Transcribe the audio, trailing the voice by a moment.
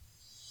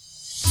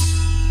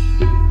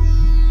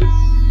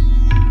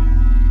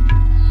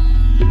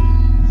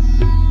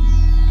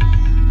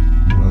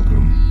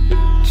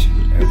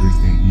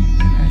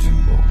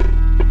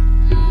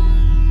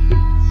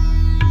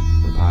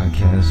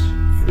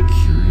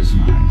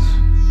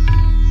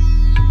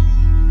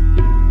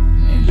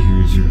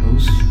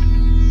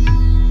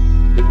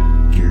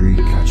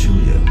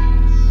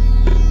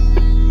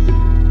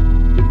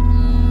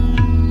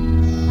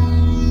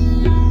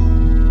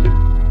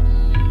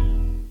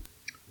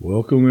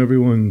Welcome,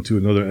 everyone, to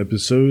another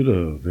episode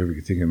of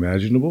Everything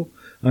Imaginable.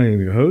 I am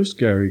your host,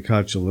 Gary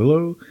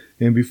Cocciolillo,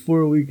 and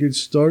before we get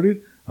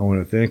started, I want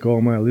to thank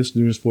all my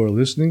listeners for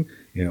listening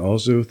and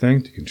also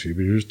thank the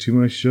contributors to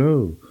my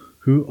show,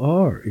 who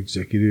are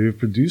executive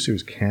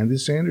producers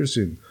Candace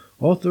Anderson,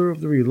 author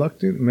of The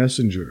Reluctant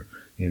Messenger,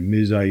 and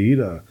Ms.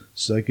 Aida,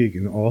 psychic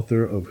and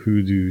author of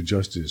Hoodoo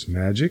Justice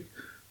Magic,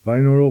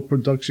 binaural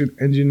production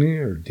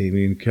engineer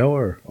Damian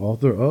Keller,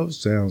 author of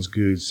Sounds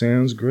Good,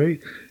 Sounds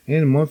Great,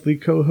 and monthly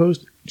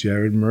co-host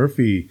Jared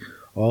Murphy,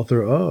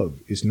 author of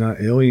It's Not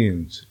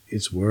Aliens,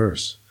 It's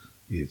Worse,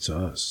 It's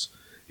Us.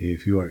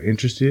 If you are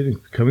interested in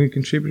becoming a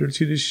contributor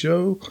to this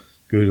show,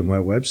 go to my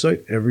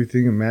website,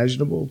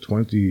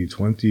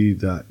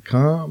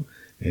 everythingimaginable2020.com,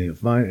 and you'll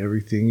find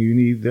everything you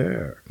need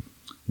there.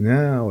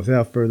 Now,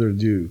 without further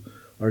ado,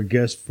 our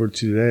guest for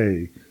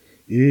today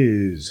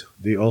is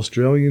the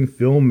Australian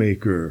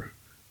filmmaker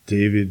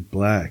David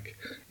Black,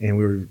 and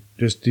we're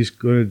just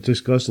going to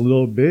discuss a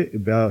little bit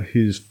about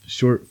his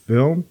short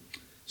film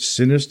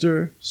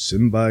Sinister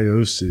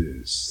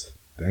Symbiosis.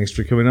 Thanks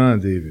for coming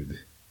on, David.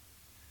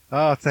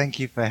 Oh, thank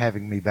you for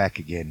having me back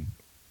again.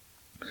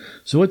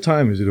 So what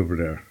time is it over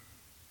there?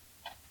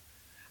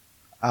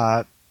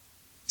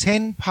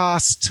 10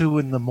 past 2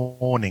 in the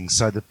morning,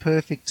 so the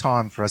perfect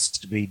time for us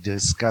to be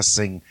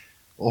discussing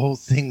all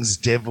things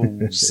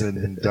devils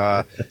and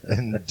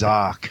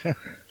dark.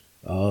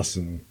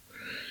 Awesome.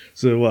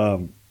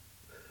 So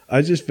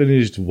I just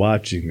finished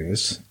watching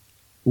this.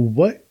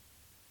 What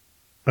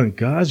on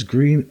God's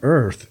green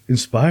earth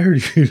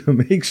inspired you to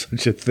make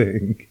such a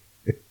thing?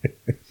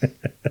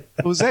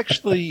 It was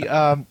actually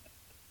there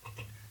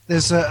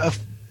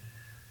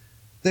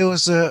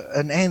was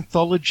an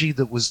anthology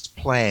that was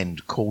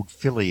planned called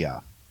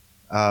Philia.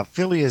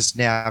 Philia's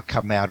now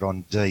come out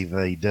on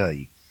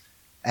DVD.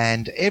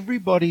 And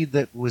everybody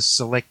that was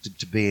selected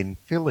to be in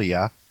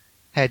Philia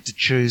had to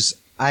choose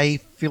a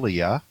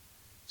Philia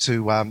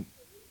to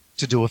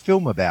do a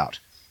film about.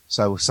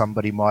 So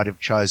somebody might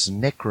have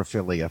chosen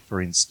necrophilia, for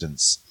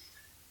instance.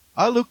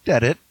 I looked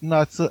at it and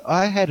I thought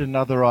I had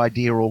another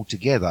idea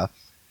altogether.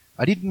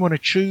 I didn't want to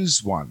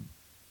choose one.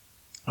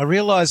 I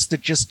realized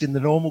that just in the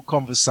normal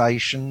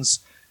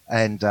conversations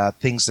and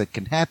things that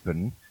can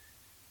happen,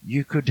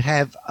 you could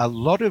have a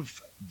lot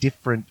of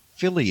different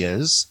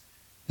Philias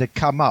that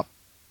come up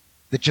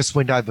that just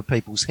went over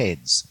people's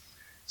heads.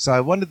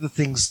 So one of the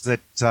things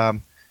that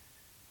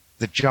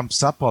that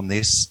jumps up on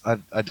this, I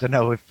don't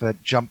know if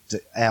it jumped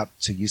out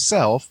to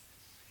yourself,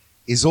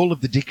 is all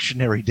of the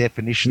dictionary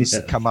definitions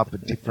that come up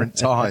at different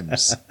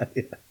times.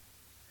 Yeah.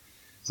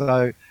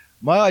 So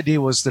my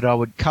idea was that I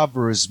would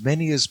cover as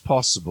many as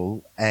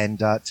possible, and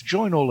to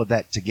join all of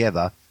that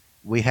together,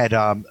 we had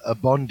a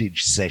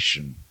bondage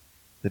session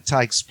that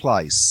takes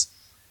place,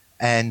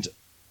 and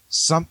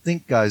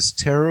something goes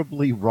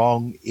terribly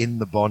wrong in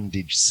the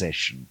bondage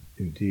session.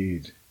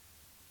 Indeed.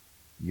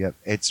 Yep,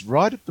 it's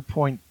right at the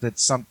point that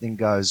something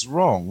goes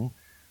wrong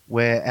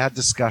where our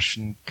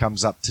discussion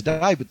comes up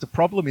today. But the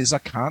problem is I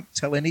can't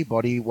tell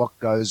anybody what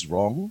goes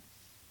wrong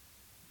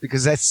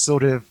because that's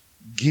sort of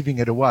giving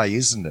it away,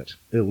 isn't it?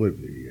 It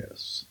would be,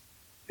 yes.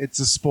 It's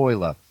a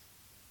spoiler.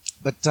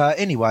 But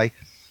anyway,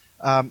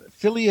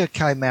 Philia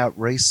came out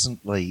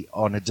recently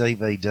on a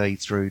DVD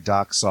through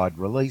Darkside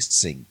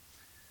Releasing.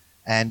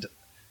 And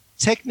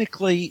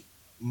technically,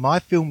 my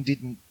film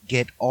didn't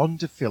get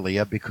onto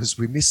Philia because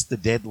we missed the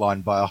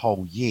deadline by a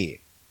whole year.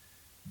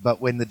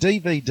 But when the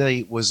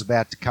DVD was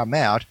about to come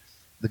out,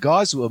 the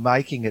guys who were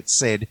making it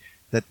said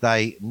that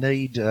they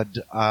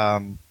needed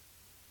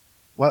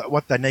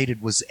what they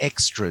needed was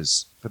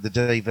extras for the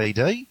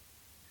DVD.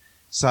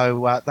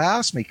 So they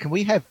asked me, "Can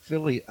we have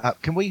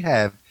can we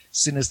have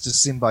Sinister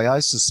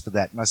Symbiosis for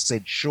that?" And I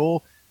said,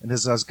 "Sure." And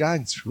as I was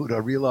going through it, I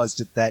realized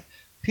at that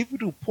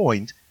pivotal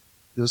point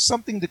there was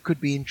something that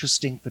could be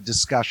interesting for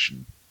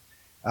discussion.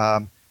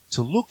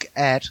 To look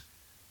at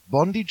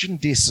bondage and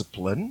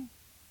discipline,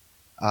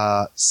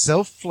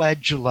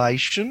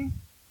 self-flagellation,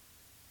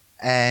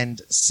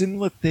 and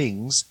similar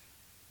things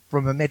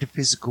from a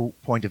metaphysical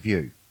point of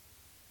view.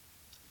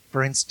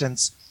 For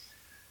instance,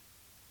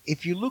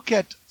 if you look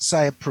at,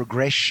 say, a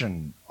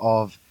progression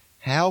of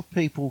how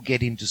people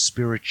get into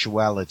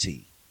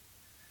spirituality,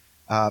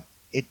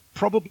 it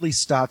probably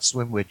starts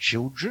when we're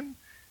children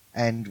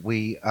and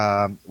we're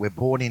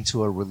born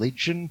into a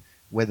religion,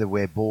 whether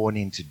we're born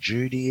into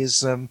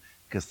Judaism,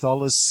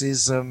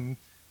 Catholicism,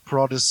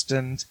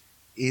 Protestant,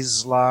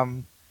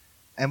 Islam,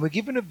 and we're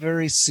given a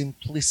very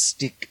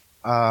simplistic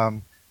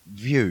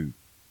view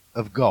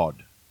of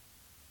God.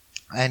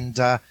 And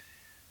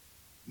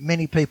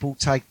many people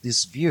take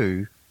this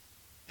view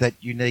that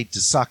you need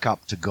to suck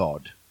up to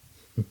God.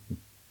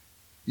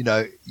 You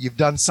know, you've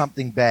done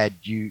something bad,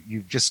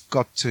 you've just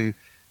got to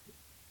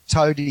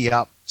toady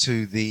up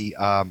to the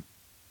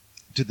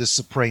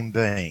Supreme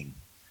Being.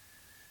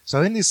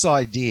 So in this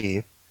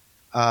idea,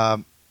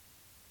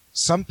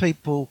 some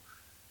people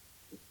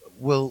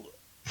will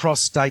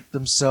prostrate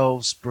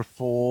themselves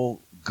before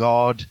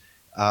God.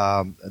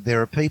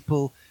 There are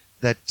people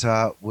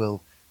that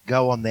will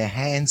go on their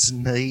hands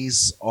and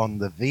knees on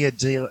the Via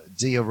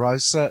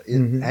Dolorosa.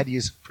 How do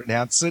you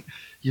pronounce it?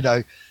 You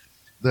know,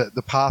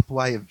 the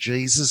pathway of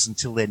Jesus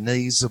until their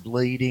knees are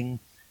bleeding.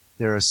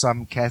 There are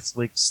some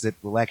Catholics that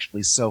will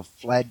actually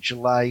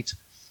self-flagellate.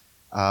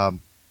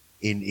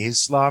 In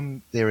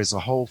Islam, there is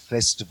a whole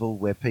festival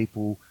where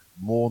people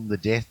mourn the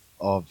death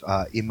of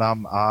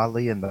Imam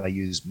Ali, and they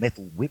use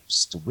metal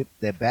whips to whip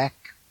their back.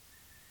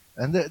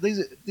 And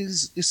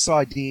this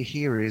idea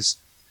here is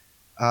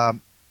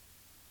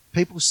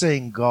people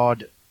seeing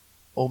God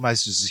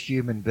almost as a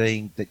human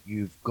being that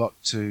you've got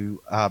to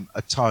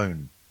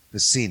atone for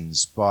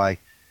sins by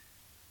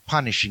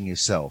punishing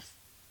yourself.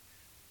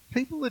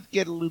 People that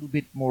get a little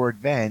bit more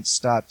advanced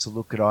start to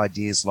look at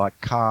ideas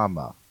like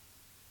karma.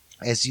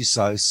 As you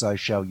sow, so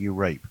shall you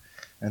reap.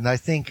 And they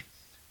think,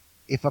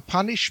 if I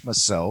punish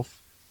myself,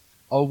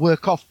 I'll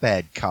work off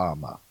bad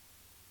karma,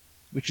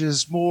 which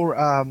is more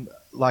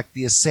like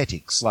the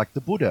ascetics. Like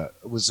the Buddha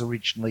was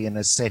originally an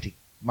ascetic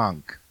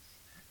monk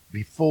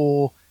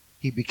before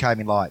he became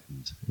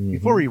enlightened.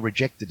 Before he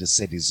rejected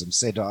asceticism,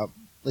 said,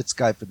 let's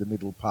go for the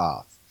middle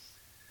path.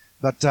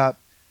 But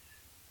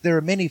there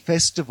are many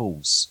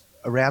festivals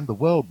around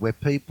the world where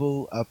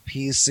people are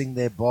piercing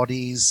their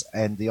bodies,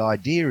 and the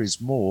idea is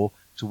more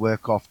to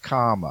work off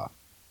karma.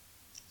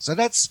 So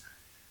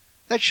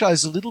that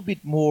shows a little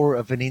bit more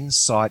of an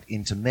insight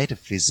into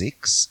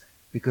metaphysics,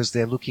 because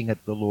they're looking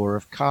at the law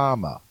of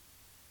karma.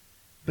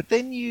 But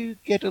then you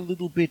get a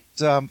little bit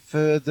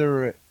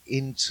further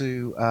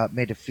into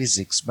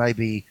metaphysics,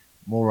 maybe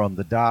more on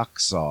the dark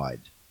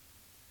side.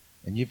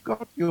 And you've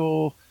got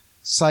your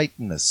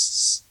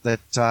Satanists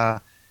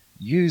that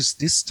use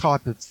this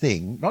type of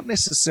thing, not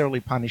necessarily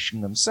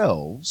punishing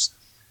themselves,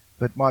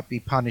 but might be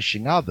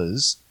punishing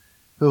others,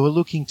 who are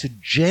looking to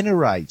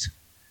generate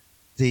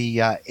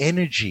the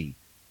energy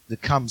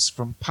that comes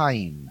from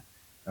pain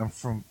and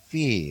from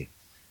fear.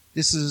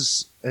 This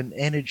is an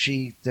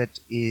energy that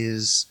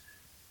is,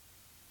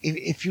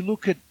 if you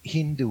look at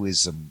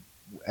Hinduism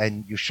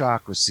and your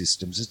chakra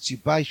systems, it's your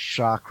base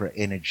chakra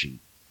energy.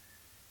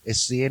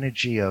 It's the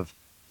energy of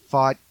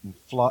fight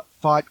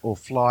or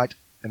flight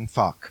and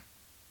fuck.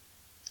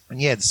 And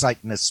yeah, the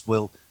Satanists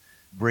will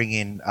bring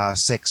in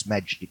sex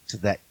magic to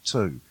that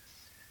too.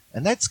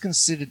 And that's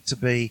considered to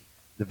be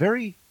the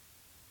very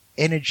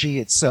energy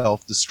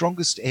itself, the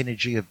strongest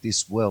energy of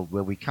this world,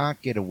 where we can't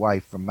get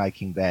away from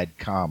making bad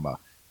karma.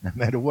 No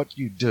matter what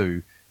you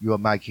do, you are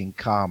making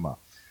karma.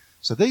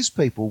 So these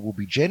people will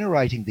be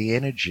generating the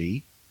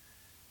energy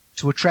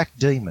to attract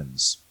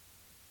demons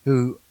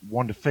who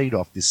want to feed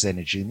off this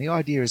energy. And the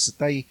idea is that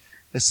they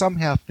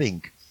somehow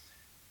think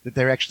that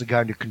they're actually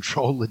going to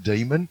control the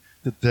demon,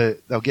 that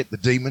they'll get the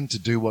demon to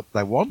do what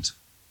they want.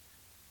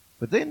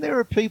 But then there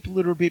are people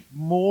that are a bit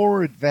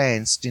more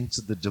advanced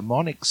into the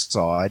demonic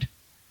side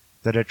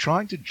that are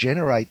trying to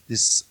generate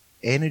this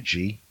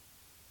energy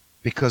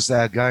because they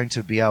are going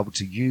to be able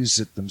to use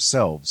it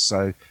themselves.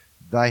 So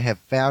they have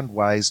found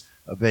ways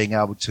of being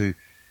able to,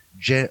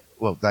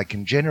 they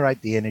can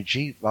generate the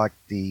energy like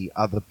the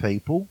other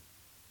people,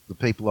 the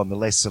people on the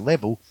lesser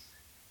level,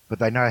 but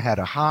they know how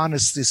to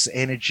harness this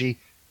energy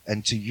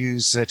and to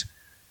use it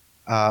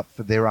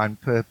for their own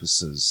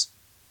purposes.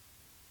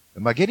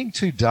 Am I getting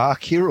too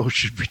dark here, or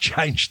should we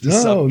change the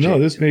subject? No,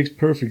 this makes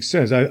perfect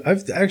sense.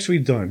 I've actually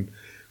done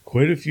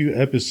quite a few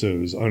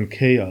episodes on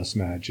chaos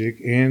magic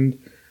and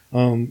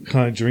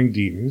conjuring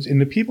demons.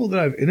 And the people that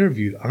I've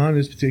interviewed on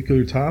this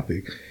particular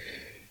topic,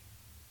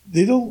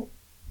 they don't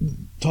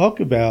talk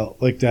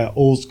about like that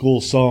old school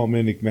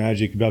Solomonic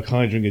magic about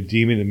conjuring a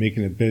demon and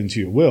making it bend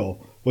to your will.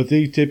 What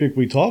they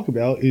typically talk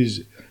about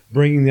is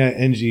bringing that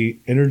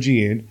energy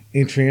in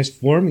and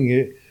transforming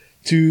it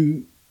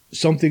to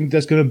something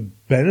that's going to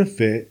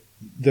benefit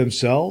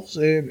themselves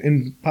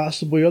and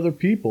possibly other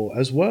people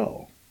as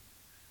well.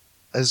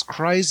 As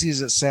crazy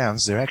as it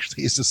sounds, there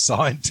actually is a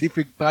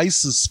scientific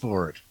basis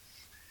for it.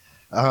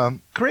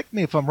 Correct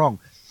me if I'm wrong,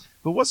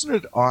 but wasn't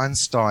it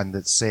Einstein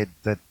that said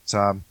that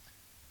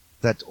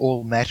that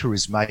all matter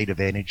is made of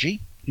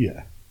energy?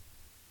 Yeah.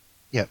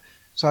 Yeah.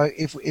 So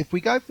if we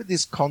go for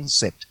this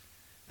concept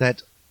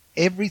that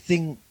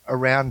everything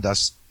around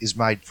us is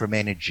made from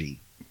energy,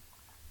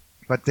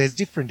 but there's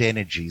different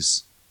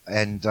energies,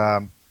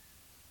 and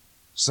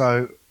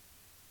so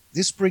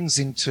this brings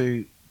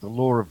into the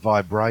law of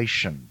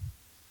vibration.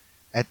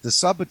 At the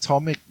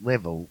subatomic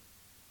level,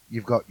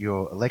 you've got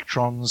your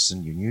electrons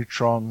and your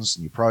neutrons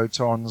and your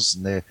protons,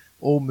 and they're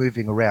all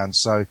moving around,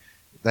 so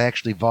they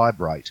actually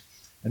vibrate.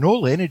 And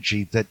all the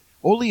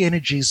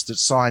energies that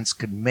science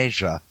can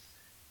measure,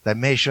 they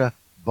measure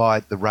by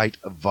the rate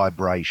of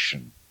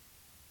vibration.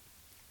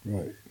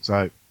 Right.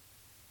 So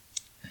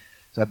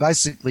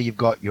basically you've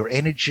got your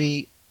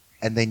energy,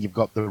 and then you've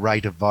got the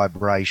rate of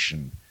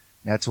vibration.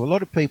 Now, to a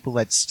lot of people,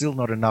 that's still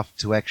not enough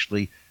to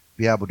actually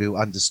be able to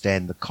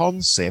understand the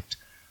concept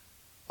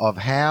of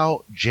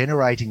how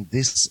generating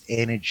this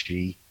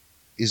energy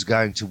is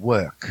going to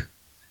work.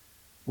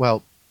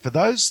 Well, for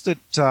those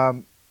that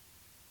are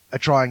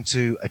trying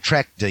to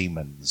attract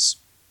demons,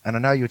 and I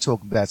know you're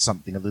talking about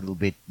something a little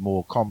bit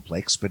more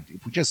complex, but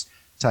if we just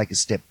take a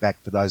step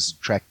back for those who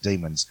track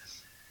demons.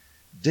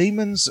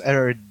 Demons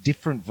are a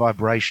different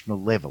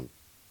vibrational level.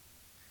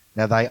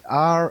 Now, they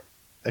are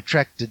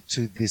attracted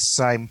to this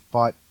same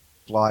fight,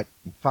 flight,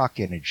 and fuck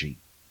energy.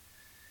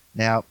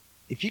 Now,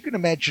 if you can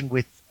imagine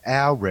with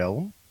our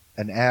realm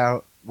and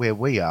where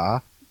we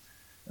are,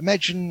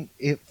 imagine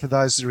if, for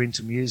those that are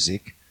into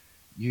music,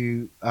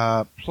 you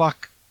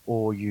pluck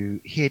or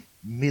you hit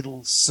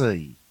middle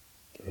C,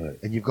 Right.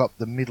 and you've got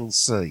the middle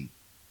C.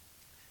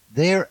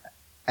 They're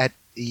at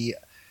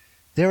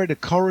a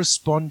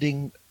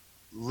corresponding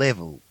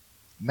level,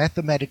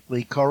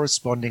 mathematically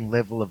corresponding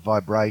level of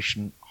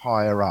vibration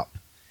higher up.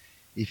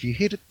 If you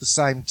hit at the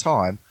same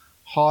time,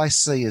 high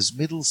C as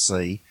middle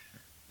C,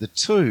 the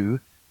two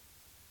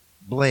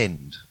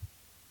blend.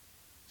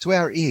 To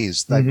our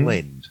ears, they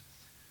blend.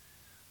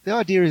 The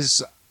idea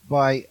is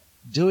by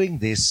doing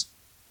this,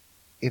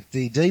 if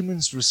the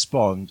demons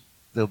respond,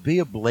 there'll be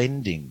a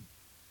blending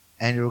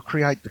and it'll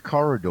create the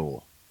corridor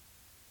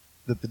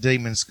that the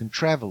demons can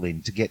travel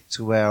in to get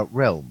to our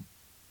realm.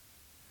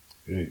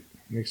 Great.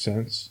 Makes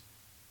sense.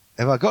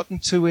 Have I gotten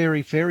too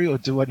airy-fairy, or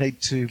do I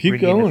need to Keep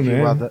bring going, in a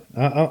few man. other...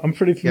 I'm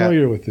pretty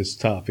familiar with this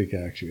topic,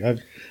 actually.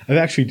 I've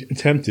actually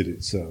attempted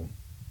it, so...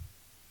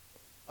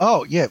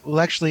 Oh, yeah. Well,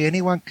 actually,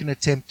 anyone can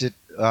attempt it.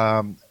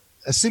 A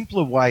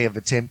simpler way of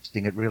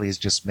attempting it really is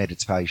just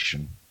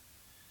meditation.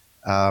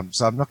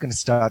 So I'm not going to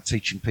start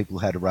teaching people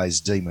how to raise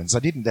demons. I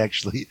didn't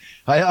actually.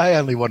 I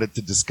only wanted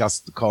to discuss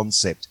the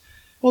concept.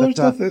 Well,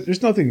 But,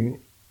 there's nothing.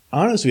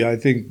 Honestly, I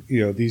think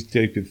these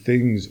type of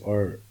things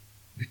are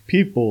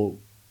people.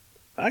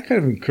 I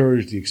kind of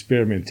encourage the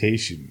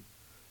experimentation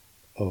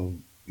of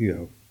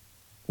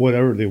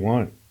whatever they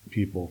want.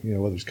 People,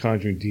 whether it's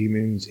conjuring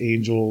demons,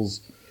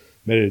 angels,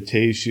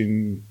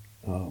 meditation,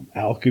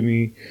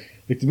 alchemy.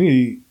 Like, to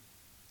me,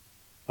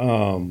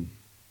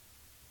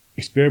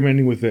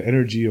 experimenting with the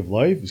energy of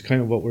life is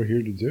kind of what we're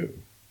here to do.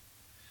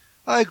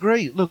 I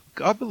agree. Look,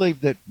 I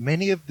believe that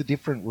many of the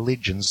different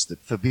religions that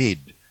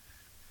forbid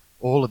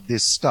all of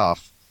this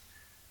stuff,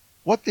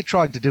 what they're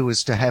trying to do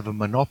is to have a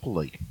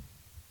monopoly.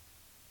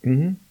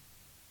 Mm-hmm.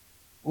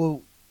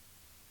 Well,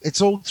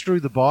 it's all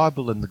through the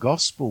Bible and the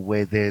Gospel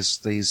where there's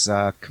these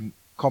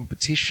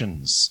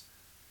competitions.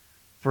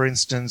 For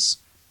instance,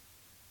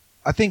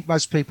 I think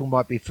most people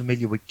might be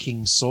familiar with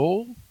King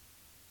Saul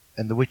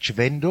and the Witch of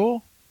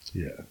Endor.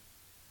 Yeah.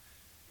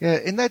 Yeah,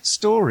 in that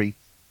story,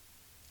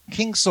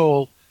 King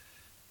Saul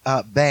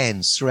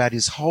bans throughout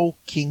his whole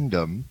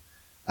kingdom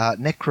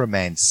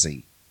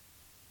necromancy.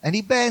 And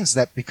he bans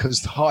that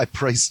because the high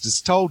priest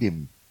has told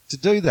him to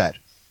do that.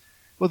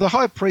 Well, the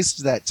high priest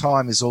at that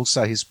time is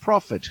also his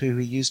prophet, who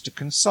he used to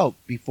consult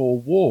before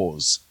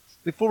wars.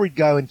 Before he'd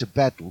go into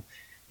battle,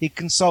 he'd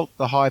consult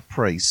the high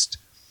priest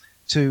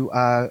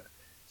to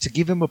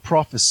give him a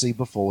prophecy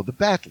before the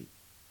battle.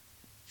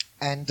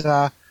 And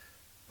the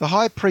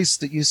high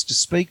priest that used to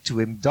speak to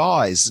him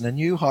dies, and a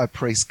new high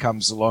priest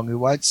comes along who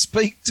won't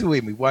speak to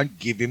him. He won't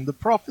give him the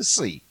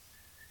prophecy.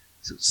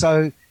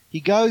 So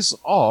he goes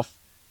off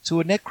to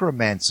a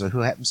necromancer who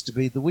happens to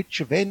be the Witch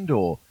of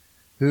Endor,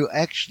 who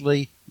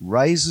actually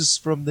raises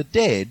from the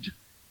dead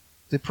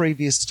the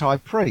previous high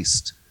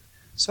priest.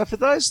 So for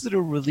those that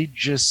are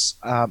religious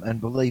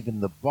and believe in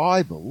the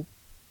Bible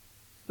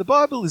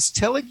is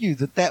telling you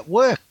that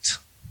worked.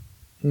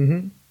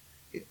 Mm-hmm.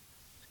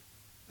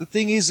 The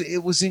thing is,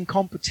 it was in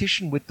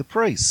competition with the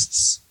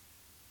priests.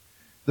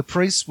 The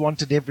priests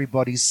wanted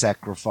everybody's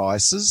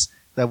sacrifices.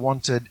 They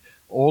wanted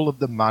all of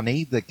the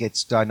money that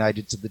gets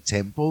donated to the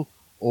temple,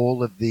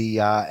 all of the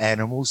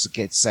animals that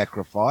get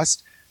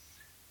sacrificed.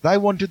 They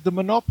wanted the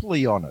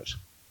monopoly on it.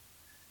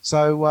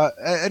 So,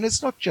 and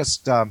it's not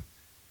just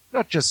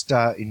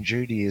in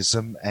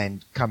Judaism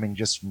and coming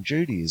just from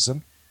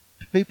Judaism.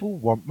 People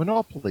want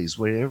monopolies.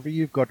 Wherever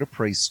you've got a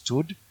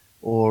priesthood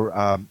or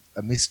a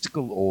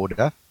mystical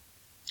order,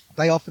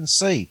 they often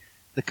see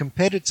the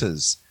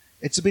competitors.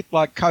 It's a bit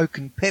like Coke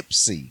and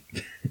Pepsi.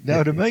 You know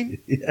what I mean?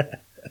 Yeah.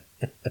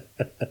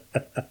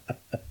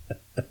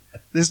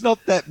 There's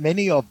not that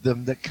many of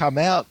them that come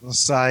out and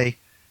say,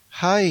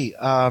 hey,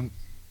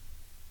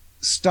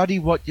 study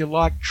what you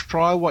like,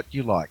 try what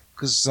you like.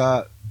 Because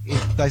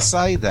if they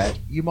say that,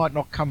 you might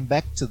not come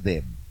back to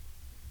them.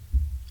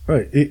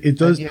 Right. It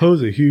does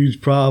pose a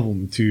huge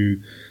problem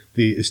to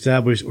the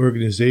established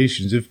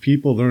organizations if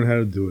people learn how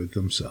to do it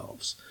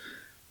themselves.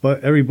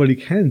 But everybody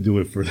can do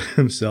it for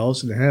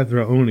themselves and have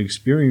their own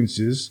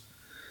experiences.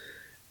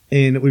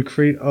 And it would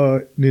create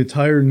an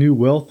entire new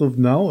wealth of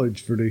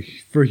knowledge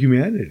for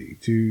humanity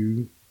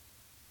to,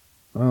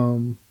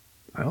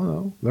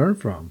 learn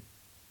from.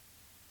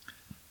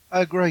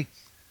 I agree.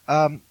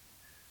 When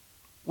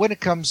it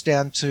comes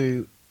down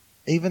to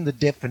even the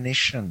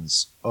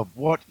definitions of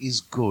what is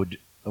good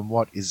and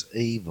what is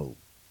evil,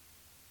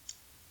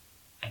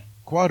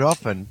 quite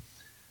often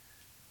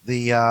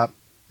the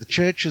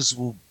churches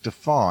will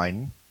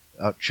define,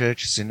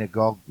 church,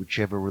 synagogue,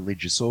 whichever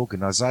religious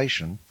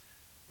organization,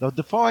 they'll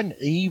define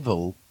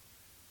evil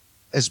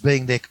as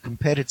being their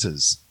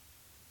competitors.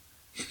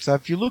 So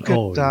if you look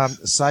at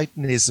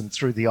Satanism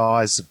through the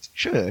eyes of the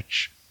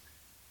church,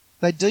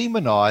 they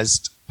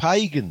demonized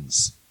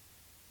pagans.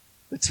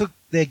 They took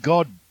their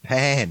god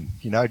Pan,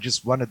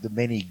 just one of the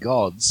many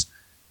gods,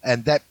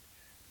 and that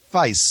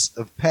face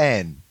of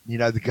Pan,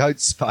 the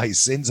goat's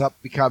face, ends up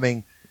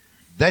becoming,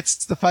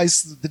 that's the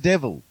face of the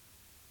devil.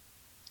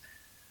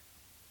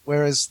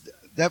 Whereas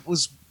that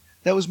was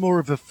more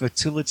of a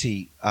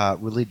fertility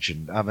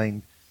religion. I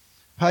mean,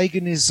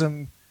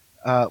 paganism,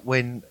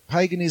 when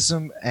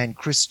paganism and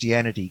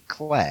Christianity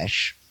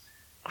clash,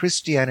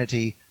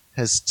 Christianity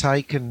has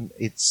taken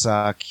its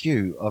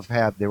cue of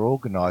how they're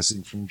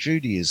organizing from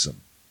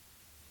Judaism.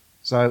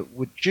 So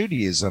with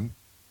Judaism,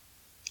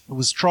 it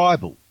was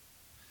tribal.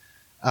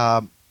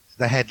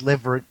 They had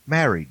levirate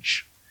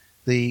marriage.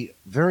 The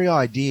very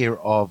idea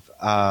of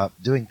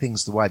doing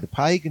things the way the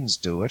pagans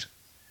do it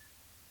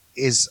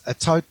is a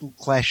total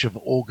clash of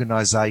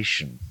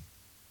organization.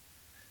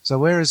 So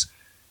whereas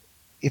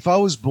if I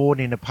was born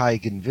in a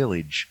pagan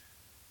village,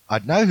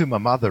 I'd know who my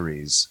mother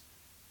is,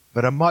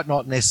 but I might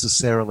not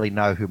necessarily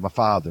know who my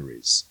father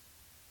is,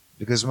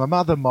 because my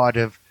mother might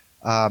have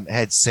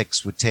had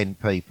sex with 10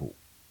 people.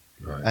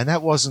 Right. And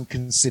that wasn't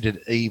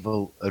considered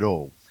evil at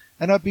all.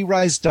 And I'd be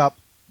raised up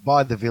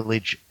by the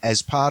village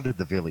as part of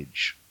the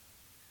village.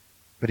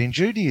 But in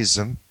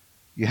Judaism,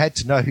 you had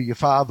to know who your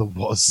father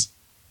was.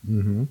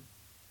 Mm-hmm.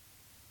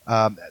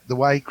 The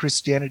way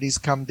Christianity's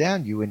come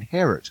down, you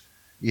inherit.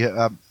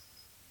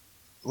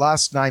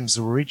 Last names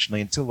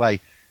originally, until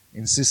they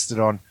insisted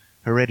on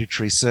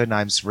hereditary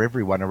surnames for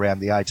everyone around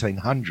the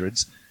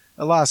 1800s,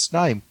 a last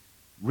name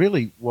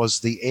really was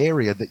the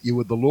area that you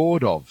were the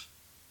lord of.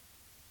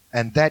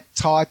 And that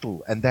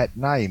title and that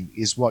name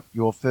is what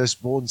your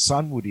firstborn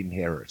son would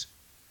inherit.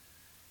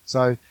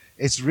 So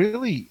it's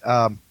really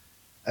a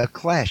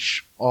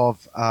clash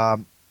of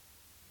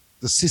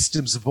the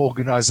systems of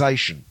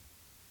organization.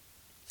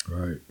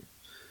 Right.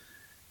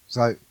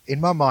 So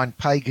in my mind,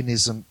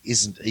 paganism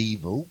isn't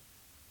evil.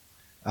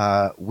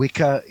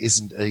 Wicca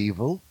isn't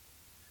evil.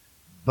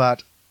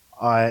 But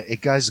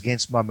it goes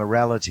against my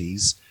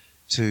moralities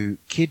to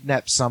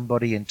kidnap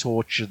somebody and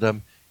torture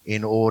them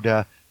in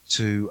order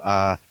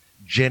to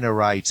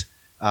generate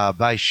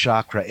base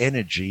chakra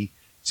energy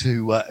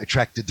to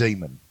attract a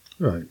demon.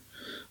 Right.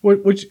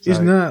 Which is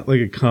not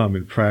like a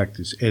common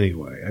practice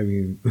anyway. I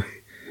mean,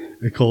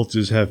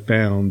 occultists have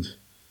found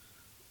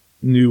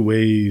new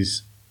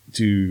ways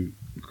to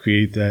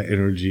create that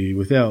energy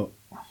without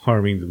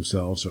harming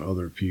themselves or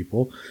other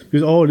people,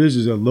 because all it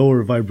is a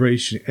lower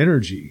vibration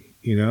energy.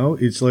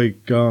 It's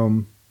like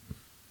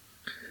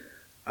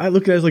I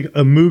look at it as like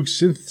a Moog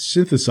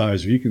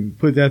synthesizer. You can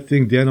put that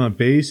thing down on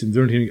bass and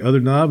turn to the other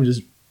knob and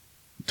just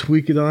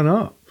tweak it on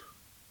up.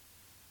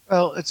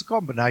 Well, it's a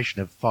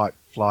combination of fight,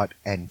 flight,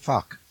 and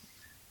fuck.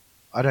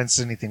 I don't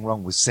see anything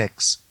wrong with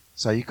sex.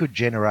 So you could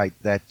generate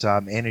that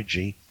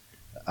energy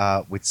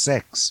with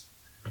sex.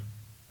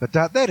 But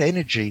that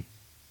energy,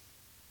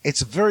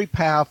 it's a very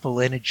powerful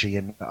energy.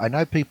 And I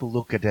know people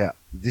look at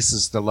this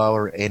as the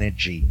lower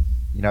energy.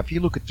 If you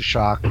look at the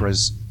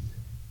chakras,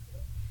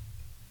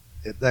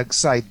 they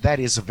say that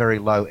is a very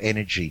low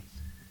energy.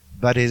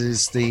 But it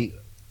is the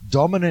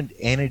dominant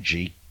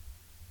energy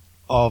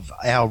of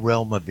our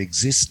realm of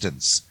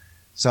existence.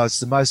 So it's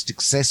the most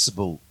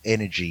accessible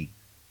energy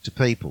to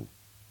people.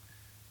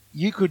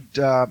 You could,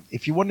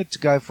 if you wanted to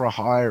go for a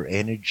higher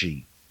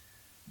energy,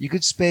 you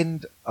could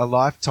spend a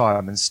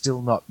lifetime and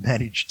still not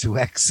manage to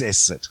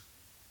access it.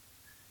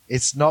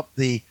 It's not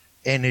the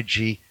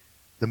energy,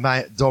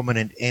 the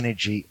dominant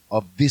energy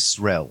of this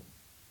realm.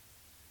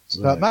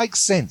 So Right. it makes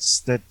sense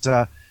that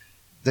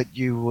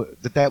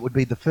that would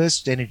be the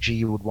first energy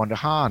you would want to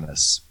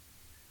harness,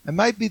 and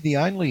maybe the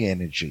only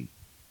energy.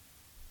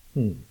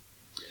 One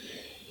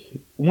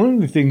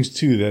of the things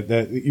too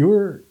that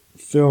your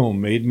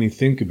film made me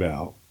think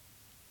about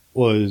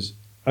was,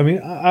 I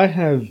mean, I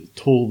have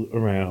tooled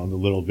around a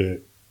little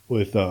bit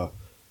with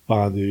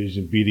bondage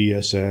and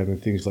BDSM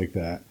and things like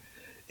that.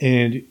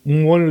 And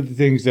one of the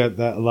things that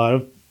a lot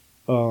of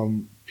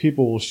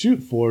people will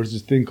shoot for is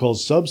this thing called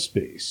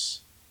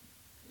subspace,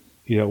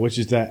 which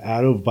is that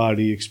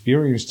out-of-body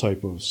experience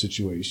type of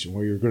situation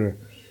where you're going to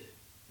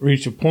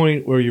reach a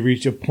point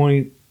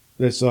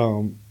that's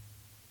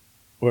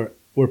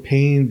where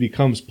pain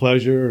becomes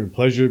pleasure and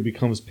pleasure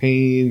becomes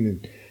pain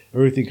and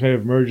everything kind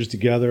of merges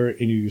together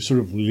and you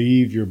sort of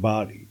leave your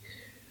body.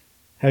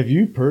 Have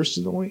you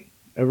personally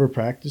ever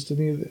practiced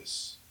any of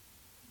this?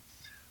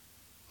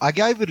 I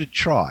gave it a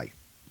try.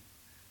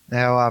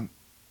 Now,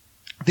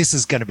 this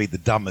is going to be the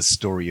dumbest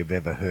story you've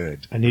ever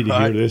heard. I need to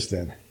hear this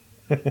then.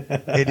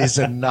 It is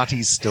a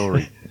nutty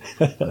story.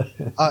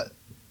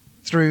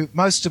 Through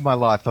most of my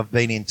life, I've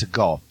been into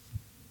goth.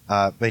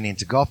 Been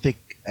into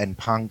gothic and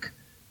punk,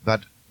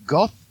 but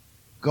goth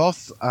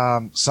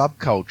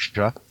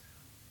subculture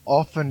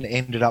often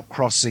ended up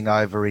crossing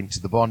over into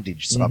the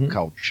bondage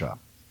subculture.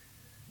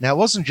 Now, it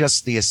wasn't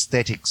just the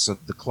aesthetics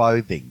of the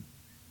clothing.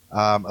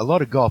 A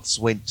lot of goths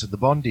went to the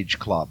bondage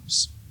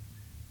clubs.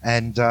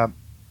 And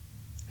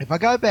if I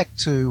go back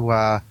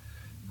to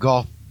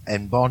goth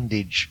and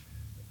bondage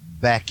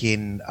back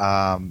in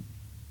the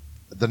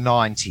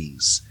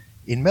 90s,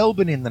 in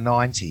Melbourne in the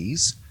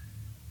 90s,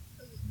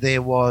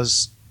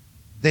 there's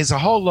a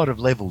whole lot of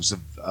levels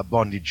of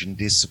bondage and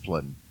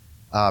discipline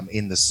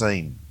in the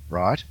scene,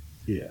 right?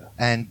 Yeah.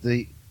 And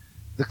the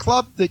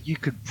club that you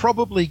could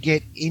probably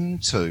get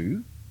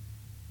into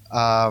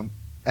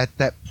at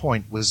that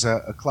point was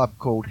a club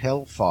called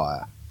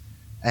Hellfire.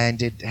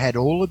 And it had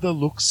all of the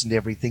looks and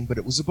everything, but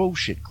it was a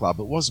bullshit club.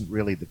 It wasn't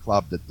really the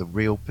club that the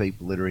real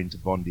people that are into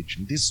bondage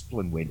and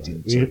discipline went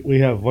into.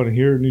 We have one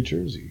here in New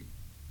Jersey,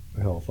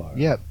 Hellfire.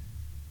 Yeah.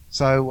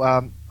 So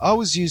I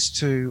was used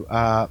to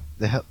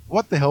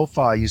what the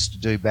Hellfire used to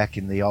do back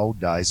in the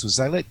old days was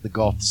they let the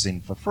goths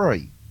in for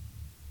free.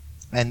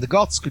 And the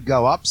goths could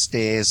go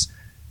upstairs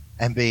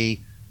and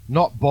be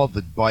not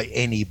bothered by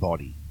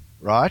anybody,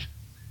 right?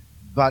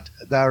 But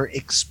they were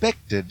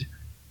expected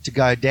to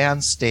go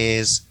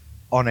downstairs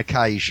on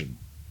occasion.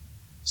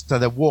 So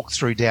they walk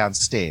through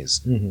downstairs.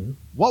 Mm-hmm.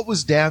 What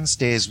was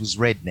downstairs was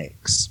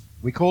rednecks.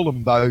 We call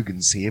them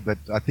bogans here, but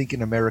I think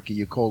in America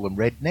you call them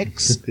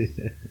rednecks.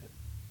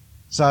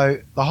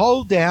 So the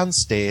whole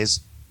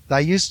downstairs,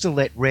 they used to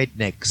let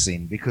rednecks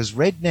in because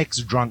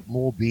rednecks drunk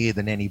more beer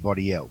than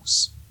anybody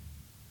else.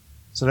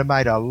 So they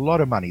made a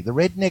lot of money. The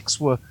rednecks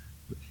were,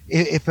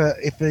 if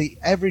the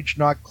average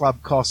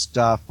nightclub cost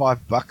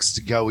 $5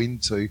 to go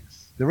into,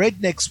 the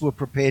rednecks were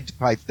prepared to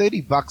pay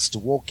 $30 to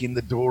walk in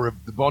the door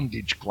of the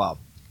bondage club.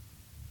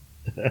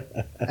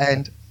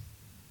 And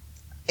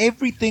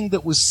everything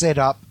that was set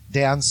up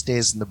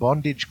downstairs in the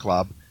bondage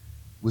club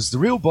was the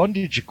real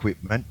bondage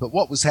equipment, but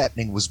what was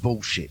happening was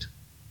bullshit.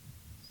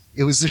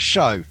 It was a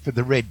show for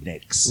the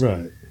rednecks.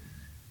 Right.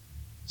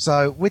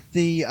 So with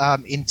the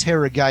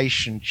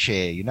interrogation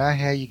chair, you know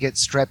how you get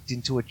strapped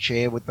into a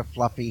chair with the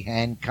fluffy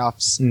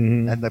handcuffs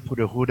Mm-hmm. and they put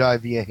a hood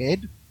over your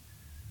head?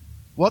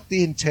 What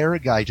the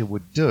interrogator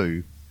would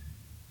do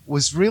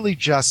was really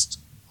just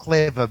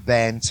clever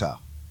banter.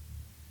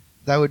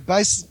 They would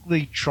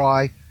basically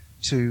try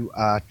to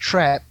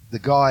trap the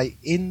guy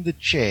in the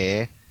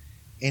chair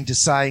into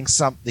saying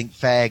something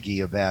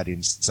faggy about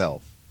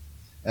himself.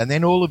 And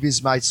then all of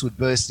his mates would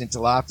burst into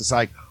laughter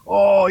saying,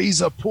 "Oh,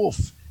 he's a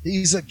poof,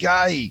 he's a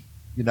gay,"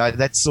 you know,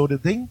 that sort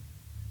of thing.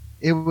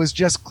 It was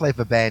just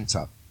clever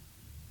banter.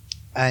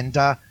 And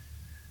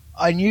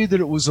I knew that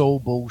it was all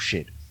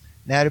bullshit.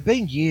 Now, it had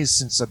been years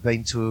since I've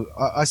been to...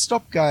 I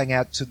stopped going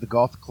out to the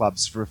goth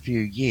clubs for a few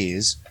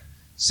years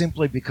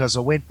simply because I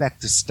went back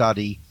to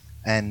study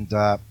and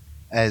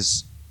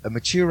as a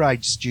mature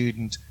age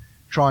student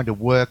trying to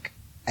work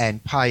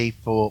and pay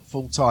for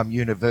full-time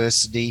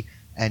university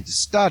and to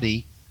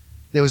study,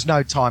 there was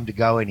no time to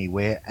go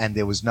anywhere and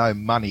there was no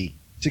money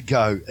to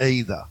go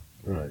either.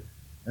 Right.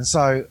 And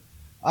so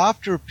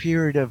after a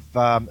period of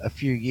a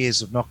few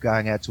years of not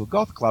going out to a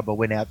goth club, I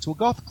went out to a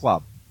goth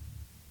club.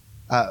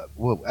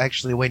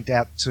 Actually went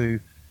out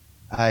to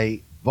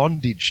a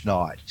bondage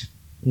night.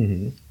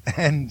 Mm-hmm.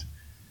 And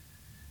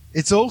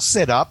it's all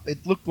set up.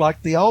 It looked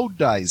like the old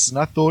days, and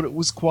I thought it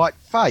was quite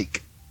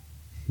fake.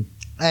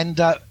 And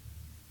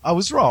I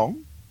was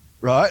wrong,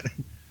 right?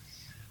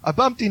 I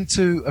bumped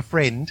into a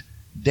friend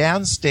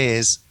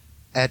downstairs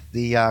at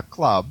the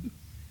club,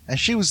 and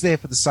she was there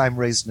for the same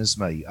reason as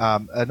me.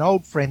 An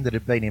old friend that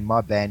had been in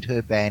my band,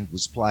 her band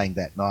was playing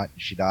that night,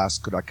 and she'd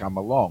asked, could I come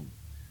along?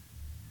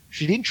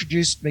 She'd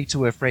introduced me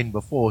to her friend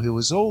before, who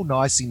was all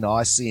nicey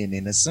and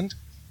innocent,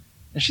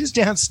 and she's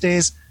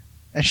downstairs,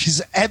 and she's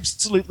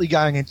absolutely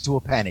going into a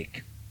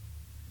panic.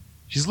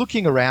 She's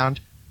looking around,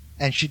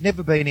 and she'd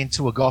never been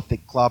into a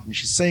gothic club, and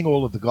she's seeing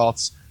all of the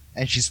goths,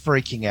 and she's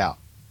freaking out.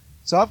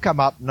 So I've come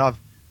up, and I've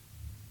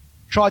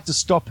tried to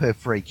stop her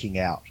freaking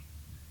out.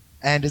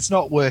 And it's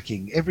not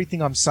working.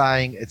 Everything I'm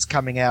saying, it's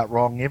coming out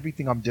wrong.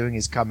 Everything I'm doing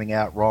is coming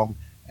out wrong.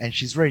 And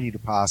she's ready to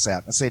pass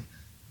out. I said,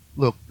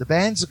 look, the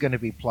bands are going to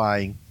be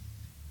playing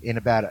in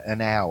about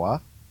an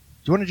hour.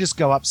 Do you want to just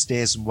go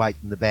upstairs and wait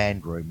in the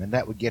band room? And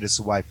that would get us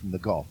away from the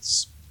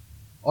goths.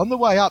 On the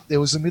way up, there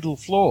was a middle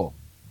floor.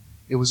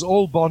 It was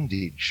all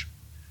bondage.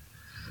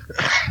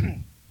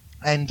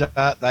 And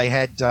they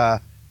had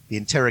the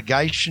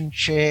interrogation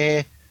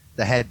chair.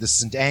 They had the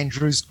St.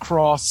 Andrew's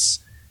cross.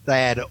 They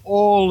had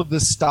all of the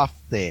stuff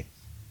there.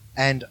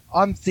 And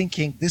I'm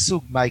thinking this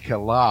will make her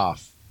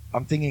laugh.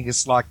 I'm thinking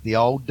it's like the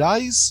old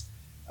days.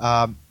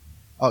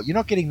 Oh, you're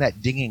not getting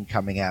that dinging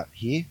coming out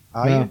here,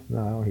 are you? No,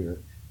 I don't hear it.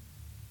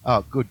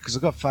 Oh, good, because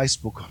I've got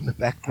Facebook on the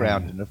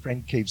background and a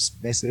friend keeps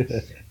messing.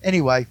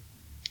 Anyway,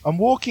 I'm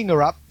walking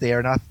her up there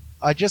and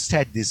I just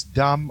had this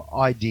dumb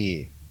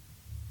idea.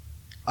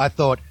 I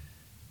thought,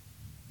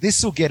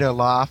 this will get her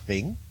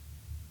laughing,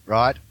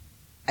 right?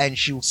 And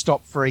she'll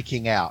stop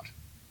freaking out.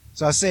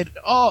 So I said,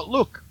 oh,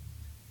 look,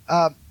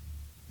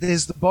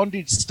 there's the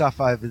bondage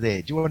stuff over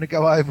there. Do you want to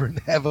go over and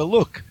have a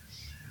look?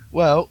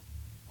 Well,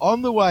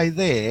 on the way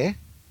there,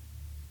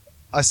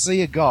 I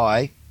see a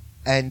guy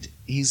and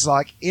he's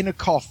like in a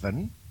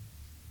coffin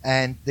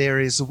and there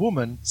is a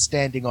woman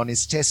standing on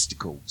his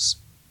testicles.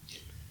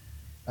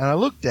 And I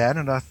look down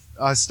and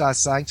I start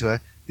saying to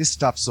her, this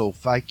stuff's all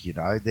fake, you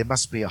know. There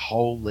must be a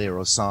hole there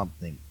or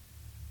something.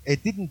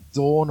 It didn't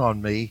dawn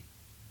on me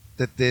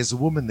that there's a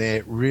woman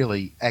there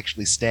really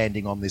actually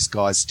standing on this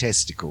guy's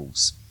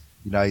testicles.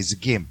 You know, he's a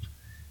gimp.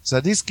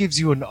 So this gives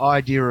you an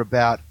idea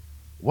about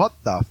what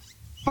the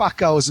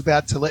fuck I was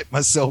about to let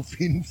myself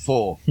in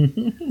for.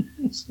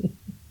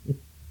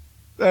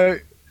 So,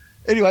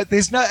 anyway,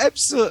 there's no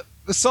absolute...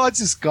 Besides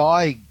this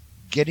guy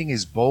getting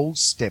his balls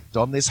stepped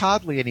on, there's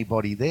hardly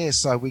anybody there.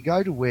 So we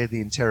go to where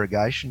the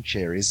interrogation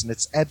chair is, and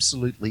it's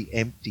absolutely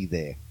empty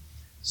there.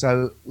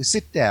 So we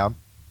sit down.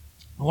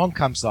 Along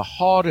comes the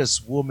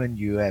hottest woman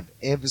you have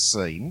ever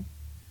seen,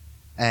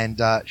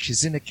 and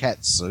she's in a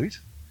cat suit,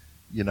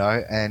 you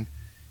know, and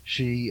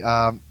she,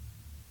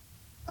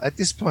 at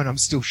this point I'm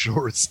still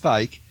sure it's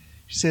fake,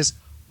 she says,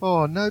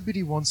 "Oh,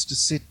 nobody wants to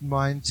sit in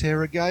my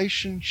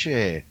interrogation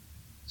chair."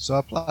 So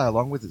I play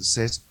along with it. It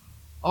says,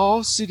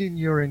 "I'll sit in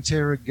your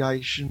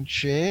interrogation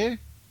chair."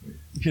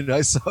 You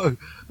know, so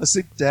I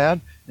sit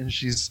down and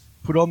she's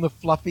put on the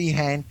fluffy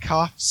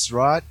handcuffs,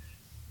 right?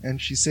 And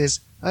she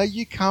says, "Are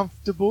you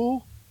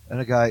comfortable?" And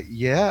I go,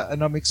 "Yeah."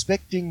 And I'm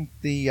expecting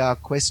the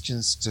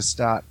questions to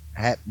start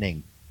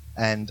happening.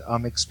 And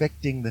I'm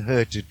expecting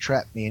her to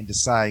trap me into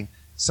saying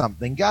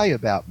something gay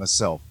about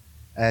myself.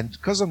 And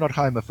because I'm not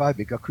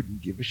homophobic, I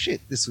couldn't give a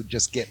shit. This would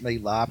just get me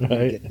laughing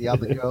and get the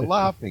other girl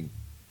laughing.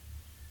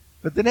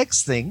 But the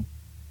next thing,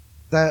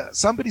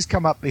 somebody's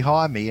come up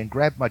behind me and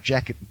grabbed my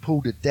jacket and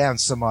pulled it down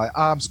so my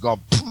arms have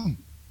gone boom,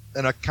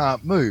 and I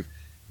can't move.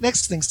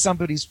 Next thing,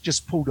 somebody's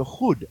just pulled a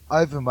hood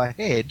over my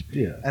head,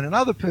 and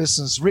another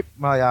person's ripped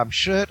my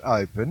shirt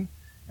open,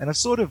 and I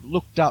sort of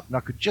looked up and I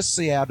could just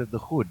see out of the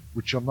hood,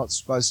 which I'm not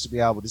supposed to be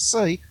able to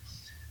see.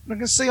 And I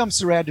can see I'm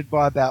surrounded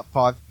by about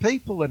 5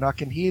 people, and I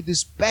can hear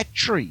this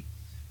battery.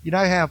 You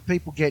know how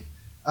people get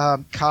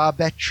car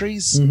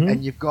batteries,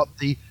 and you've got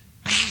the...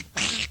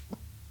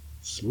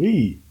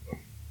 Sweet.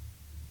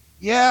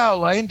 Yeah,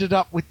 well, I ended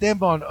up with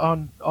them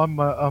on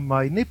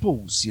my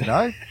nipples, you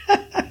know.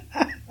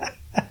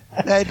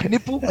 They had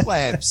nipple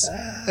clamps,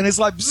 and it's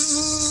like...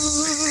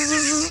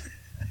 Bzzz.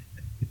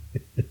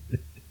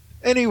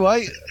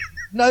 Anyway,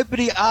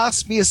 nobody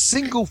asked me a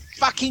single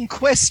fucking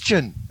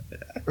question,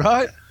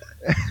 right?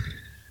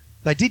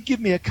 They did give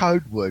me a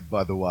code word,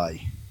 by the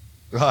way,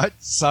 right?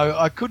 So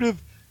I could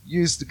have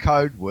used the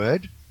code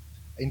word.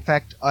 In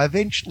fact, I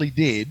eventually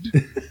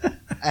did,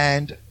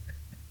 and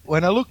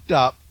when I looked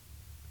up,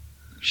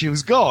 she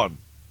was gone.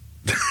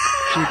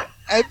 She'd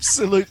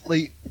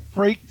absolutely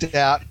freaked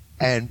out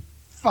and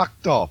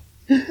fucked off.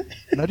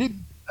 And I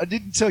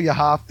didn't tell you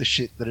half the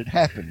shit that had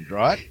happened,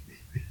 right?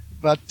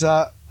 But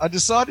I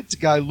decided to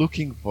go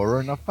looking for her,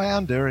 and I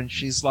found her, and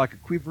she's like a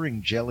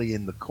quivering jelly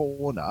in the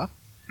corner.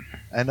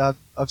 And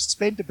I've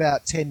spent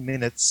about 10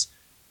 minutes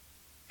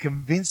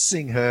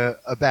convincing her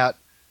about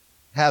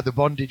how the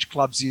bondage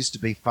clubs used to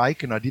be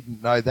fake, and I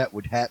didn't know that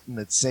would happen,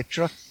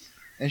 etc.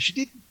 And she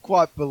didn't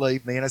quite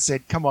believe me, and I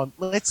said, "Come on,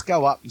 let's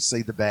go up and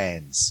see the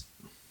bands."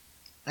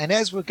 And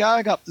as we're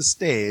going up the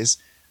stairs,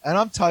 and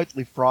I'm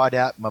totally fried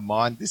out in my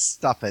mind, this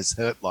stuff has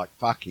hurt like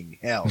fucking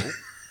hell,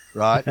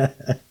 right?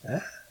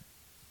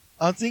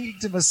 I'm thinking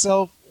to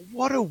myself,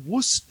 what a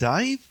wuss,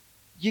 Dave.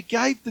 You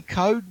gave the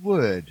code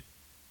word.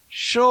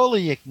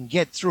 Surely you can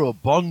get through a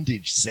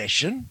bondage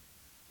session,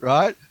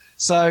 right?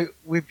 So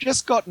we've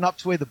just gotten up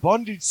to where the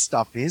bondage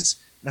stuff is,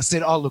 and I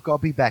said, "Oh, look, I'll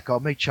be back. I'll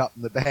meet you up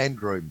in the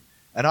band room."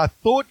 And I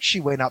thought she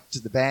went up to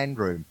the band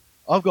room.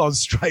 I've gone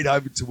straight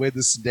over to where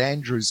the St.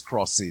 Andrew's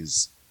cross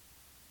is,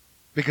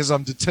 because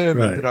I'm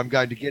determined that I'm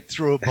going to get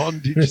through a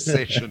bondage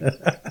session.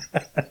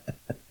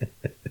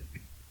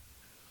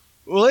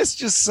 Well, let's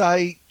just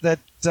say that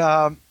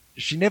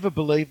she never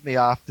believed me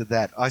after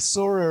that. I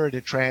saw her at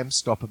a tram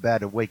stop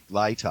about a week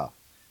later,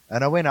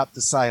 and I went up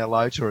to say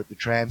hello to her at the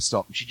tram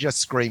stop, and she just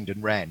screamed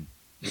and ran.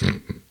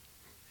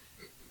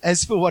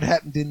 As for what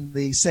happened in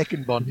the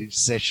second bondage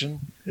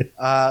session,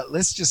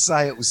 let's just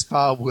say it was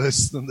far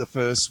worse than the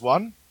first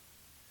one.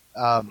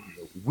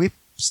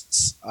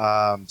 Whips,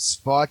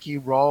 spiky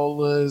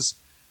rollers,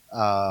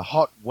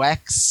 hot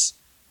wax,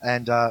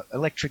 and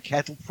electric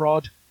cattle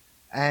prod.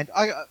 And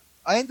I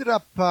ended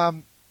up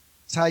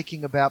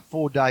taking about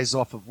 4 days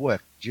off of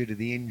work due to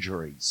the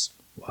injuries.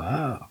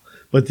 Wow.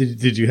 But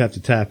did you have to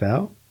tap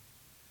out?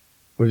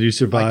 Or did you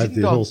survive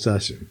the whole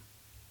session?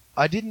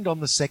 I didn't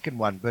on the second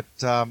one, but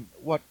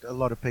what a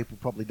lot of people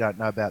probably don't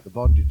know about the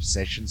bondage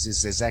sessions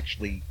is there's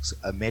actually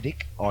a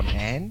medic on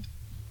hand.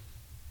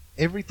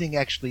 Everything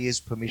actually is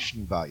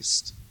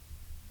permission-based.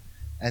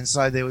 And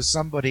so there was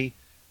somebody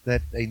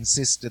that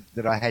insisted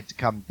that I had to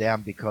come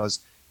down because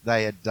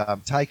they had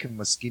taken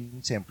my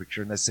skin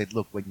temperature, and they said,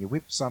 "Look, when you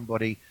whip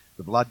somebody,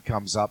 the blood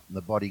comes up and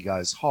the body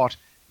goes hot.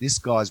 This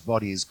guy's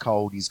body is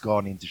cold. He's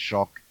gone into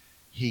shock.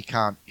 He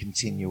can't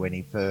continue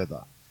any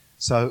further."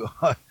 So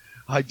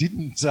I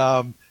didn't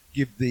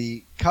give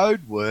the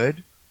code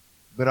word,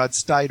 but I'd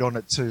stayed on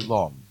it too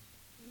long.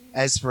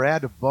 As for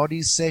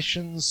out-of-body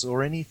sessions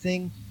or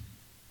anything,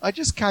 I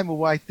just came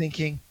away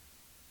thinking,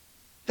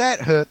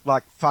 that hurt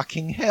like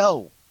fucking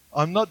hell.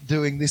 I'm not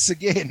doing this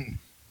again.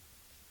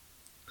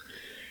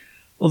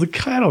 Well, the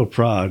cattle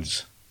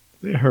prods,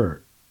 they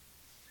hurt.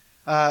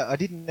 I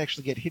didn't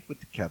actually get hit with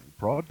the cattle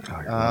prod.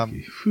 Oh, you're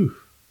lucky. Phew.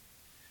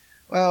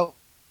 Well,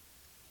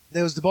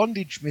 there was the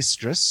bondage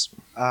mistress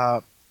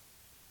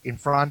in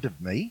front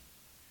of me.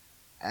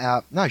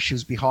 No, she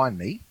was behind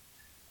me.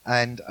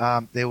 And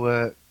there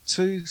were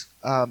two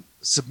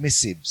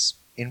submissives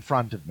in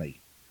front of me.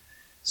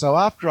 So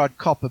after I'd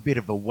cop a bit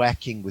of a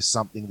whacking with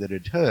something that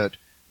had hurt,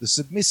 the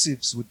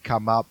submissives would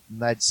come up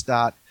and they'd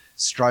start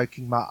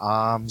stroking my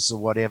arms or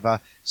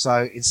whatever.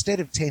 So instead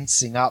of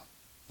tensing up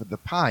for the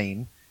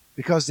pain,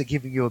 because they're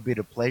giving you a bit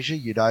of pleasure,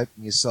 you'd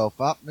open yourself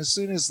up. And as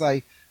soon as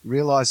they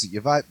realise that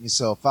you've opened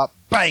yourself up,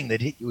 bang,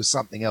 they'd hit you with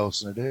something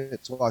else. And it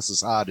hurt twice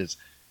as hard as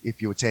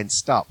if you were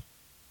tensed up.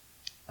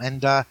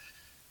 And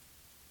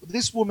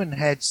this woman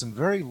had some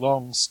very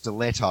long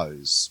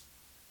stilettos,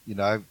 you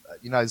know,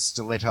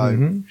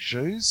 stiletto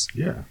shoes.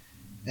 Yeah.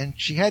 And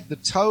she had the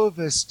toe of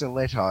her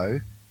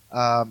stiletto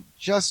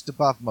just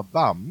above my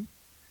bum,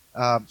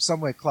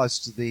 somewhere close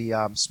to the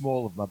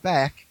small of my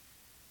back,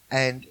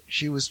 and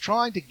she was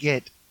trying to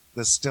get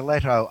the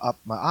stiletto up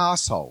my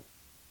arsehole.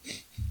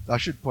 I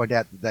should point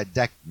out that they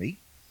dacked me,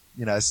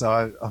 you know,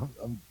 so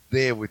I'm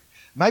there with...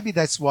 Maybe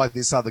that's why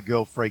this other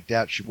girl freaked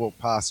out. She walked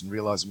past and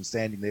realised I'm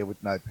standing there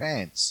with no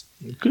pants.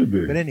 It could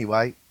be. But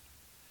anyway,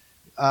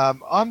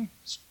 I'm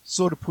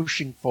sort of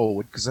pushing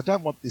forward because I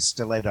don't want this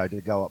stiletto to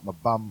go up my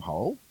bum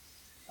hole.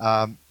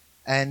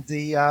 And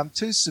the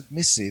two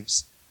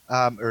submissives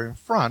are in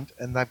front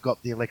and they've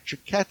got the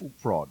electric cattle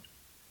prod.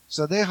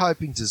 So they're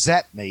hoping to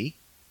zap me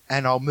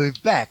and I'll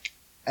move back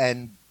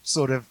and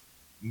sort of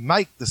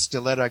make the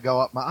stiletto go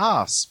up my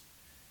arse.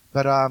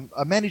 But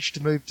I managed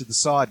to move to the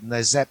side and they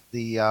zapped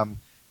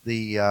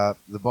the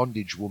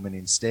bondage woman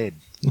instead.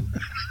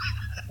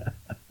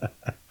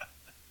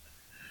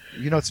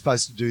 You're not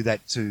supposed to do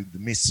that to the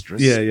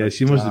mistress. Yeah,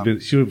 she must have been.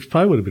 She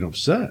probably would have been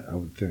upset, I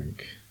would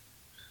think.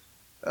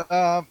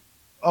 They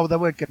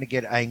weren't going to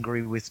get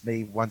angry with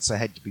me once I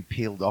had to be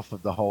peeled off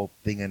of the whole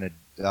thing and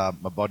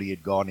my body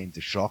had gone into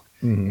shock.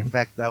 Mm-hmm. In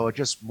fact, they were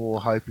just more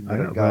hoping that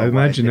it'd go I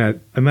away.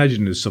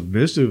 imagine the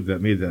submissive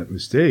that made that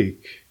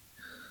mistake.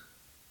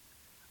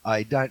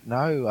 I don't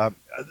know.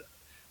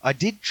 I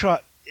did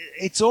try.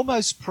 It's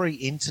almost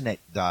pre-internet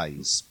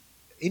days.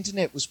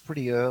 Internet was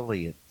pretty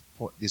early at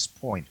this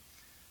point.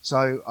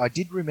 So I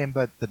did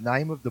remember the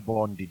name of the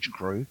bondage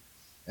crew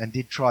and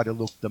did try to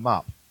look them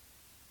up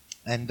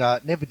and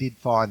never did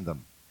find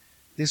them.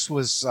 This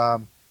was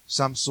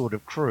some sort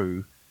of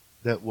crew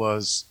that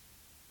was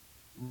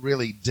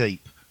really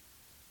deep,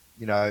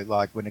 you know,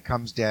 like when it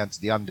comes down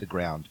to the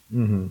underground,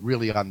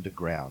 really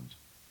underground.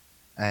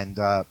 And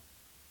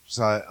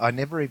so I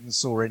never even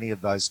saw any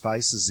of those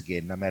faces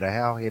again, no matter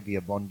how heavy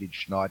a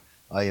bondage night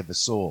I ever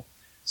saw.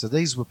 So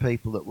these were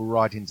people that were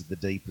right into the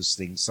deepest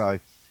things. So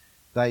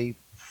they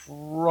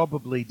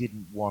probably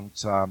didn't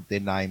want their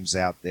names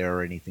out there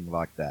or anything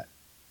like that.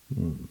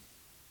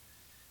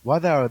 Why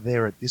they were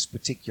there at this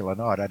particular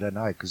night, I don't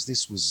know, because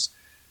this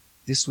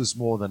was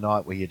more the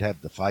night where you'd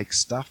have the fake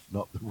stuff,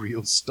 not the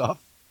real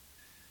stuff.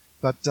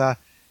 But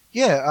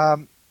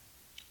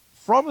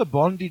from a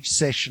bondage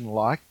session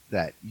like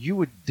that, you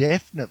would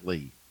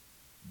definitely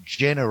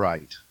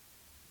generate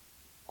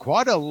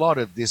quite a lot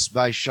of this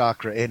base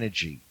chakra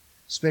energy,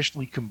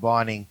 especially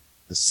combining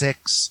the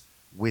sex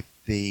with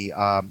the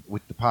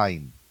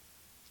pain.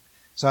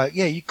 So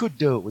yeah, you could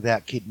do it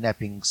without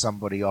kidnapping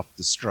somebody off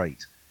the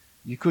street.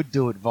 You could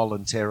do it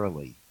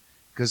voluntarily,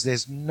 because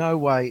there's no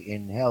way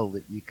in hell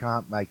that you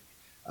can't make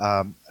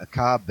a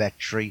car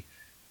battery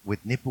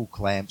with nipple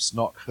clamps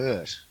not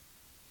hurt.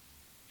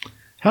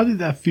 How did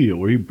that feel?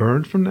 Were you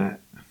burned from that?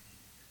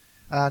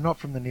 Not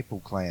from the nipple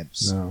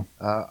clamps. No.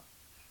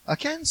 I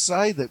can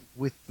say that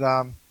with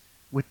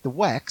the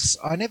wax,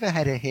 I never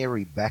had a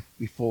hairy back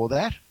before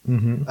that.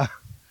 Mm-hmm.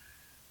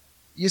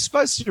 You're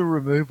supposed to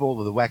remove all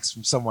of the wax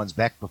from someone's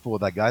back before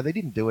they go. They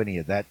didn't do any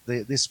of that.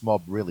 This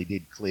mob really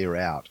did clear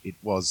out. It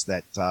was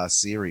that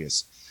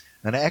serious.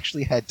 And I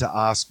actually had to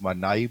ask my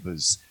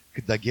neighbours,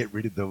 could they get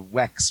rid of the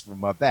wax from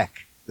my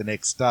back the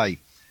next day?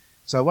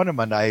 So one of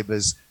my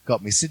neighbours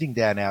got me sitting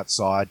down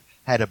outside,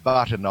 had a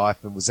butter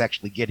knife, and was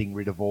actually getting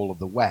rid of all of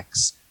the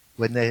wax.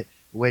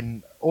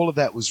 When all of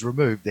that was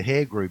removed, the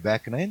hair grew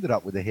back, and I ended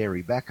up with a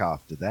hairy back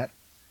after that.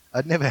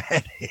 I'd never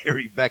had a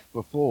hairy back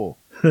before.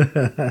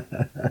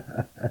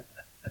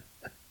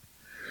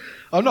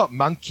 I'm not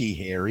monkey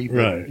hairy, but,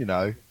 right. You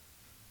know.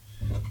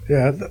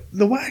 Yeah,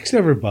 the wax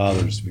never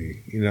bothers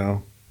me, you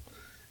know,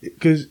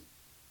 because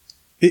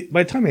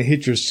by the time it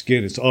hits your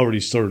skin, it's already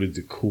started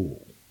to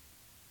cool.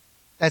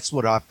 That's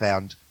what I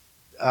found.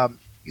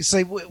 You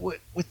see,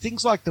 with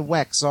things like the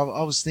wax, I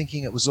was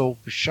thinking it was all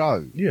for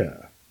show.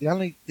 Yeah. The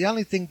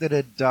only thing that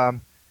had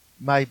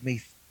made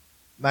me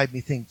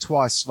think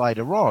twice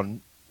later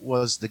on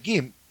was the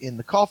gimp in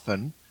the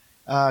coffin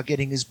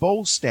getting his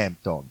balls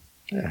stamped on.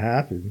 It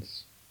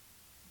happens.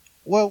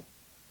 Well,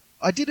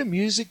 I did a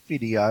music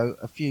video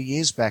a few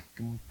years back,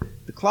 and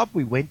the club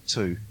we went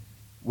to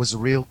was a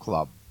real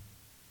club.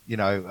 You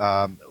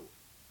know,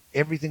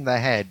 everything they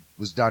had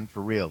was done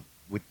for real,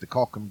 with the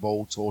cock and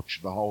ball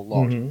torture, the whole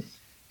lot. Mm-hmm.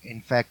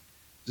 In fact,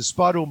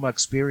 despite all my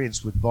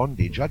experience with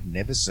bondage, I'd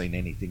never seen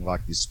anything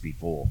like this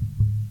before.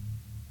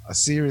 I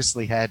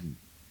seriously hadn't.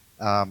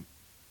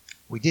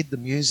 We did the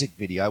music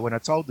video. When I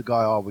told the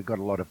guy, we got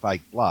a lot of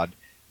fake blood,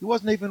 he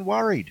wasn't even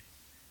worried.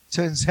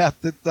 Turns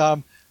out that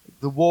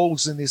the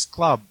walls in this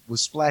club were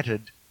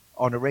splattered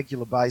on a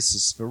regular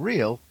basis for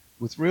real,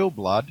 with real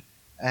blood,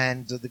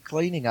 and the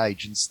cleaning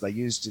agents they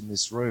used in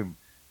this room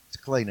to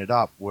clean it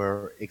up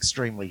were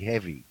extremely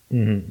heavy.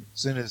 Mm-hmm. As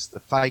soon as the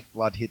fake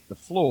blood hit the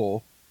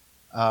floor,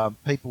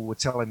 people were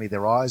telling me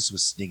their eyes were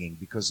stinging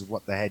because of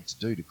what they had to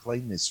do to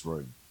clean this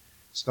room.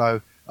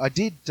 So I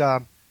did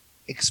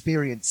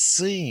experience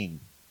seeing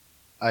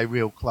a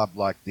real club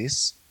like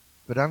this,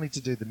 but only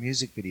to do the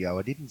music video.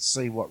 I didn't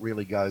see what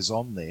really goes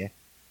on there,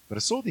 but I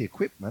saw the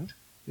equipment.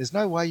 There's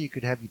no way you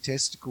could have your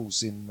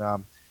testicles in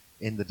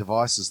the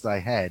devices they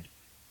had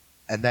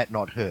and that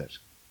not hurt.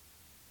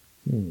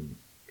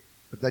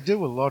 But they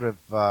do a lot of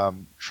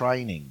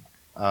training.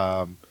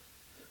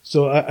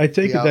 So I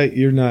take it that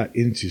you're not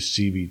into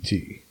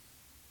CBT.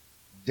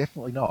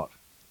 Definitely not.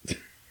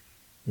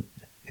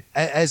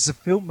 As a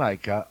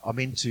filmmaker, I'm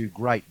into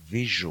great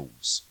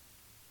visuals.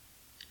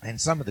 And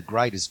some of the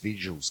greatest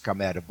visuals come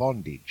out of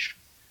bondage.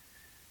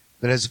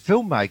 But as a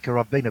filmmaker,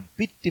 I've been a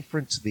bit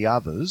different to the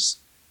others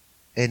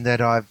in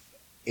that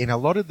in a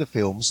lot of the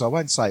films, I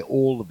won't say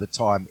all of the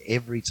time,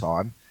 every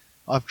time,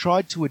 I've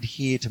tried to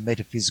adhere to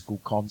metaphysical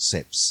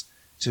concepts,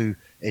 to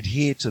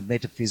adhere to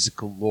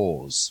metaphysical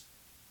laws,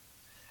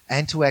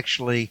 and to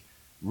actually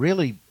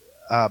really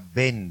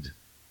bend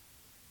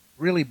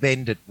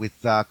it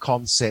with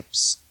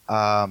concepts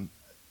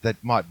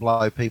that might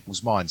blow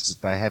people's minds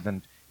that they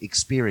haven't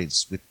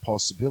experienced, with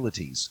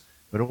possibilities,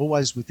 but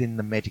always within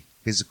the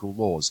metaphysical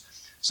laws.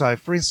 So,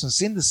 for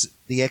instance, in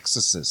The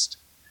Exorcist,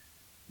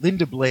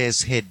 Linda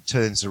Blair's head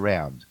turns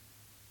around.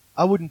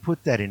 I wouldn't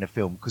put that in a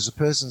film because a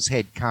person's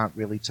head can't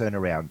really turn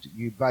around.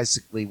 You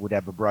basically would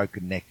have a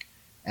broken neck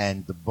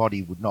and the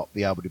body would not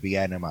be able to be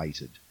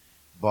animated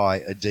by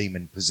a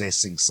demon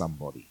possessing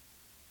somebody.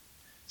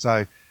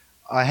 So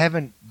I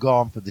haven't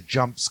gone for the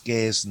jump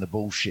scares and the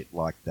bullshit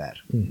like that.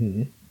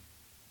 Mm-hmm.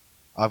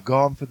 I've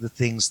gone for the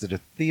things that are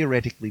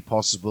theoretically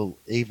possible,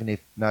 even if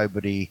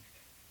nobody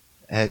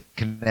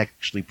can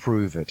actually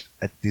prove it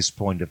at this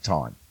point of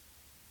time.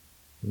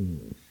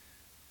 Mm.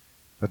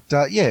 But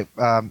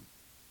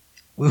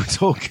we'll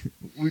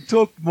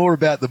talk more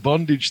about the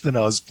bondage than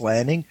I was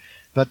planning.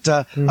 But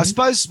I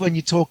suppose when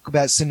you talk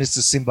about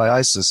sinister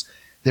symbiosis,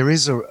 there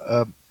is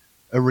a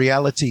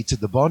reality to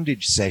the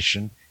bondage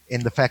session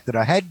in the fact that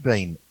I had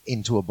been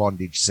into a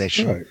bondage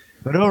session. Right.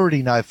 But I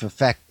already know for a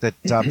fact that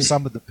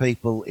some of the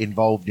people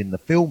involved in the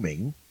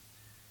filming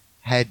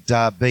had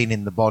been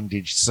in the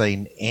bondage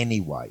scene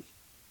anyway.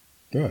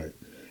 Right.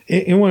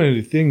 And one of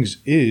the things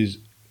is,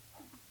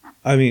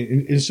 I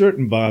mean, in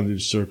certain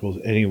bondage circles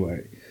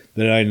anyway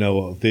that I know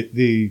of,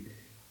 they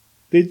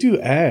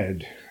do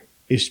add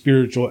a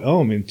spiritual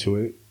element to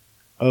it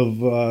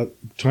of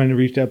trying to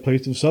reach that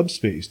place of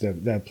subspace,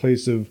 that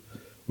place of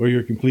where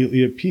you're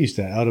completely at peace,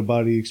 that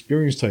out-of-body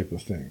experience type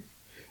of thing.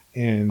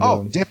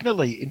 And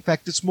definitely. In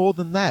fact, it's more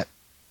than that.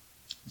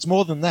 It's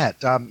more than that.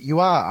 You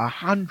are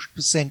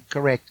 100%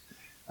 correct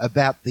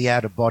about the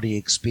out-of-body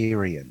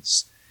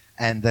experience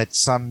and that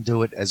some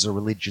do it as a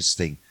religious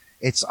thing.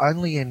 It's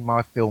only in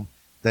my film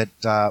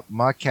that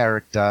my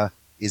character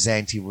is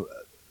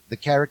the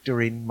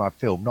character in my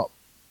film, not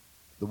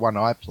the one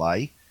I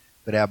play,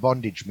 but our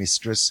bondage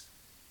mistress,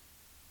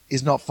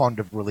 is not fond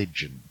of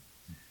religion.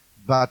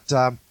 But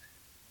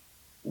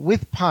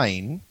with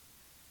pain,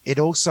 it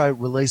also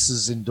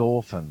releases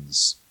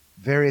endorphins,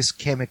 various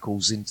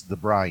chemicals into the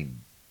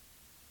brain.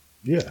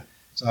 Yeah.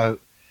 So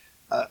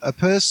a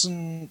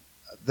person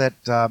that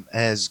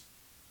has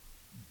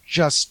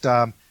just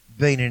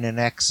been in an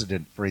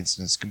accident, for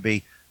instance, can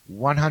be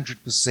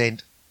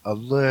 100%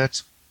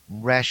 alert,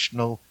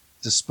 rational,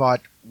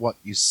 despite what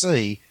you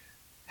see,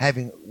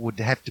 would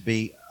have to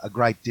be a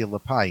great deal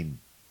of pain.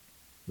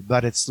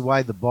 But it's the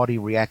way the body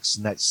reacts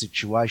in that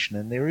situation.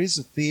 And there is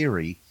a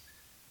theory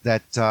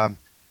that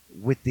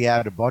with the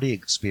out-of-body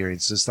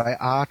experiences, they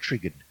are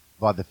triggered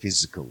by the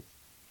physical.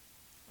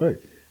 Right.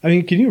 I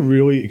mean, can you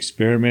really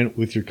experiment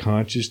with your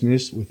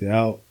consciousness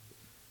without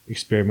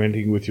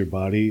experimenting with your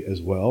body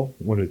as well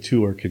when the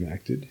two are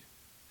connected?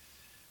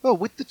 Well,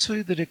 with the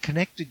two that are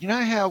connected, you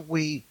know how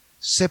we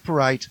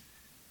separate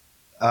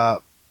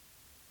the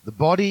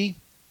body,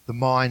 the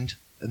mind,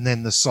 and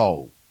then the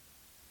soul?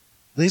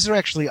 These are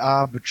actually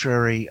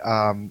arbitrary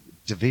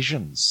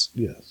divisions.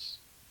 Yes.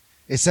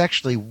 It's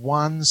actually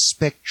one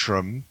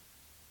spectrum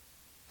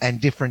and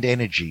different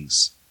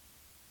energies.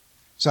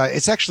 So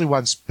it's actually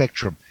one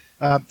spectrum.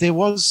 I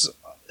was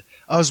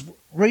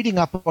reading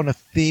up on a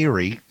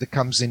theory that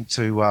comes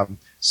into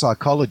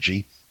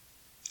psychology.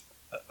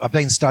 I've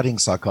been studying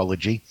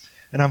psychology,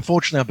 and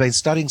unfortunately I've been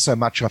studying so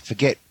much I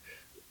forget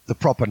the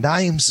proper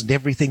names and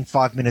everything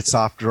 5 minutes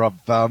after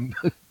I've...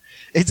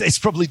 it's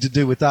probably to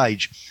do with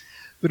age.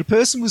 But a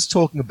person was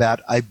talking about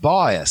a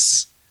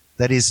bias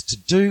that is to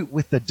do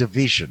with the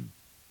division.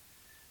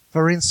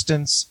 For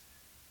instance,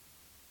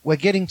 we're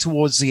getting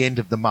towards the end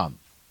of the month.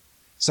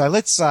 So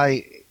let's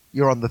say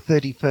you're on the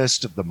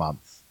 31st of the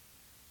month,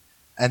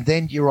 and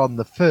then you're on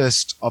the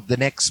 1st of the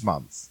next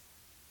month.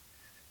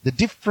 The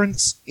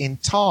difference in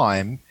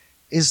time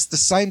is the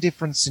same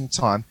difference in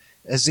time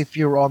as if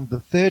you're on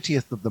the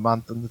 30th of the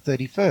month and the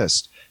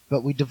 31st,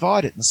 but we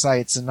divide it and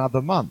say it's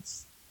another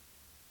month.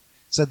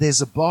 So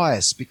there's a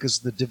bias because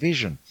of the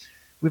division.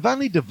 We've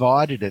only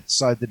divided it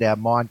so that our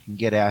mind can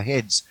get our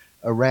heads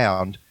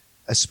around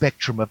a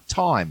spectrum of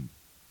time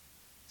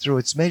through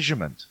its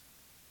measurement.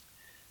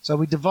 So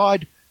we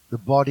divide the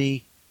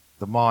body,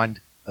 the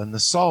mind, and the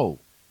soul,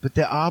 but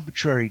they're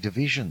arbitrary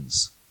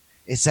divisions.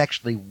 It's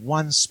actually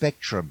one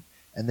spectrum,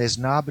 and there's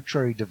an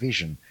arbitrary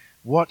division.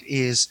 What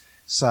is,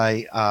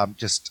 say,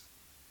 just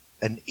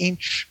an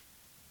inch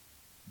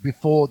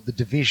before the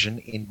division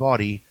in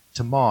body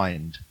to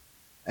mind,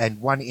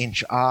 and 1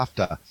 inch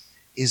after,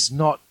 is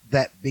not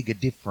that big a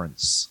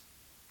difference.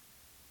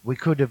 We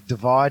could have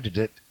divided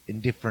it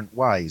in different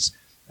ways.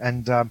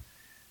 And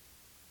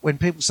when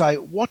people say,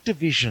 what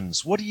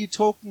divisions? What are you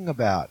talking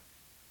about?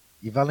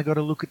 You've only got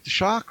to look at the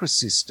chakra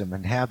system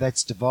and how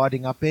that's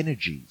dividing up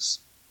energies.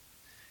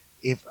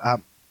 If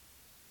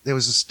there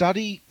was a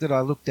study that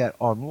I looked at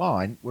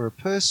online where a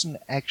person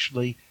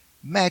actually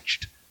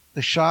matched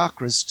the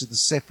chakras to the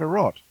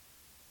Sephirot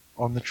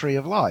on the Tree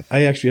of Life.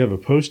 I actually have a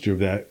poster of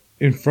that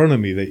in front of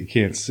me that you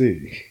can't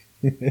see.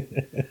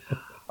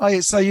 Oh,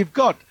 yeah, so you've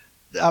got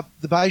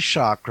the base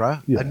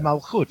chakra and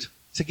Malchut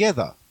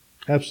together.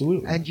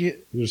 Absolutely. And they're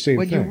the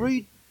same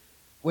thing.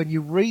 When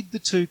you read the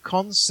two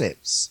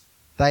concepts,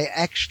 they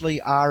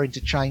actually are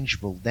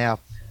interchangeable. Now,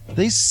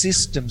 these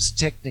systems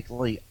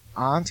technically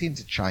aren't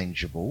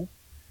interchangeable.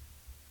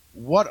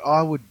 What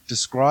I would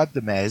describe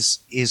them as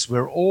is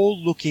we're all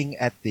looking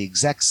at the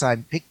exact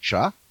same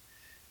picture,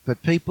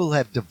 but people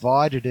have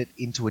divided it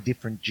into a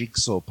different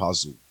jigsaw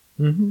puzzle.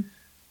 Mm-hmm.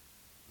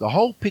 The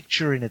whole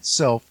picture in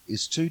itself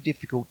is too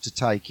difficult to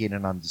take in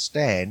and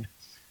understand,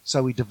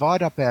 so we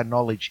divide up our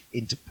knowledge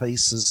into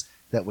pieces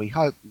that we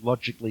hope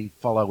logically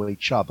follow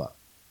each other.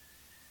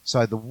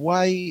 So the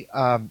way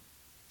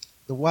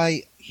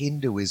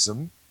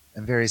Hinduism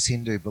and various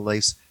Hindu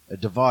beliefs are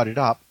divided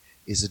up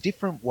is a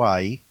different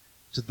way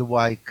to the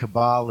way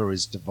Kabbalah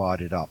is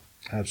divided up.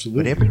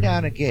 Absolutely. But every now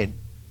and again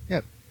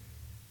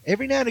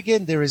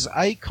there is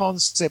a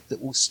concept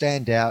that will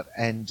stand out,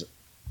 and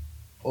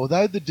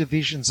although the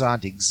divisions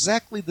aren't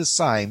exactly the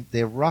same,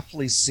 they're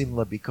roughly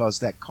similar because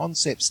that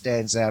concept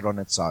stands out on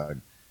its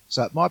own.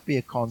 So it might be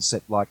a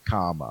concept like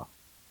karma,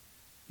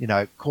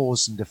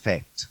 cause and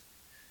effect.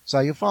 So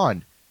you'll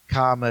find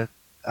karma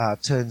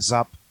turns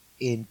up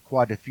in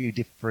quite a few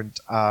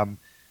different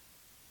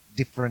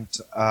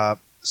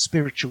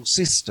spiritual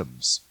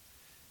systems.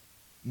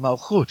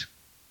 Malchut,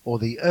 or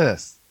the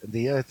earth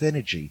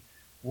energy,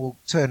 will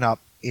turn up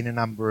in a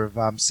number of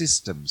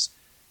systems.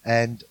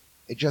 And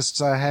it just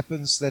so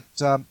happens that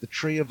the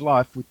Tree of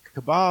Life with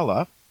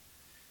Kabbalah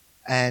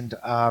and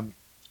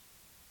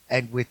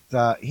with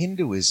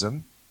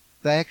Hinduism,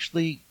 they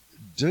actually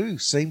do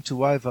seem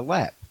to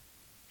overlap.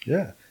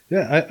 Yeah.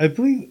 I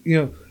believe,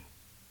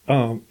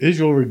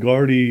 Israel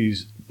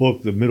Regardie's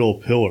book, The Middle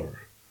Pillar,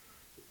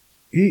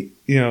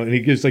 and he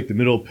gives like the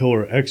middle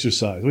pillar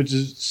exercise, which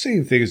is the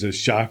same thing as a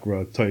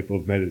chakra type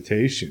of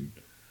meditation.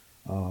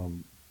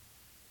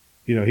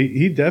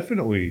 He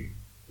definitely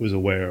was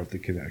aware of the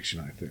connection,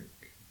 I think.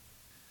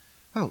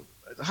 Oh,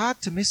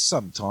 hard to miss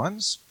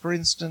sometimes. For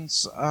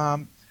instance,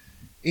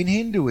 in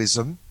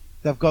Hinduism,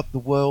 they've got the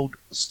world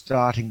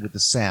starting with a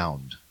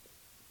sound,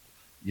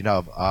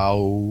 of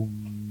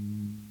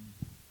Aum.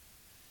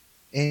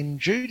 In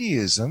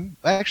Judaism,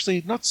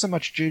 actually not so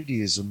much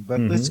Judaism, but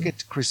let's get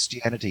to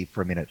Christianity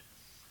for a minute.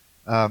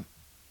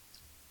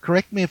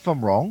 Correct me if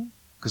I'm wrong,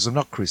 because I'm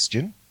not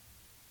Christian,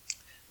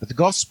 but the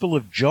Gospel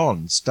of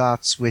John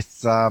starts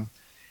with,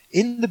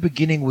 in the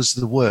beginning was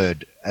the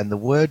Word, and the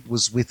Word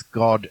was with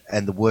God,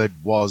 and the Word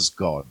was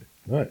God.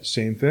 Right,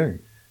 same thing.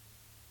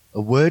 A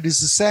word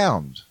is a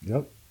sound.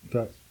 Yep. In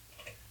fact,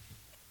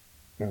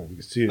 you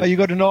can see it. Oh, you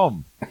got an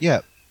om.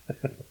 Yeah.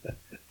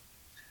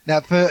 Now,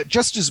 for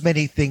just as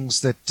many things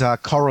that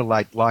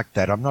correlate like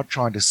that, I'm not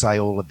trying to say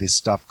all of this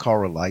stuff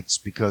correlates,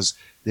 because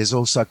there's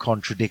also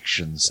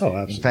contradictions. Oh,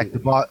 absolutely. In fact,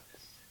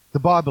 the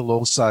Bible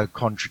also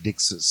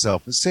contradicts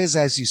itself. It says,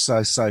 as you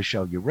sow, so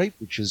shall you reap,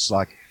 which is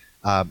like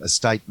a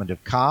statement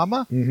of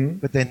karma. Mm-hmm.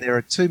 But then there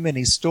are too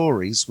many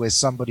stories where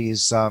somebody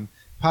is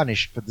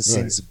punished for the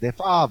sins of their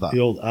father. The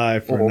old eye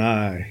for an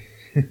eye.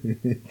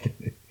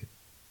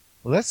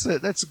 Well,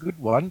 that's a good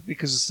one,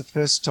 because it's the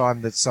first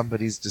time that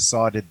somebody's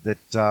decided that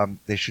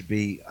there should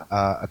be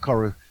a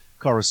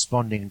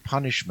corresponding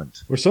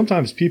punishment. Or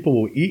sometimes people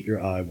will eat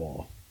your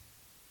eyeball.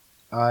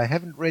 I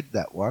haven't read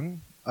that one.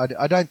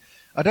 I don't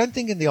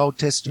think in the Old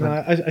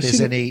Testament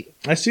there's any.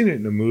 I've seen it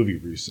in a movie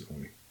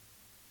recently.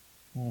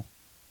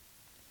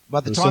 By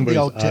the time the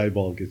Old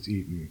eyeball gets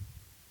eaten,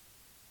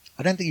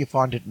 I don't think you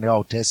find it in the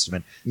Old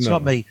Testament. It's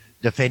not me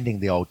defending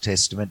the Old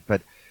Testament,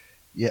 but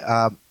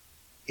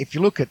if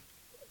you look at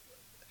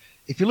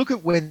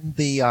when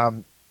the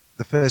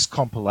the first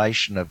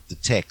compilation of the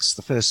texts,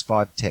 the first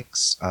 5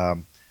 texts,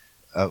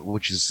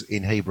 which is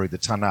in Hebrew the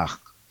Tanakh.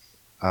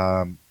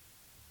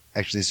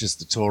 Actually, it's just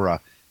the Torah.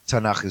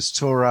 Tanakh is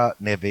Torah,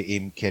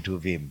 Nevi'im,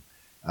 Ketuvim.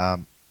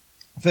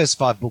 First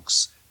 5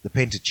 books, the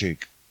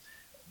Pentateuch.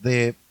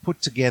 They're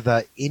put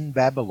together in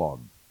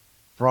Babylon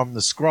from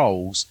the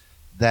scrolls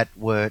that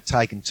were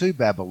taken to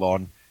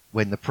Babylon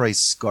when the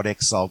priests got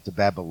exiled to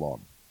Babylon.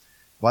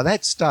 By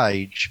that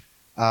stage,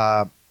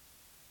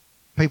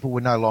 people were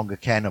no longer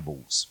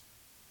cannibals.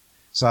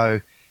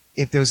 So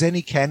if there was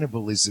any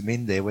cannibalism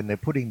in there when they're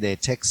putting their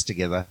text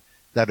together,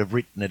 they'd have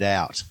written it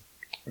out.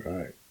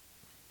 Right.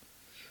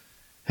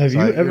 Have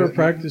you ever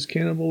practiced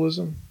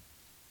cannibalism?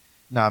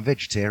 No, I'm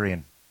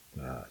vegetarian.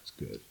 Ah, that's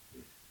good.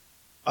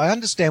 I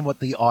understand what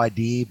the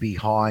idea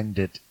behind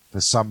it for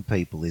some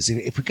people is.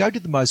 If we go to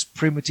the most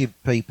primitive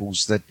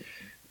peoples that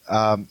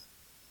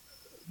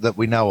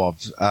we know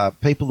of,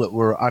 people that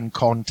were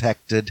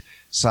uncontacted,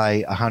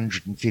 say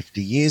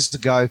 150 years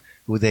ago,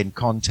 who were then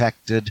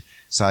contacted,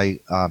 say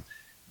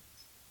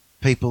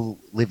people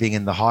living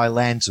in the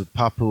highlands of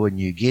Papua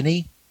New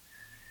Guinea,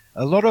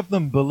 a lot of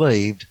them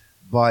believed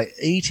by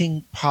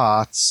eating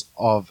parts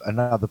of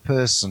another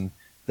person,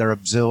 they're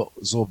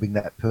absorbing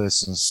that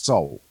person's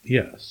soul.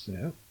 Yes,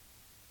 yeah.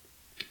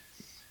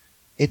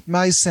 It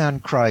may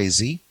sound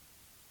crazy,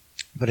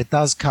 but it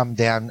does come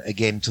down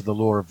again to the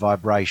law of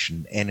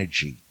vibration,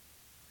 energy.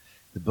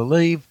 They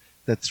believe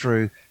that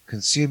through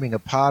consuming a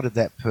part of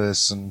that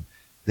person,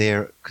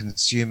 they're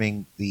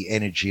consuming the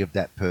energy of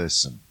that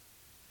person.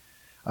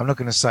 I'm not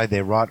going to say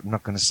they're right, I'm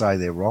not going to say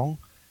they're wrong,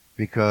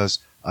 because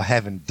I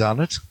haven't done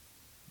it.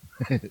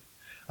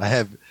 I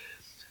have.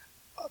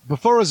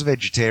 Before I was a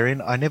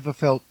vegetarian, I never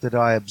felt that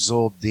I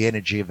absorbed the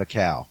energy of a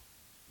cow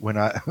when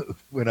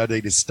I'd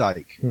eat a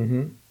steak.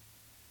 Mm-hmm.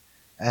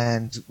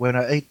 And when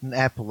I eat an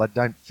apple, I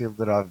don't feel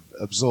that I've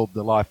absorbed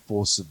the life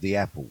force of the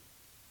apple.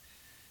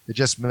 It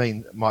just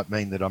might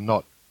mean that I'm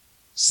not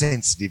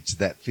sensitive to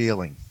that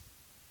feeling.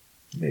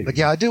 Maybe. But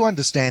yeah, I do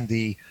understand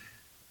the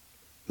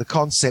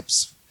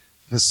concepts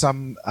for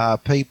some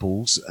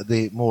peoples,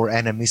 the more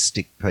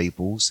animistic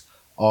peoples,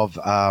 of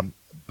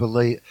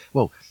belief.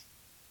 Well,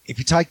 if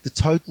you take the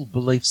total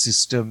belief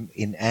system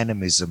in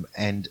animism,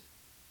 and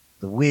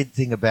the weird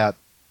thing about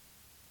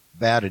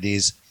it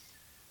is,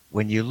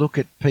 when you look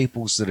at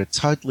peoples that are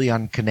totally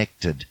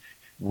unconnected,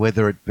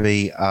 whether it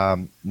be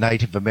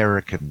Native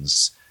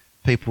Americans,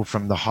 people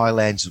from the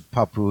highlands of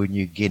Papua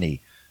New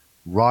Guinea,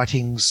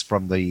 writings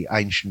from the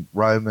ancient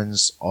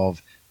Romans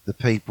of the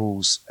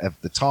peoples of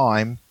the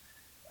time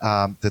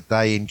that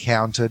they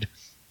encountered,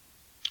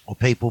 or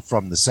people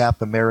from the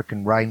South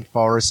American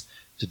rainforest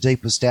to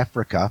deepest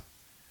Africa,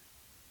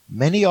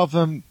 many of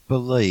them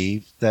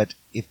believe that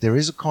if there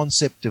is a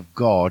concept of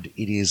God,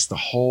 it is the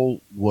whole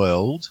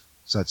world.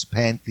 So it's a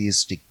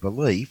pantheistic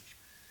belief,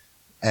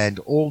 and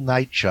all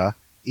nature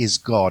is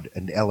God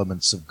and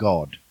elements of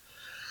God.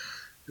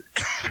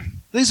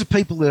 These are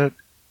people that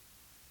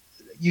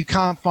you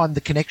can't find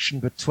the connection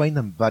between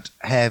them, but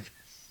have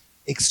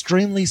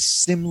extremely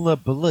similar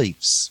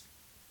beliefs.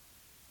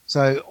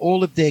 So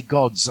all of their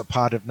gods are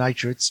part of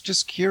nature. It's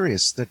just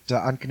curious that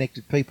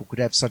unconnected people could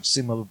have such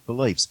similar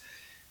beliefs.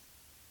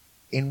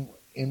 In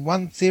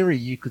one theory,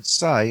 you could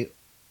say,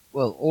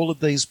 well, all of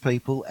these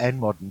people and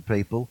modern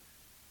people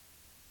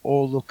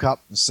all look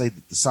up and see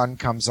that the sun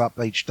comes up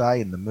each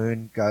day and the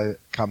moon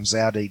comes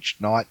out each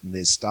night and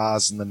there's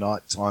stars in the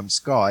nighttime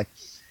sky.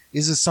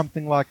 Is there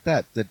something like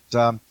that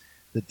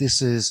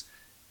this is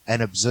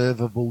an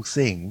observable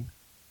thing,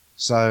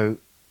 so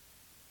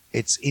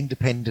it's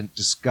independent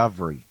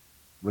discovery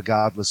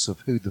regardless of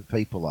who the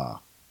people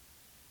are?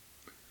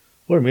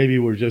 Or maybe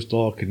we're just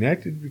all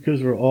connected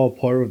because we're all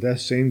part of that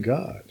same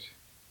God.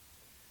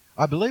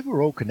 I believe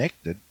we're all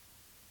connected.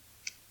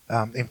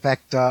 In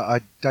fact,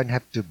 I don't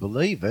have to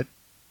believe it.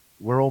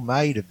 We're all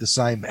made of the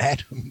same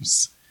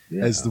atoms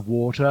as the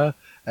water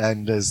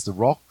and as the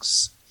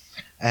rocks.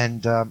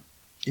 And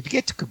if you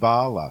get to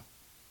Kabbalah,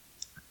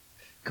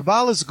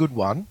 Kabbalah's a good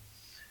one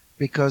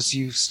because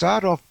you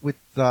start off with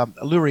a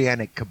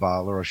Lurianic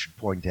Kabbalah, I should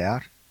point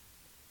out,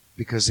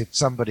 because if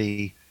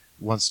somebody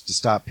wants to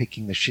start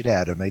picking the shit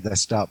out of me, they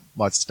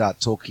might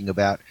start talking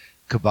about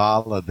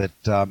Kabbalah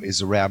that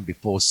is around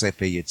before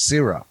Sefer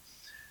Yetzirah.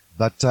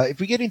 But if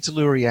we get into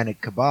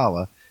Lurianic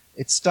Kabbalah,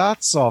 it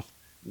starts off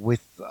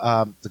with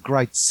the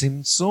Great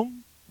Tzimtzum,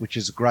 which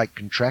is a great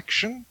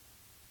contraction.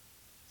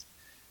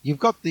 You've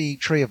got the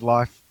Tree of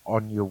Life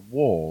on your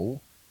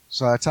wall,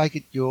 so I take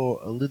it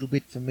you're a little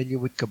bit familiar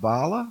with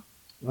Kabbalah?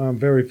 I'm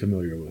very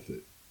familiar with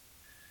it.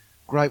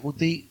 Great. Well,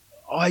 the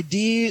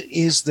idea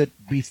is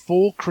that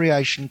before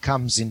creation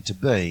comes into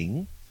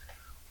being,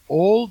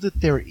 all that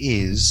there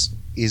is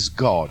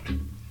God.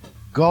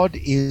 God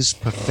is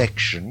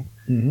perfection.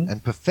 Mm-hmm.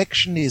 And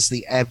perfection is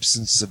the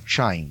absence of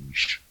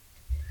change.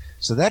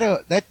 So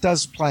that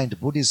does play into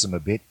Buddhism a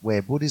bit,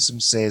 where Buddhism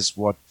says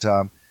what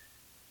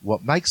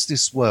makes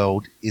this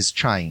world is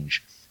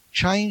change.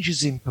 Change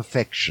is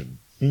imperfection.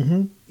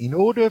 Mm-hmm. In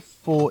order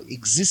for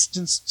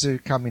existence to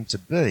come into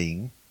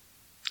being,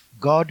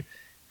 God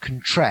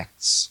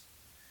contracts.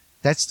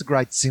 That's the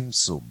great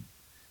Tzimtzum.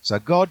 So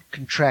God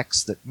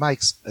contracts, that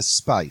makes a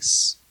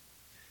space.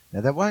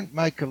 Now that won't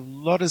make a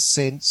lot of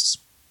sense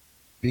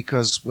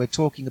because we're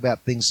talking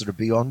about things that are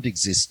beyond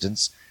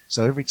existence.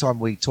 So every time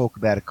we talk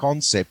about a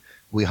concept,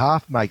 we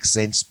half make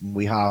sense and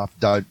we half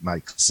don't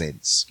make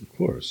sense. Of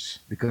course.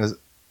 Because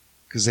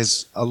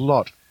there's a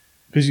lot.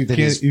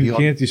 Because you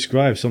can't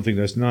describe something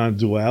that's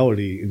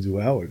non-duality in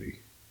duality.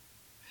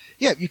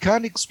 Yeah, you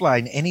can't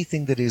explain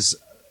anything that is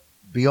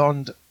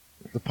beyond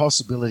the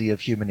possibility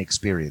of human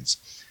experience.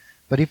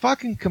 But if I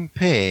can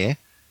compare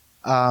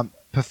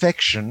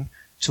perfection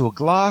to a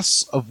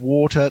glass of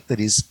water that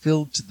is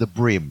filled to the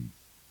brim,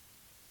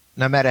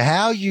 no matter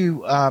how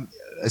you,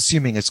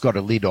 assuming it's got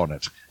a lid on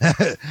it,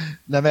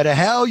 no matter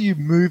how you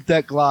move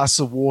that glass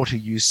of water,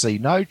 you see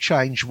no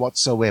change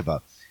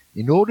whatsoever.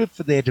 In order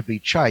for there to be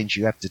change,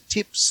 you have to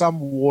tip some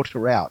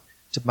water out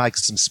to make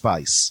some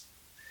space.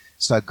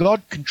 So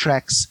God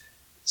contracts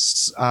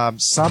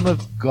some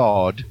of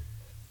God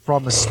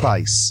from a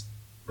space.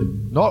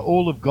 Not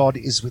all of God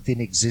is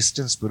within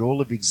existence, but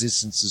all of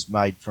existence is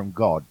made from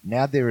God.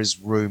 Now there is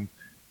room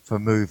for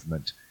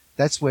movement.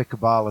 That's where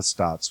Kabbalah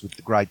starts with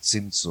the great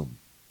Tzimtzum.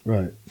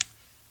 Right.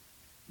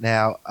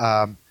 Now,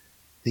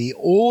 the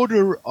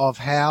order of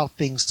how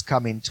things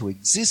come into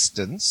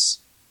existence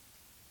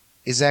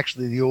is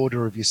actually the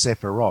order of your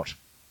Sephirot.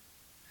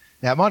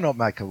 Now, it might not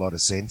make a lot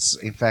of sense.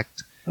 In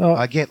fact,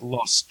 I get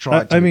lost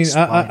trying to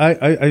explain.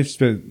 I've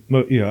spent,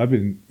 I've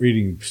been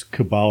reading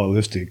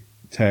Kabbalistic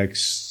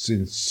texts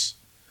since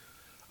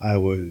I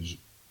was,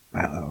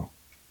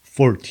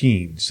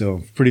 14, so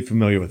I'm pretty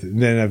familiar with it.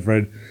 And then I've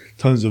read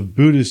tons of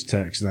Buddhist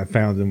texts, and I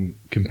found them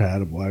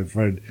compatible. I've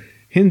read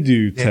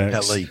Hindu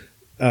texts.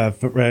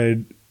 I've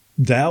read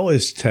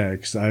Taoist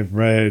texts. I've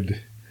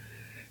read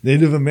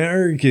Native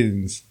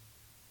Americans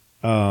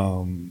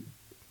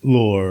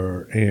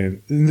lore,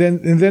 and then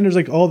there's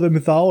like all the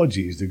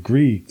mythologies, the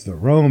Greek, the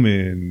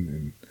Roman,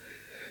 and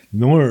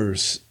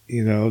Norse.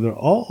 They're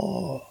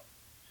all.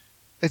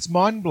 It's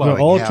mind blowing. They're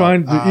all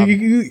trying.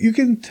 You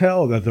can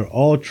tell that they're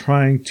all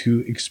trying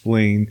to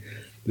explain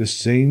the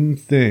same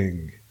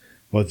thing,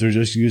 but they're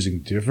just using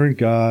different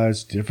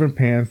gods, different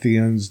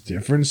pantheons,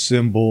 different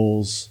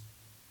symbols,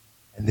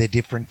 and they're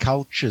different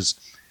cultures.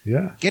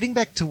 Yeah. Getting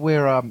back to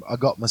where I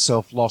got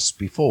myself lost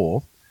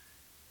before.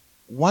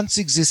 Once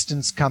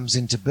existence comes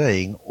into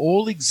being,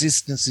 all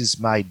existence is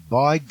made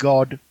by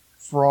God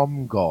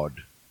from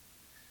God.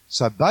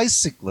 So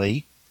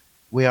basically,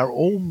 we are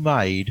all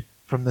made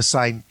from the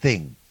same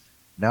thing.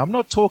 Now, I'm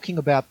not talking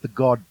about the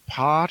God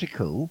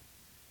particle.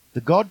 The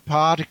God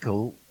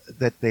particle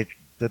that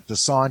the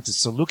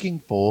scientists are looking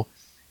for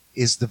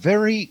is the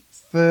very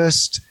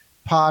first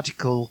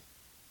particle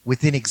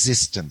within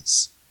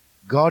existence.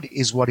 God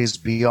is what is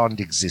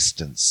beyond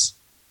existence.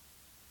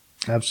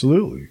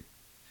 Absolutely.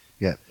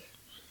 Yeah.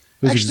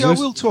 Actually, I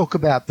will talk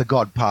about the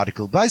God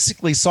particle.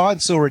 Basically,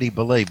 science already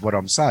believe what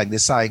I'm saying. They're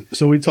saying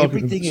so we talk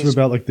about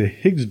like the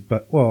Higgs,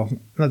 not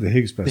the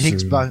Higgs boson. The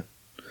Higgs boson.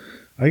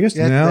 I guess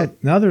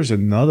now there's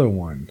another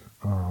one.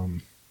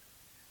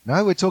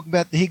 No, we're talking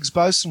about the Higgs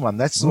boson one.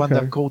 That's the one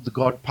they've called the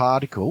God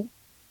particle.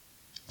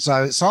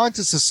 So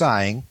scientists are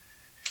saying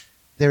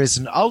there is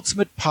an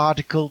ultimate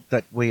particle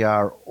that we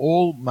are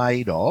all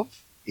made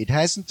of. It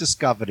hasn't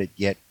discovered it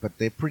yet, but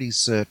they're pretty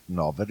certain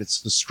of it.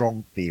 It's the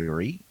strong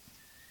theory.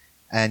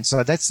 And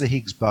so that's the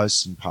Higgs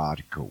boson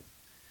particle.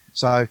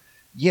 So,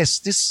 yes,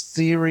 this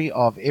theory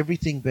of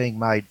everything being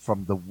made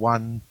from the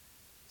one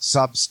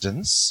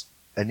substance,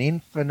 an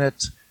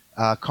infinite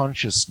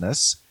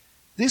consciousness,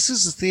 this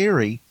is a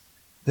theory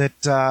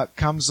that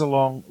comes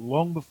along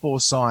long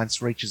before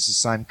science reaches the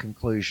same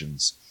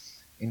conclusions.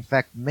 In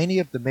fact, many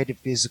of the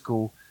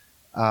metaphysical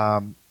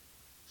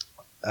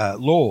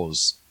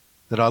laws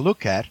that I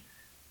look at,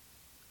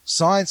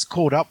 science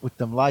caught up with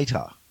them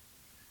later.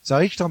 So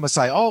each time I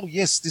say, oh,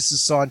 yes, this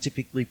is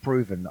scientifically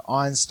proven,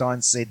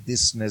 Einstein said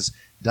this and has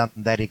done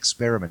that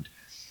experiment.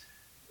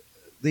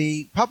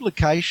 The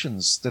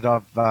publications that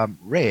I've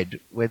read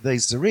where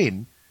these are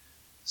in,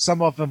 some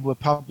of them were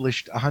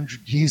published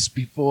 100 years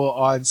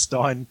before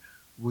Einstein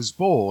was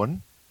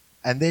born,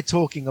 and they're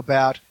talking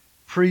about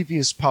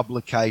previous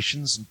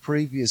publications and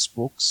previous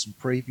books and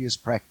previous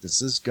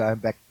practices going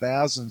back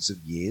thousands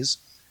of years.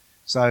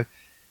 So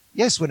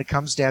yes, when it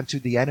comes down to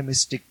the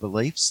animistic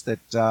beliefs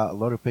that a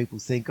lot of people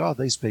think, oh,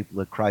 these people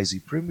are crazy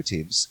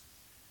primitives,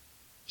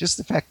 just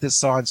the fact that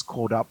science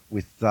caught up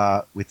with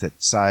it,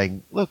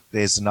 saying, look,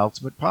 there's an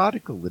ultimate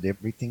particle that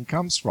everything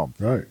comes from.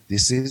 Right.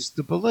 This is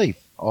the belief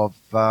of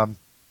a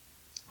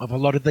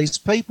lot of these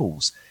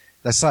peoples.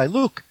 They say,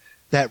 look,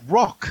 that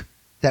rock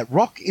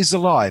is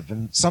alive.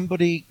 And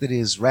somebody that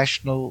is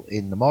rational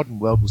in the modern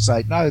world will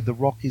say, no, the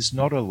rock is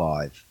not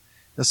alive.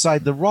 They'll say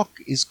the rock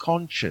is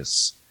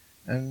conscious.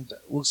 And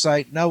we'll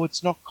say, no,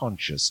 it's not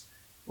conscious.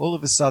 All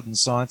of a sudden,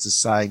 science is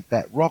saying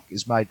that rock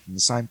is made from the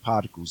same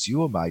particles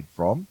you are made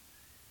from.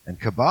 And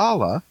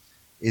Kabbalah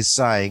is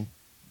saying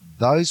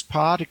those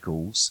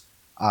particles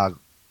are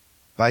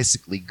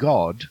basically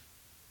God,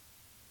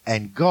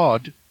 and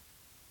God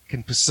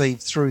can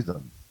perceive through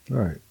them.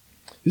 Right.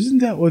 Isn't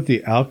that what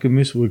the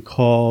alchemists would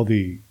call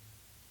the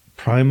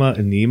prima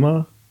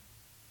anima?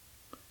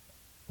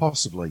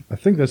 Possibly. I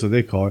think that's what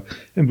they call it.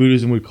 And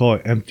Buddhism would call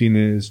it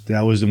emptiness.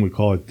 Taoism would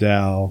call it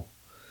Tao.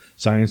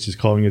 Science is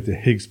calling it the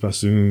Higgs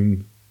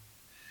boson.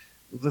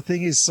 The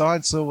thing is,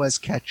 science always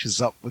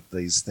catches up with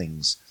these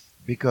things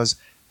because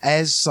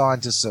as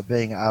scientists are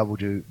being able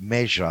to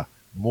measure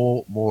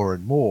more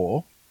and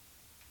more,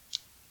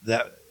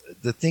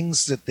 the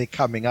things that they're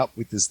coming up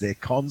with as their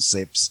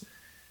concepts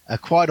are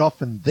quite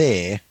often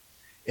there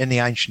in the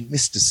ancient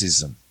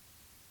mysticism.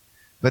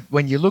 But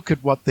when you look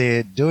at what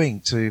they're doing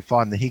to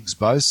find the Higgs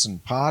boson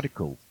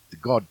particle, the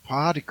God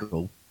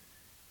particle,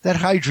 that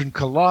Hadron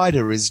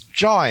Collider is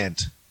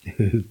giant. It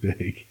is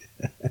big.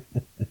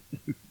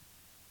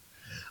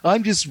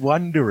 I'm just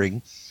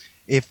wondering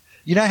if,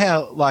 you know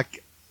how,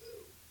 like,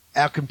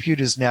 our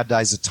computers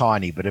nowadays are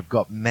tiny but have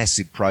got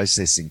massive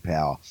processing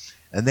power.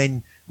 And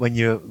then when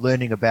you're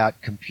learning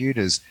about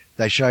computers,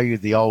 they show you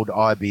the old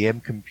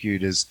IBM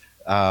computers,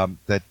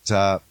 the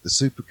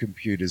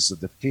supercomputers of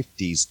the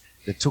 50s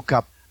that took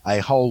up a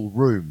whole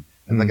room.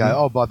 And they go,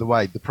 oh, by the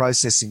way, the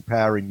processing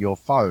power in your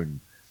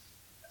phone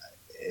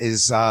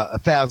is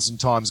 1,000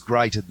 times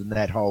greater than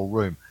that whole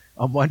room.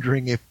 I'm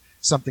wondering if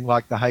something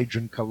like the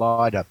Hadron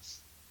Collider,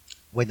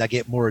 when they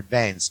get more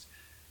advanced,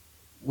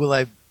 will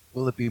it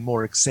be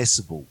more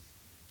accessible?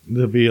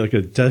 There'll be like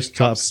a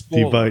desktop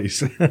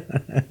device.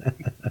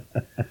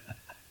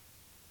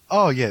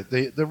 Oh, yeah.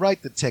 The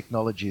rate that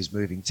technology is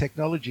moving,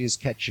 technology is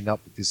catching up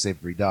with this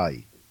every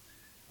day.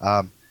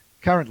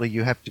 Currently,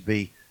 you have to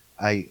be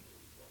a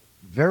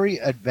very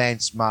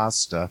advanced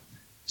master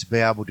to be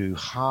able to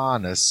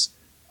harness,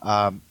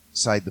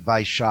 say, the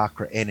base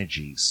chakra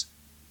energies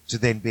to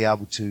then be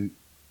able to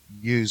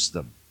use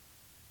them.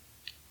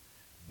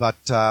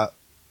 But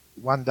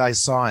one day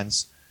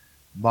science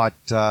might,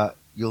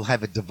 you'll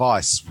have a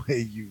device where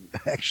you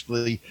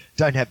actually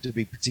don't have to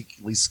be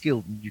particularly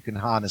skilled and you can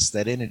harness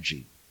that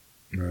energy.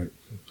 Right.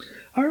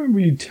 I remember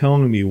you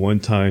telling me one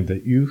time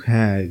that you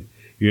had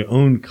your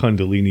own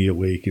Kundalini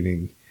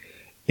awakening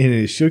and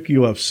it shook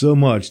you up so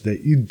much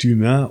that you do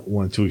not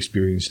want to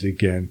experience it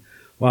again.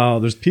 Wow,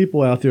 there's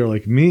people out there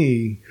like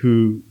me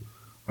who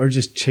are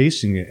just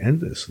chasing it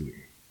endlessly.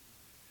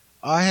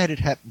 I had it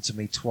happen to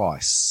me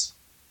twice.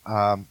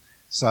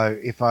 So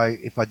if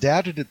I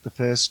doubted it the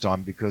first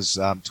time because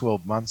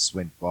 12 months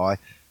went by,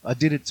 I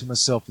did it to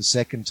myself a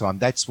second time.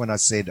 That's when I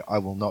said I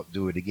will not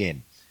do it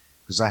again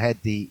because I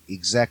had the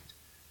exact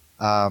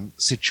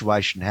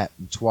situation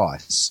happen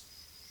twice.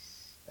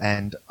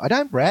 And I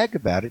don't brag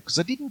about it because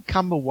I didn't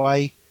come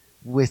away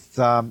with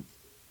a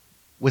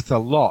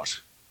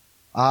lot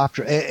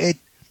after it.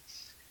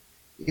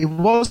 It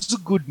was a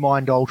good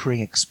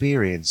mind-altering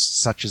experience,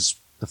 such as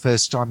the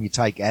first time you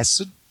take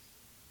acid.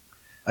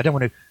 I don't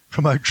want to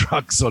promote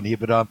drugs on here,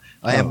 but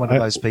I am one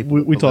of those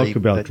people. We talk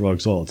about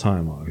drugs all the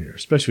time on here,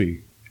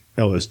 especially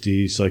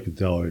LSD,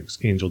 psychedelics,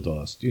 angel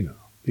dust, the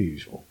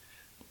usual.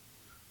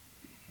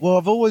 Well,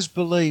 I've always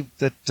believed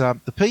that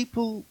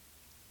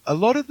a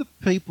lot of the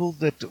people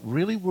that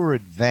really were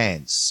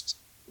advanced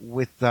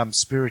with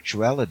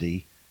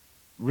spirituality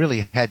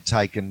really had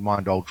taken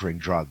mind-altering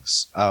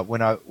drugs.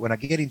 When I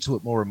get into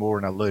it more and more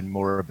and I learn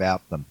more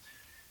about them,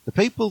 the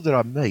people that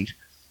I meet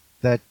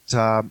that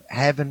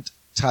haven't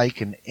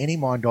taken any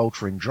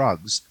mind-altering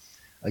drugs,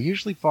 I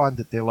usually find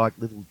that they're like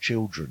little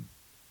children.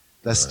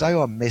 They stay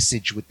on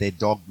message with their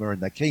dogma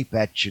and they keep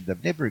at you.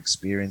 They've never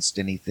experienced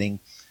anything,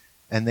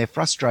 and they're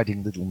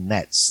frustrating little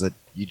gnats that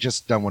you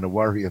just don't want to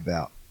worry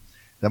about.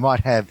 They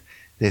might have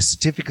their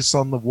certificates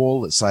on the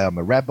wall that say, I'm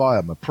a rabbi,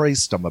 I'm a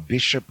priest, I'm a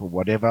bishop, or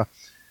whatever.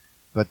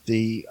 But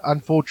the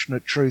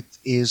unfortunate truth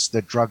is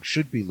that drugs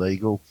should be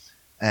legal,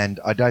 and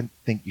I don't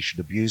think you should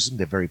abuse them.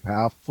 They're very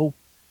powerful.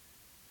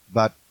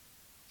 But,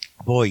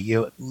 boy,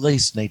 you at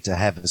least need to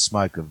have a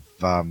smoke of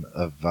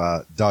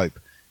dope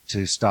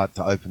to start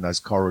to open those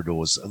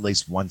corridors at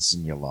least once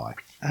in your life.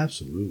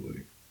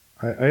 Absolutely.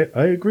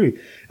 I agree.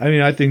 I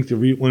mean, I think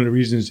one of the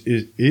reasons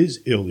it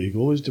is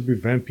illegal is to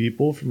prevent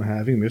people from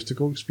having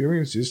mystical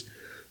experiences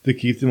to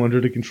keep them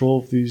under the control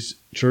of these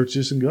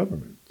churches and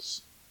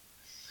governments.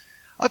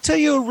 I'll tell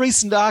you a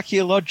recent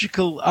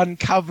archaeological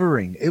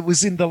uncovering. It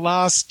was in the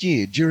last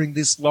year during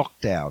this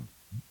lockdown.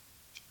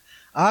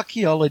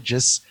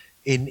 Archaeologists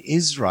in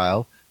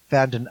Israel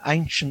found an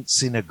ancient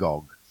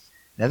synagogue.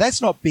 Now,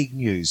 that's not big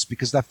news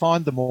because they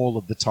find them all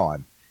of the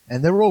time,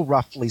 and they're all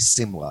roughly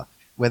similar,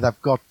 where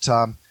they've got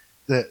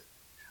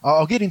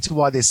I'll get into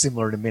why they're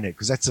similar in a minute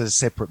because that's a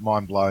separate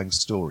mind-blowing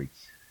story.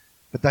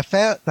 But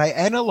they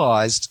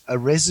analysed a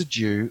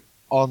residue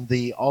on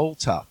the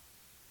altar,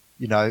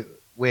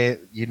 where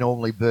you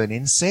normally burn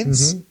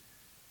incense,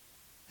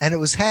 and it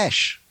was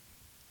hash.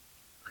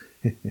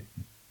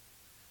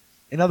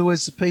 In other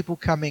words, the people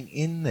coming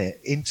in there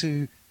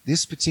into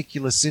this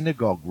particular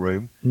synagogue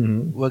room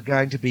were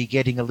going to be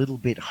getting a little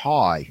bit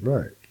high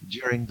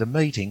during the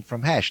meeting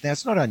from hash. Now,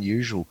 it's not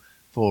unusual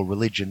for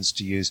religions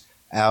to use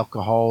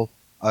alcohol,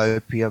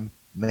 opium,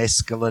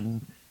 mescaline,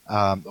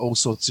 all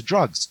sorts of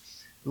drugs.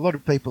 a lot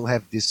of people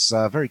have this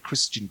very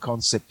Christian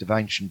concept of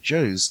ancient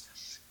Jews,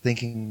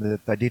 thinking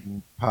that they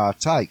didn't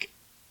partake.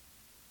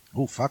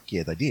 Oh, fuck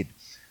yeah, they did.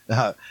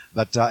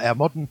 But our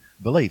modern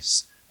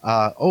beliefs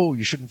are, oh,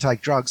 you shouldn't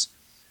take drugs.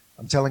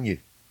 I'm telling you,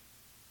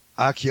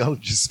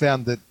 archaeologists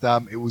found that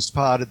it was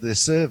part of their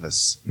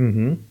service.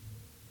 Mm-hmm.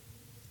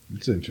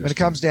 It's interesting. When it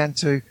comes down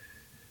to,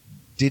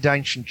 did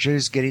ancient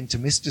Jews get into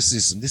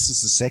mysticism? This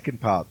is the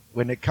second part.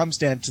 When it comes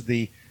down to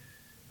the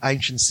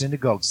ancient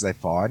synagogues they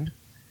find,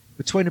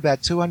 between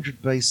about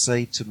 200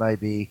 BC to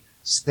maybe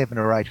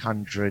 700 or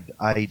 800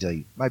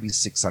 AD, maybe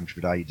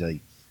 600 AD,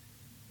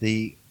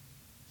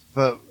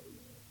 for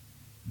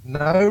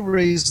no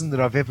reason that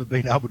I've ever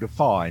been able to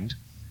find,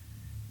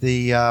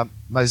 the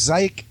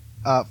mosaic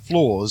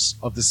floors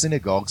of the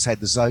synagogues had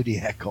the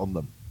zodiac on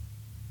them.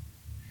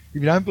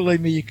 If you don't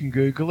believe me, you can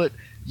Google it.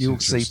 You'll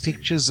see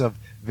pictures of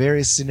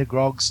various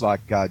synagogues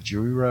like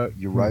Dura,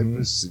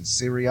 Europus in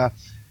Syria,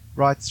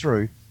 right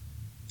through.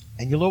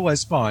 And you'll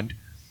always find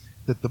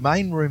that the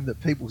main room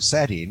that people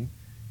sat in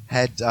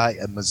had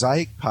a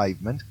mosaic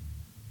pavement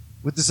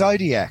with the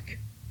zodiac.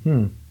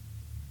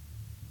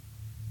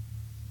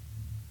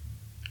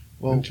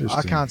 Well,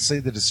 I can't see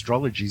that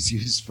astrology is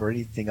used for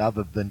anything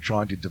other than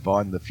trying to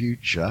divine the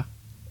future.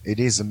 It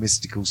is a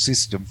mystical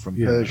system from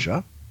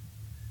Persia.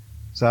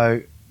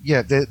 So,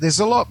 yeah, there's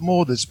a lot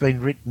more that's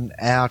been written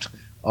out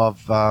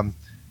of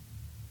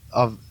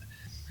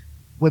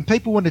when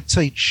people want to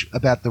teach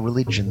about the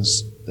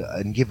religions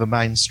and give a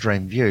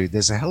mainstream view,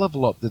 there's a hell of a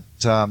lot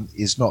that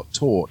is not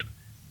taught.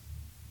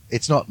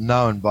 It's not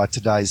known by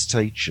today's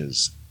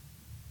teachers.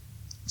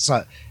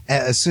 So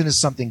as soon as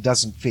something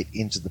doesn't fit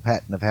into the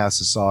pattern of how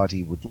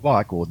society would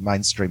like, or the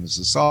mainstream of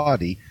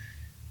society,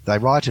 they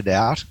write it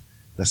out,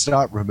 they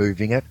start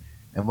removing it,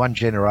 and one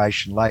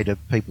generation later,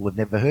 people have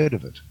never heard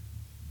of it.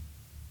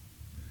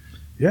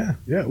 Yeah.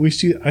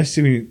 I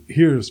see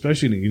here,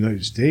 especially in the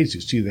United States,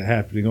 you see that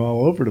happening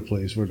all over the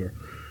place where they're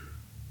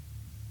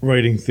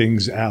writing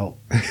things out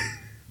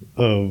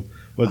of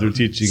what they're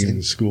teaching in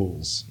the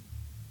schools.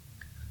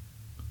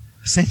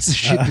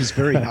 Censorship is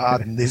very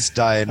hard in this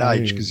day and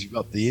age because you've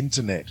got the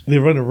internet. They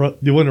want to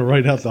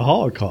write out the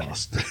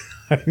Holocaust.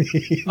 I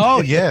mean,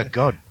 oh yeah,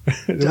 God!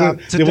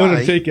 They want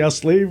to take out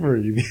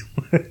slavery. They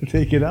want to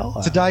take it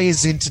out. Today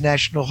is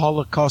International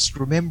Holocaust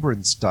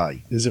Remembrance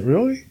Day. Is it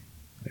really?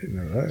 I didn't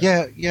know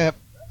that. Yeah.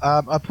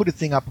 I put a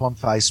thing up on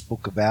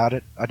Facebook about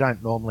it. I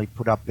don't normally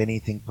put up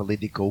anything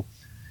political,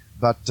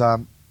 but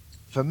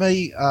for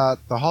me,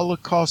 the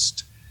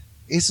Holocaust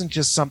isn't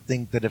just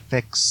something that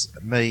affects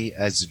me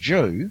as a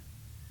Jew,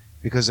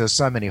 because there are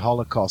so many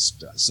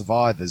Holocaust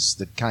survivors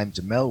that came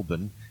to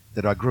Melbourne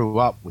that I grew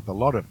up with a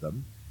lot of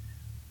them.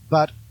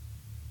 But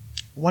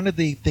one of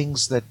the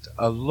things that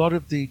a lot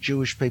of the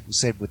Jewish people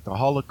said with the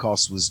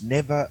Holocaust was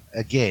never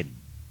again.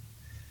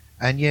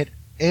 And yet,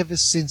 ever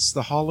since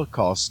the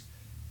Holocaust,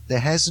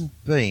 there hasn't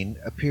been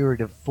a period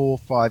of 4 or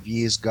 5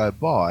 years go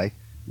by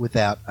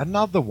without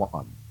another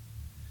one.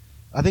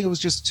 I think it was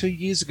just 2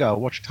 years ago I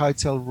watched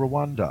Hotel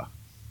Rwanda.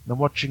 And I'm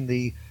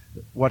watching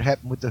what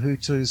happened with the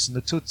Hutus and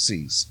the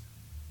Tutsis.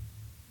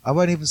 I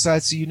won't even say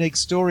it's a unique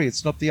story.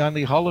 It's not the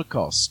only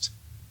Holocaust.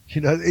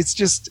 It's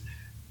just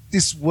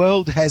this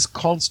world has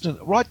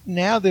constant. Right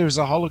now, there is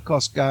a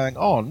Holocaust going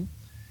on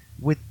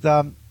with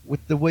the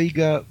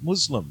Uyghur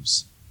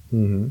Muslims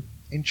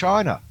in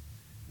China.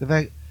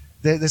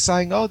 They're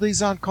saying, oh,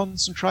 these aren't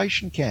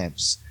concentration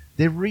camps.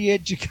 They're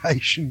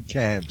re-education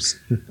camps.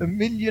 1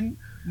 million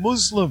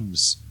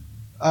Muslims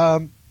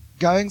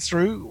going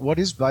through what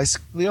is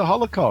basically a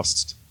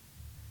Holocaust.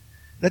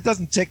 That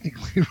doesn't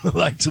technically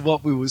relate to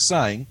what we were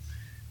saying,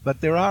 but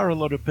there are a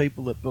lot of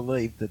people that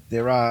believe that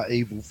there are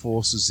evil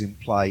forces in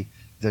play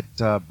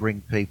that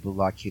bring people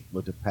like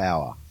Hitler to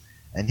power.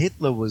 And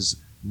Hitler was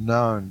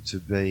known to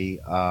be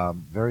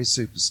very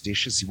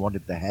superstitious. He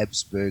wanted the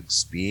Habsburg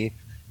spear.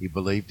 He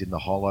believed in the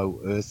hollow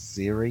earth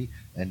theory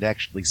and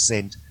actually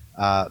sent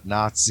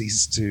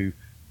Nazis to,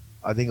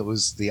 I think it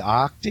was the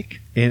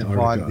Arctic.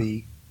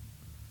 Antarctica.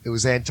 It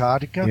was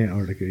Antarctica?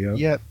 Antarctica,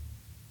 yeah.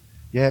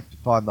 Yep, to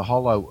find the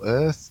hollow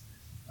earth,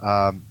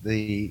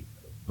 the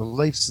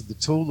beliefs of the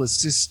Tula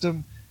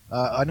system.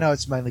 I know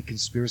it's mainly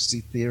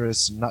conspiracy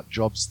theorists and nut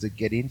jobs that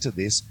get into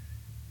this,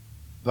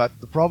 but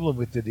the problem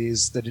with it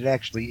is that it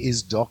actually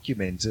is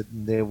documented,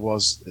 and there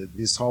was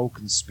this whole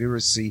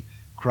conspiracy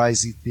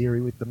crazy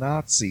theory with the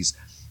Nazis,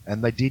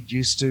 and they did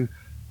used to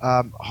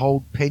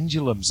hold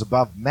pendulums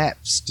above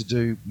maps to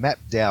do map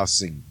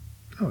dowsing.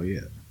 Oh,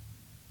 yeah.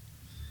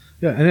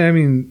 Yeah, and I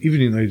mean, even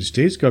the United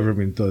States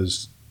government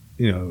does,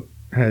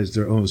 has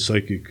their own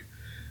psychic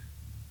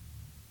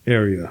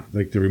area,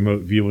 like the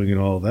remote viewing and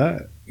all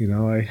that.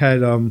 I've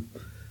had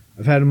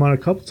him on a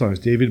couple times.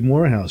 David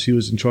Morehouse, he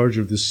was in charge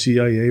of the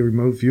CIA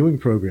remote viewing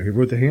program. He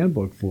wrote the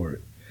handbook for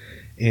it.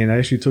 And I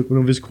actually took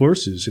one of his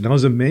courses, and I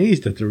was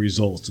amazed at the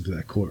results of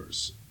that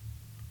course.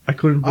 I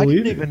couldn't believe it.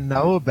 I didn't even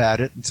know about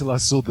it until I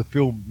saw the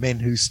film Men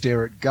Who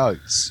Stare at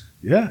Goats.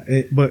 Yeah,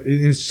 but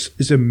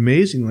it's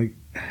amazing, like,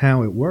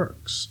 how it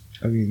works.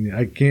 I mean,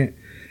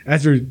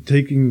 after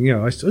taking, it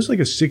was like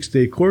a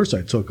 6-day course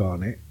I took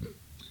on it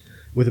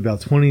with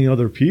about 20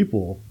 other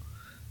people,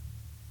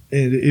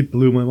 and it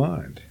blew my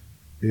mind.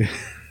 Yeah.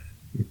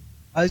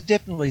 There's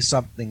definitely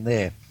something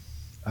there.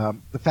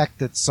 The fact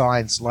that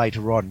science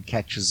later on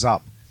catches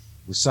up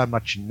with so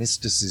much in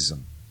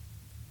mysticism.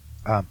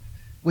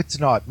 With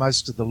tonight,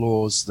 most of the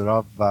laws that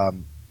I've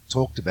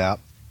talked about,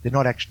 they're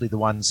not actually the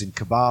ones in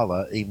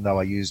Kabbalah, even though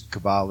I used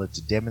Kabbalah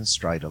to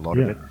demonstrate a lot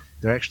of it.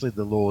 They're actually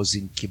the laws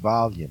in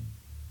Kybalion.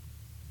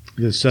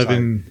 The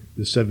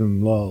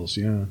seven laws,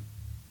 yeah.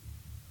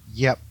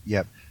 Yep.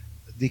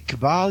 The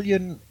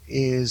Kybalion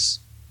is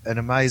an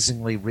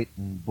amazingly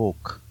written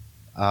book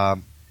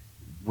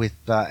with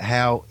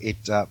how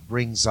it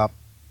brings up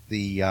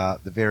the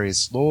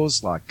various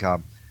laws, like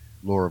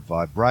law of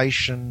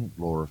vibration,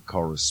 law of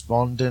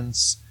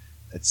correspondence,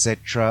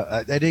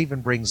 etc. It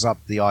even brings up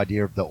the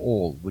idea of the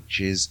All, which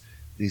is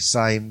the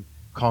same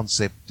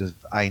concept of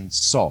Ein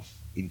Sof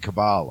in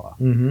Kabbalah,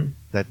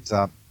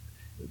 that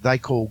they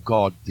call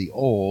God the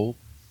All.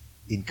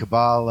 In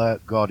Kabbalah,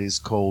 God is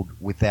called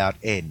without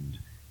end.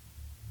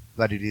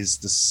 But it is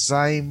the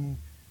same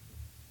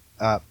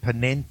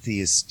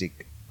panentheistic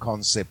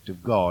concept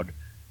of God,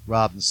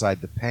 rather than, say,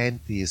 the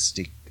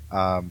pantheistic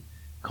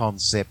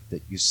concept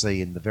that you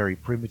see in the very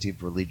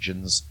primitive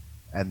religions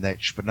and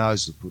that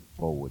Spinoza put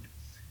forward.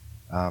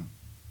 To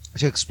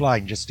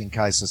explain, just in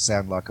case I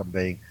sound like I'm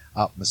being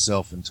up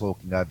myself and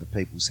talking over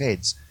people's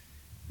heads,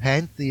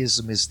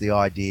 pantheism is the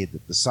idea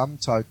that the sum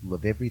total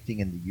of everything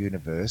in the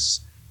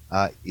universe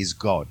is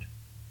God.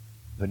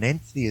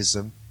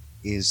 Panentheism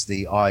is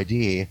the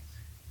idea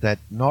that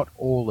not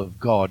all of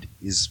God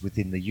is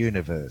within the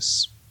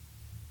universe.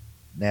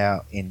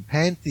 Now, in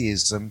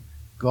pantheism,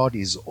 God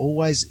is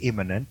always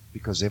immanent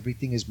because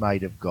everything is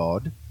made of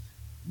God,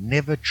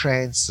 never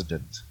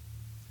transcendent.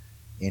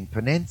 In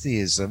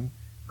panentheism,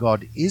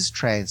 God is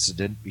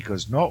transcendent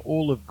because not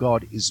all of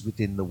God is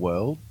within the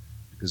world,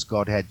 because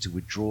God had to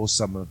withdraw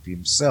some of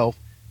himself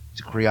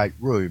to create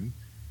room,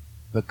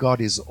 but God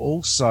is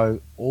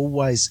also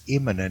always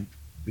immanent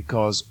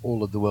because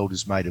all of the world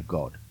is made of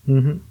God.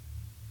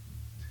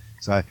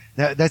 So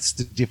that's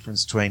the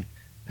difference between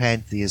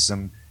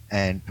pantheism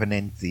and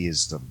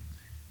panentheism.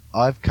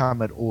 I've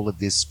come at all of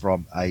this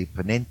from a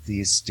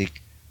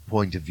panentheistic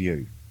point of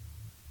view.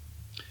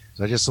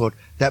 So I just thought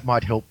that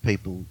might help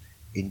people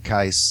in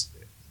case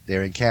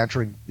they're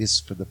encountering this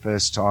for the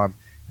first time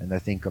and they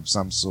think I'm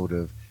some sort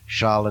of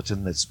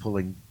charlatan that's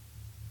pulling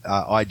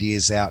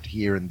ideas out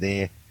here and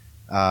there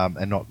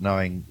and not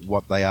knowing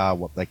what they are,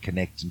 what they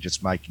connect, and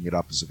just making it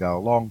up as I go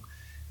along.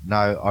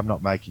 No, I'm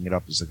not making it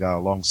up as I go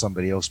along.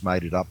 Somebody else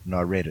made it up and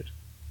I read it.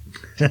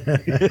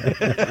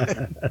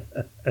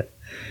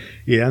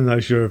 Yeah, I'm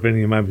not sure if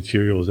any of my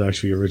material is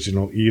actually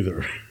original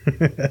either.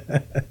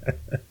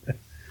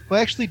 Well,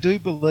 I actually do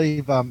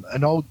believe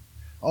an old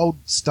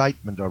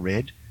statement I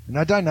read, and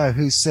I don't know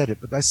who said it,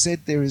 but they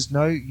said there is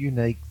no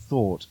unique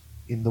thought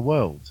in the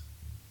world.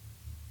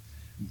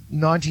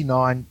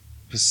 99%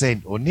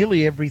 or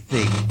nearly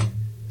everything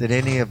that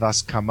any of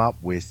us come up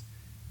with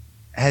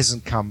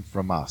hasn't come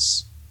from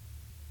us.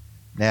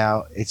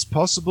 Now, it's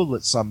possible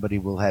that somebody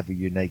will have a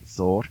unique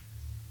thought,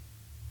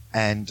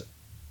 and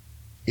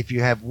if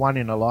you have one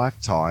in a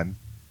lifetime,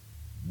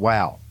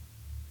 wow,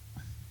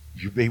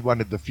 you'd be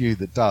one of the few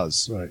that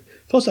does. Right.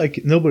 Plus,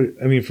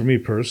 for me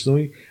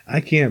personally,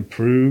 I can't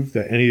prove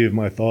that any of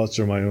my thoughts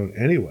are my own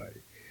anyway.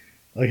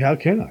 Like, how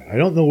can I? I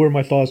don't know where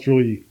my thoughts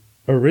really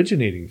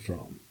originating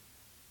from.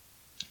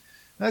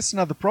 That's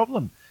another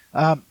problem.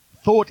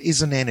 Thought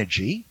is an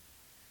energy.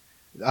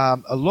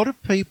 A lot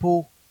of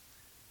people,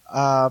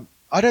 I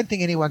don't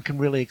think anyone can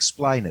really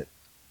explain it.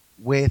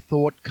 Where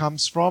thought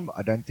comes from,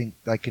 I don't think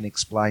they can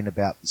explain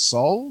about the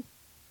soul.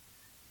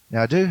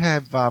 Now, I do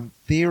have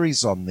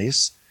theories on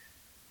this,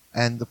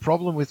 and the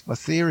problem with my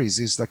theories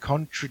is they're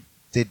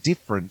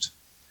different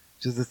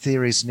to the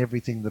theories and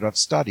everything that I've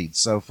studied.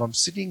 So if I'm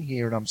sitting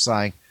here and I'm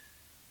saying,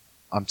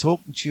 I'm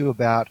talking to you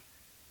about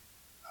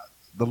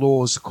the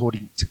laws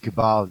according to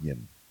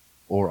Kybalion,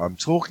 or I'm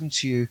talking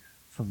to you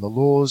from the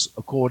laws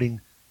according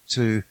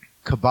to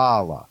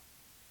Kabbalah.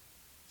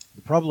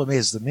 The problem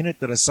is, the minute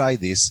that I say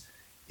this,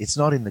 it's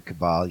not in the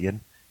Kybalion,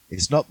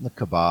 it's not in the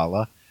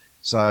Kabbalah.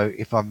 So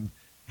if I'm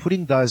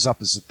putting those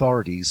up as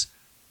authorities,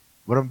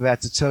 what I'm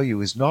about to tell you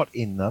is not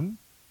in them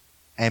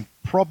and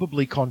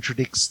probably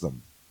contradicts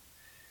them.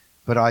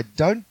 But I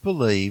don't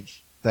believe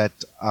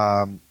that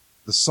the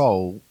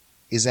soul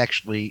is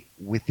actually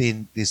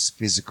within this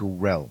physical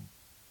realm.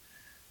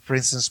 For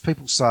instance,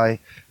 people say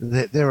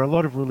that there are a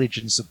lot of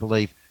religions that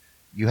believe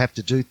you have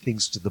to do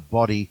things to the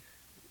body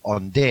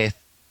on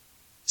death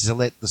to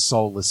let the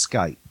soul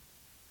escape.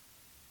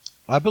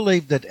 I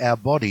believe that our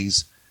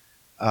bodies,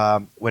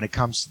 when it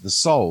comes to the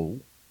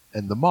soul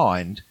and the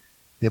mind,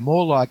 they're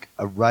more like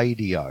a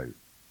radio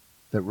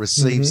that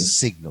receives a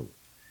signal,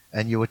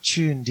 and you are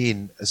tuned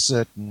in a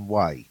certain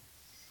way.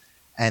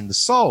 And the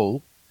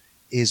soul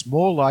is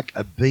more like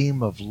a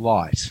beam of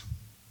light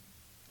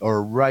or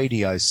a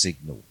radio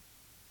signal.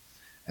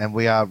 And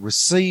we are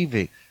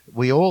receiving,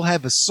 we all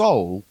have a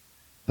soul,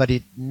 but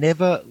it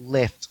never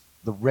left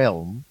the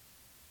realm,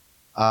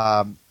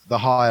 the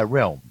higher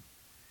realm.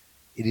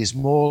 It is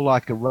more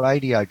like a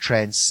radio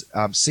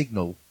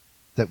signal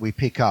that we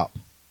pick up.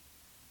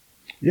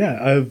 Yeah,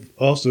 I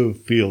also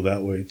feel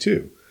that way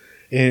too.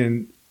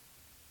 And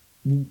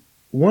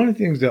one of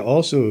the things that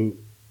also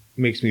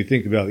makes me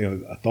think about,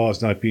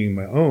 thoughts not being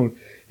my own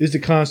is the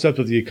concept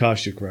of the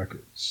Akashic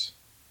records.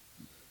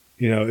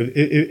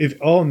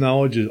 If all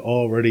knowledge is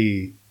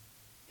already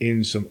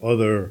in some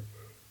other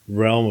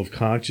realm of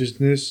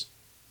consciousness,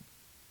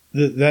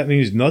 that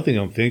means nothing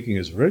I'm thinking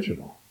is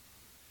original.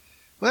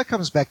 Well, that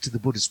comes back to the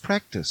Buddhist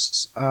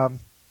practice.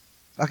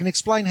 I can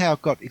explain how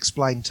it got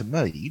explained to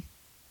me.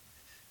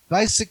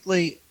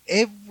 Basically,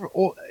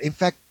 in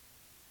fact,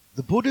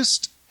 the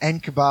Buddhist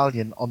and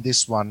Kabbalion on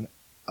this one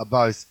are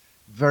both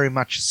very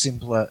much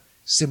a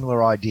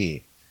similar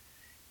idea.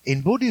 In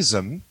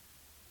Buddhism,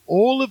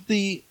 all of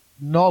the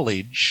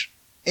knowledge,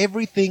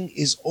 everything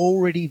is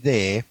already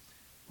there,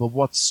 but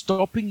what's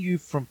stopping you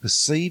from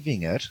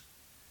perceiving it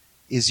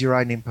is your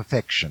own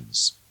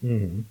imperfections.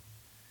 Mm-hmm.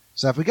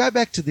 So if we go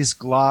back to this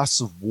glass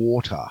of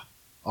water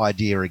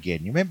idea again,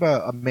 you remember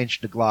I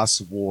mentioned a glass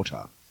of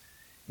water.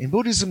 In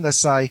Buddhism, they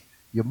say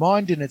your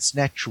mind in its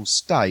natural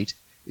state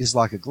is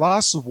like a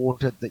glass of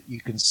water that you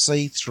can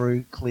see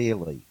through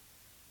clearly.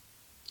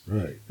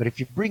 Right. But if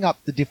you bring up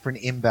the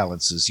different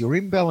imbalances, your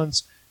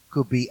imbalance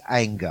could be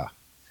anger.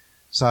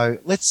 So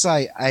let's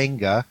say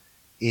anger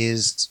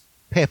is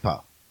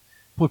pepper.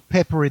 Put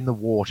pepper in the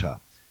water.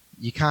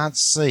 You can't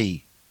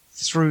see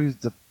through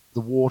the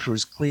water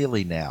as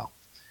clearly now.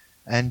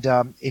 And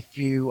if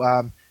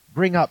you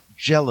bring up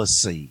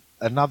jealousy,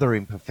 another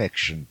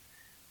imperfection,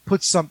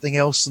 put something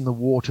else in the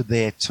water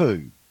there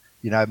too,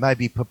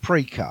 maybe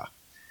paprika.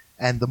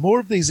 And the more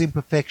of these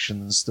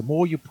imperfections, the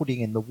more you're putting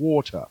in the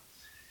water.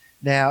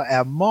 Now,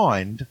 our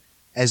mind,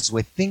 as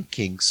we're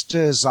thinking,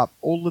 stirs up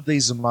all of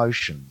these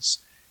emotions.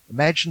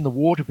 Imagine the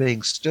water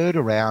being stirred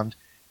around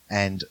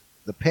and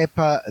the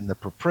pepper and the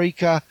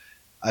paprika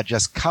are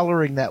just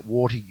colouring that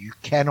water. You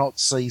cannot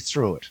see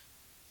through it.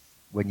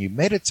 When you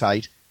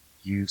meditate,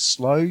 you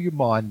slow your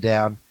mind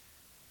down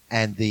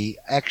and the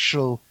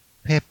actual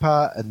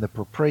pepper and the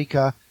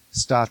paprika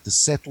start to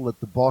settle at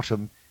the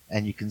bottom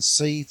and you can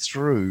see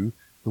through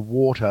the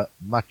water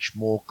much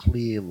more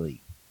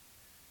clearly.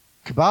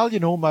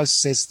 Kabbalion almost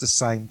says the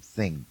same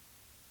thing.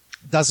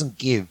 It doesn't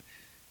give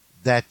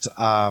that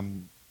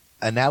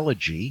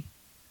analogy,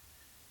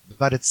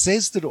 but it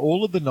says that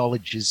all of the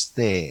knowledge is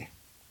there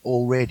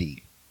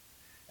already.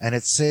 And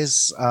it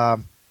says,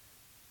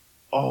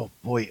 oh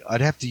boy,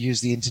 I'd have to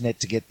use the internet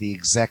to get the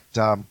exact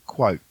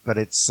quote, but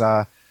it's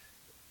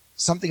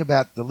something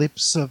about the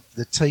lips of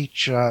the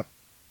teacher.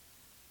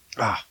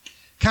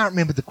 Can't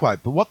remember the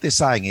quote, but what they're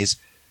saying is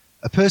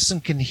a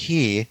person can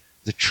hear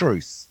the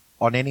truth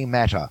on any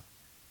matter,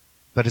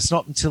 but it's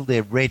not until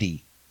they're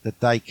ready that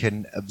they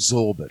can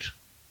absorb it.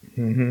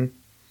 Mm-hmm.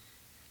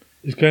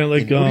 It's kind of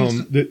like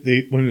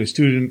when the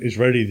student is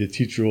ready, the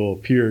teacher will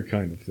appear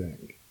kind of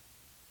thing.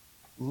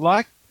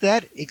 Like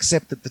that,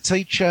 except that the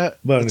teacher...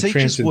 But on a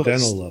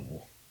transcendental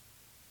level.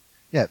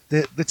 Yeah,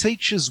 the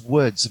teacher's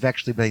words have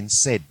actually been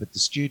said, but the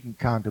student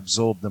can't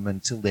absorb them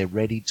until they're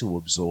ready to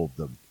absorb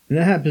them. And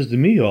that happens to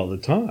me all the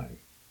time.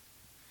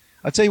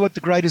 I tell you what the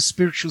greatest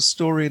spiritual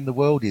story in the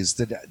world is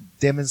that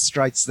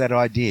demonstrates that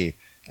idea.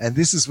 And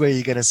this is where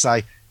you're going to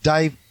say,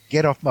 Dave,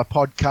 get off my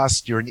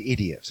podcast, you're an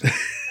idiot.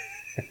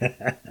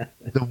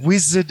 The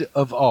Wizard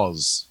of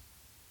Oz.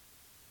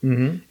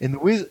 Mm-hmm.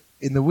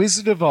 In the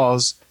Wizard of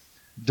Oz,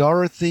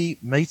 Dorothy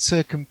meets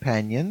her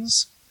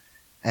companions,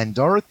 and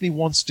Dorothy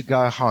wants to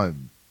go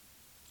home.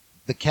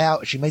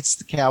 She meets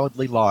the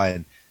Cowardly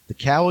Lion. The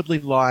Cowardly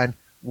Lion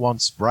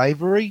wants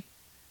bravery.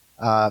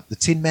 The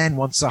Tin Man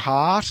wants a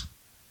heart.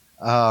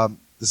 The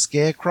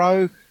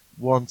Scarecrow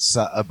wants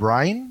a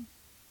brain.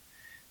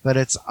 But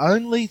it's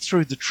only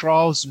through the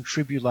trials and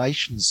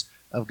tribulations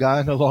of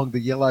going along the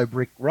yellow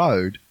brick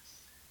road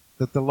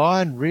that the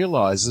lion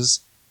realizes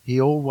he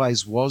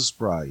always was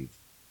brave.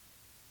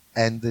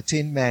 And the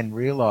Tin Man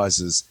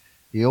realizes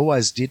he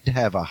always did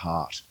have a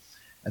heart.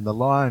 And the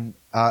lion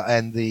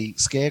and the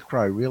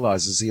Scarecrow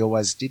realizes he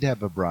always did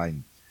have a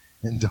brain.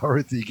 And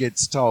Dorothy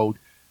gets told,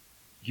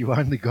 you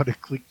only got to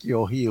click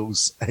your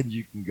heels and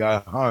you can go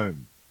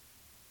home.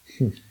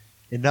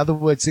 In other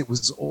words, it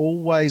was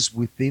always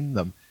within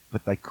them,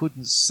 but they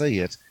couldn't see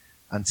it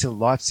until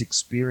life's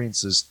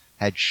experiences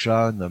had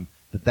shown them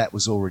that that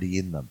was already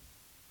in them.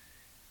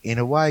 In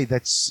a way,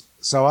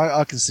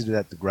 I consider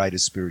that the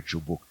greatest spiritual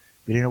book.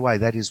 But in a way,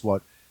 that is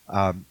what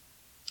the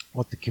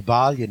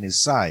Kabbalion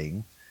is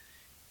saying.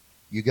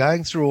 You're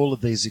going through all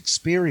of these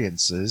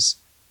experiences.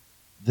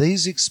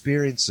 These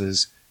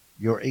experiences,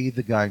 you're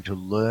either going to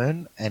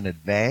learn and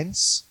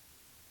advance,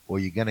 or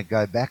you're going to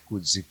go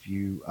backwards if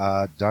you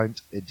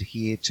don't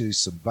adhere to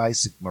some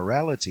basic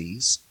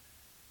moralities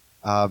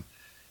to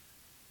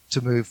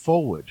move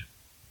forward.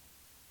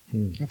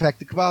 In fact,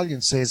 the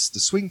Kabbalion says the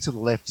swing to the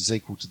left is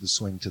equal to the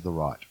swing to the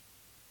right.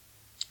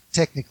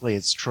 Technically,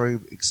 it's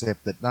true,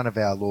 except that none of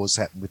our laws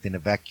happen within a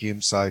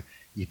vacuum. So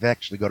you've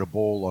actually got a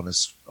ball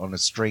on a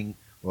string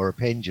or a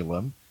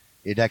pendulum,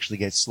 it actually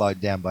gets slowed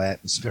down by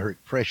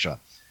atmospheric pressure.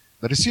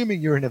 But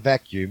assuming you're in a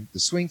vacuum, the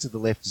swing to the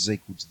left is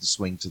equal to the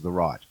swing to the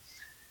right.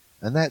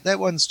 And that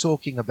one's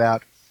talking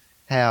about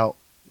how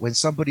when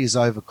somebody is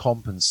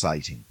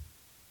overcompensating,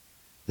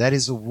 that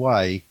is a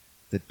way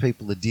that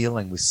people are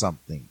dealing with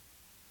something.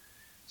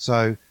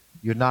 So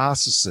your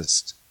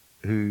narcissist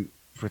who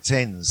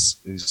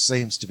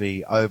seems to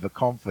be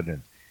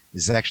overconfident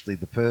is actually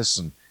the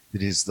person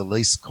that is the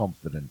least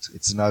confident.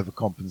 It's an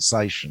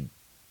overcompensation.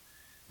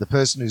 The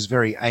person who's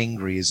very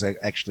angry is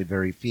actually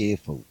very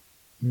fearful.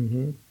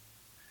 Mm-hmm.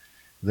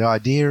 The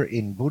idea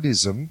in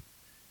Buddhism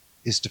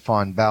is to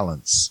find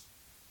balance.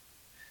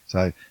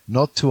 So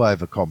not to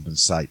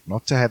overcompensate,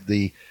 not to have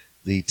the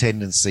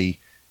tendency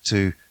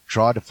to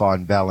try to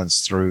find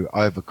balance through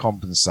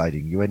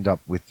overcompensating. You end up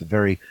with a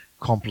very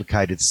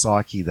complicated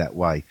psyche that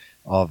way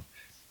of,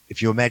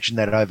 if you imagine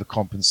that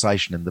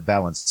overcompensation and the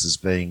balance as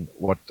being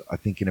what I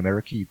think in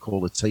America you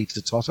call a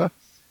teeter-totter,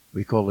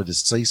 we call it a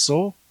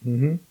seesaw.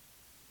 Mm-hmm.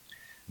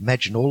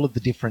 Imagine all of the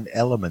different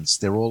elements,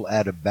 they're all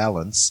out of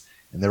balance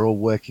and they're all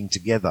working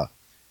together.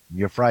 And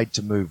you're afraid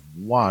to move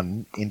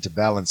one into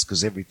balance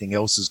because everything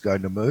else is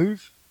going to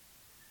move.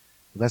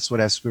 Well, that's what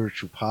our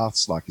spiritual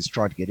path's like, is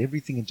trying to get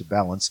everything into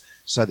balance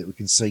so that we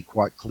can see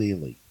quite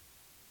clearly.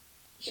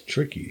 It's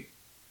tricky.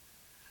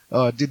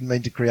 Oh, I didn't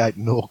mean to create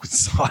an awkward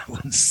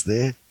silence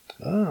there.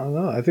 I don't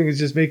know. I think it's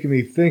just making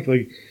me think,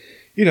 like,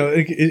 you know,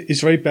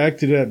 it's right back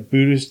to that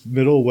Buddhist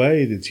middle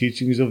way, the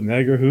teachings of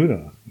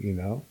Nagarjuna, you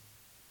know?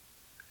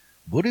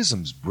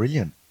 Buddhism's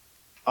brilliant.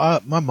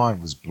 My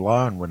mind was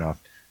blown when I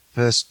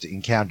first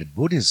encountered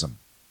Buddhism.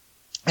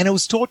 And it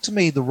was taught to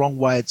me the wrong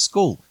way at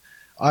school.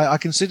 I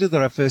consider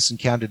that I first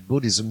encountered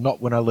Buddhism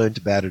not when I learned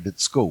about it at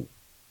school.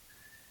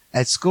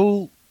 At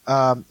school,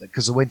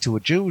 because I went to a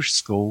Jewish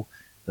school,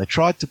 they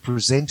tried to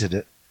present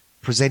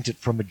it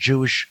from a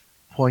Jewish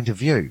point of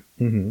view.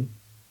 Mm-hmm.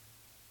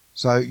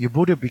 So your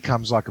Buddha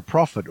becomes like a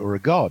prophet or a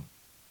god.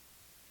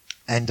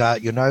 And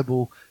your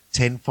noble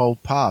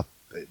tenfold path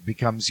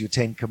becomes your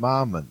 10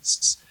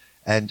 commandments.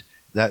 And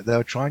they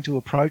were trying to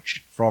approach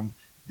it from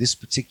this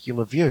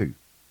particular view.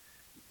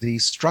 The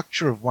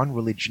structure of one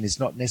religion is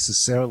not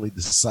necessarily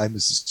the same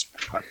as the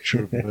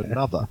structure of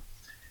another.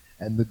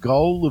 And the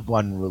goal of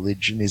one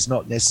religion is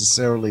not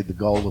necessarily the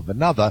goal of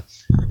another,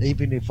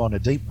 even if on a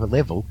deeper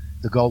level,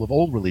 the goal of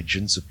all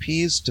religions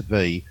appears to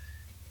be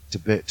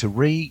to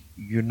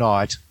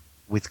reunite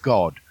with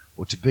God,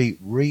 or to be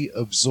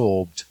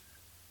reabsorbed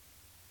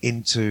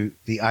into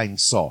the Ein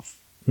Sof.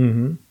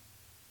 Mm-hmm.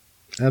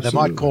 Absolutely.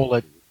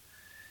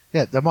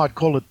 They might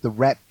call it the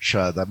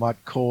rapture. They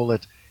might call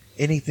it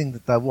anything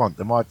that they want.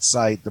 They might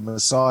say the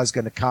Messiah is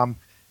going to come,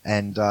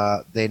 and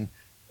then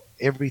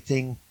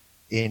everything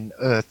in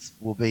earth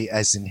will be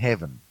as in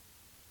heaven.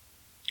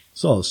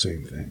 It's all the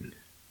same thing.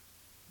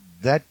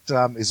 That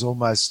is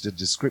almost a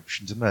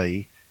description to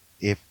me.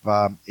 If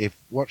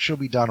what shall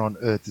be done on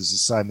earth is the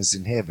same as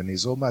in heaven,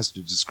 is almost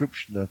a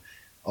description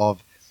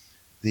of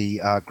the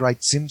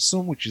Great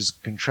Simsum, which is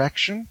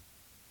contraction,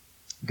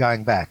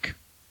 going back.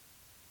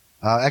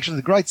 Actually,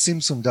 the Great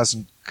Simsum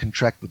doesn't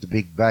contract with the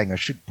Big Bang. I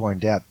should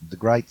point out that the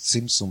Great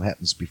Simsum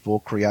happens before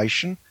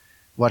creation.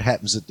 What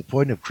happens at the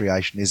point of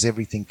creation is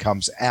everything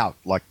comes out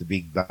like the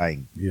Big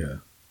Bang. Yeah.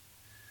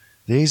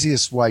 The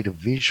easiest way to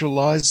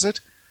visualize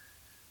it,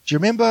 do you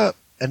remember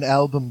an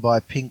album by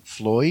Pink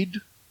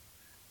Floyd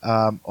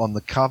on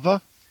the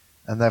cover?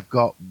 And they've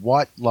got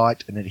white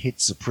light and it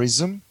hits a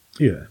prism.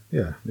 Yeah.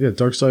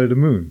 Dark Side of the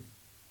Moon.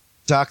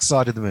 Dark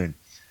Side of the Moon.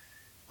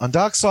 On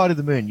Dark Side of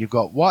the Moon, you've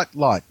got white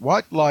light.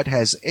 White light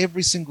has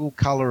every single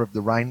color of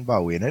the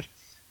rainbow in it.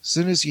 As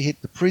soon as you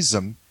hit the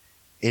prism,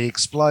 it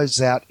explodes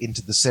out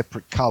into the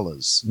separate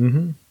colors.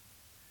 Mm-hmm.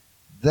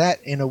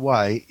 That, in a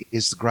way,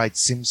 is the Great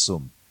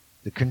Simsum.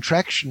 The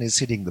contraction is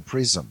hitting the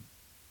prism.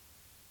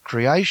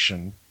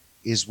 Creation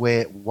is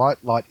where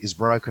white light is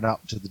broken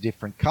up to the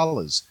different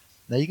colors.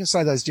 Now, you can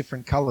say those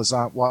different colors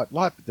aren't white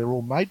light, but they're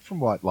all made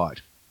from white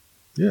light.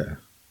 Yeah.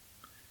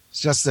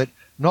 It's just that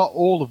not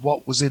all of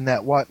what was in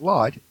that white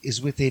light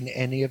is within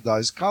any of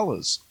those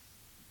colors.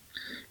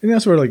 And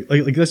that's where, like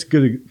that's a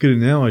good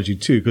analogy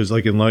too, because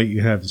like in light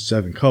you have the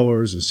 7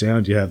 colors, in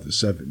sound you have the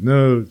 7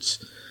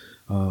 notes.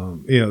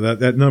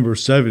 That number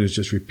 7 is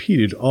just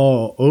repeated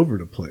all over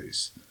the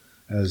place,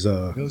 as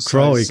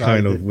Crawley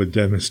kind of would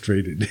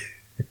demonstrated.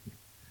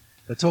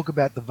 They talk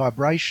about the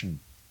vibration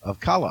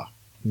of color.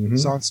 Mm-hmm.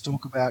 Science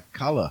talk about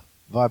color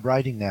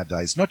vibrating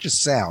nowadays, not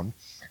just sound,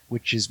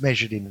 which is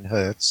measured in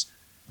hertz,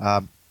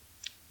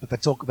 but they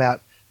talk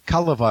about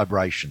color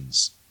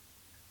vibrations.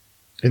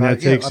 And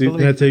that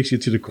takes you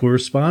to the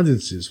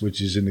correspondences,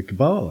 which is in the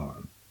Kabbalah.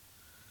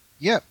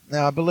 Yeah.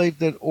 Now, I believe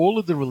that all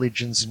of the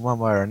religions, in one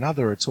way or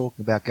another, are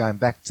talking about going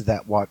back to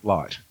that white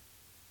light.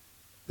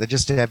 They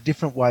just have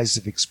different ways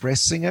of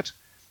expressing it.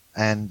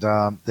 And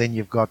then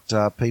you've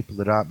got people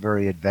that aren't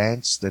very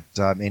advanced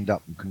that end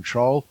up in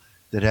control,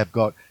 that have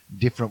got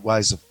different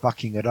ways of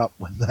fucking it up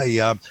when they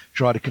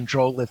try to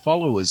control their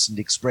followers and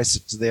express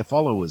it to their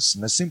followers,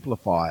 and they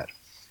simplify it.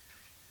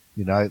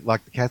 You know,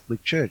 like the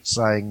Catholic Church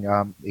saying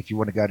if you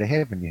want to go to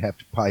heaven, you have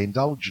to pay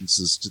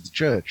indulgences to the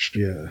church.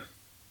 Yeah.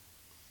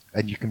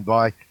 And you can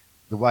buy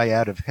the way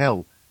out of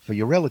hell for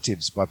your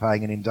relatives by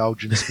paying an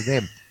indulgence for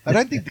them. I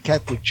don't think the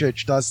Catholic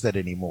Church does that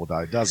anymore,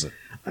 though, does it?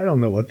 I don't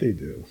know what they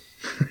do.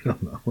 I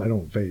don't know. I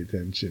don't pay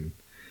attention.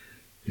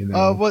 You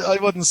know? Well, I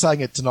wasn't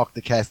saying it to knock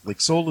the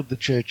Catholics. All of the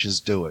churches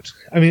do it.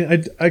 I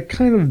mean, I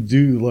kind of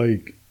do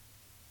like,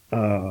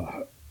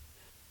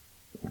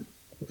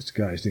 what's the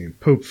guy's name?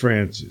 Pope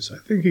Francis. I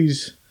think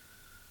he's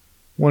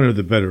one of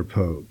the better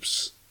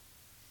popes.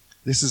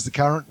 This is the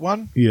current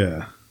one?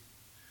 Yeah.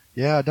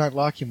 Yeah, I don't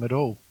like him at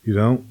all. You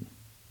don't?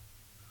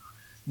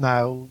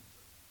 No,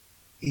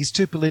 he's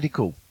too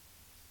political.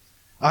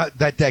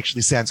 That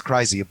actually sounds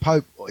crazy. A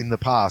pope in the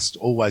past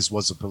always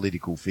was a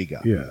political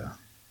figure. Yeah.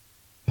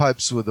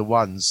 Popes were the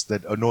ones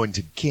that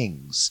anointed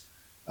kings.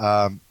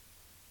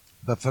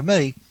 But for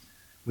me,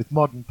 with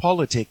modern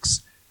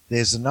politics,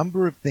 there's a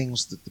number of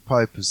things that the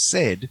Pope has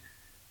said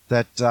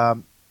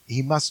that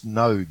he must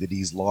know that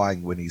he's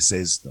lying when he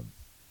says them.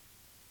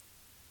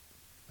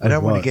 I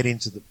don't want to get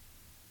into the...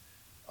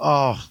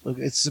 Oh, look,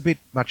 it's a bit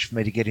much for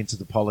me to get into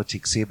the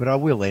politics here, but I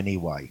will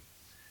anyway,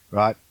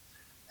 right?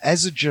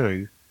 As a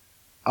Jew,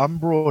 I'm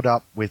brought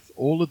up with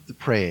all of the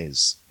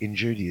prayers in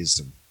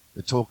Judaism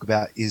that talk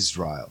about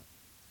Israel.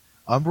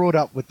 I'm brought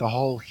up with the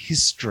whole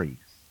history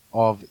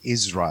of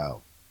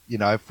Israel, you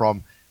know,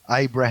 from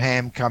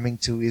Abraham coming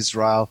to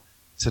Israel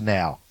to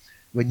now.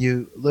 When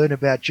you learn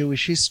about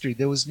Jewish history,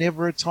 there was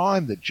never a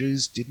time that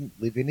Jews didn't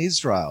live in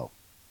Israel.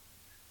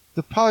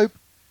 The Pope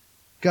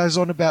goes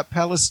on about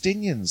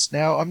Palestinians.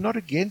 Now, I'm not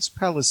against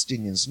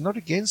Palestinians, I'm not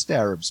against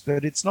Arabs,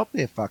 but it's not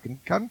their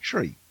fucking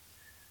country.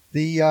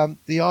 The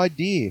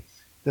idea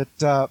that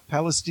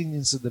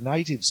Palestinians are the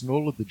natives and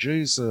all of the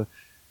Jews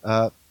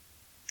are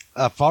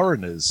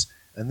foreigners,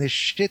 and this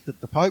shit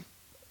that the Pope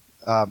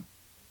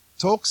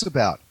talks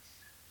about.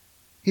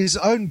 His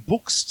own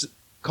books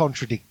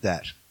contradict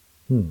that.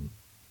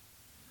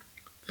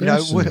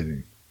 Fascinating. You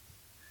know,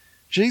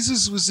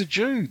 Jesus was a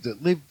Jew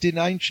that lived in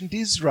ancient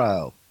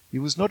Israel. He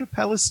was not a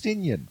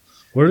Palestinian.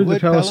 Where did the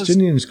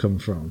Palestinians come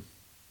from?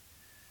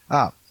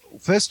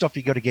 First off,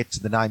 you got to get to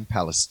the name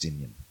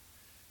Palestinian.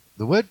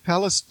 The word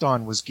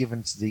Palestine was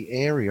given to the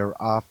area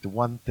after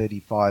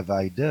 135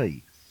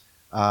 AD,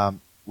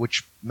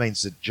 which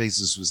means that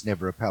Jesus was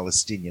never a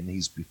Palestinian.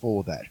 He's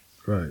before that.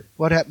 Right.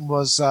 What happened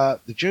was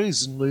the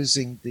Jews, in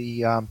losing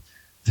the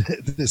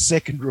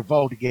second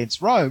revolt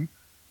against Rome,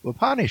 were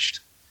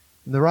punished.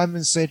 And the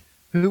Romans said,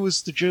 who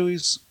was the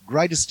Jews'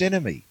 greatest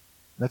enemy?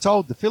 And they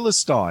told the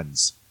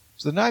Philistines.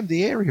 So they named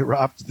the area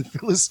after the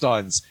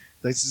Philistines.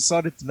 They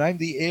decided to name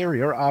the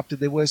area after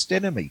their worst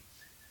enemy.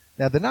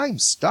 Now, the name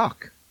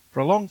stuck for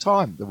a long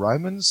time. The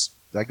Romans,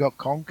 they got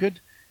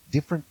conquered.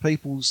 Different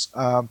peoples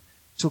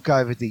took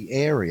over the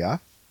area.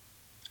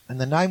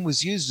 And the name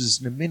was used as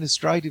an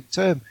administrative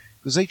term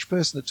because each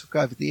person that took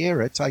over the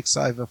area takes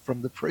over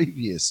from the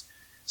previous.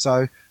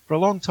 So for a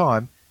long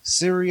time,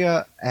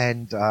 Syria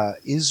and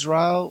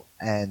Israel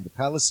and the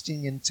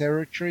Palestinian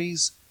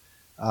territories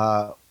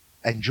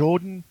and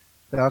Jordan,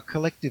 they are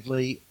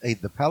collectively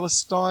either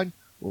Palestine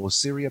or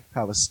Syria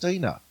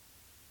Palestina.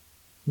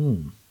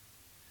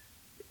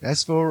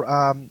 As for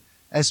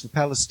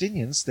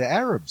Palestinians, they're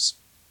Arabs.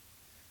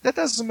 That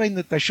doesn't mean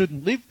that they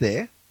shouldn't live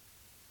there.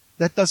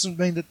 That doesn't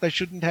mean that they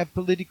shouldn't have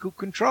political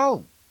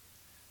control,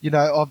 you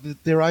know,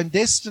 of their own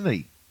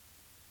destiny.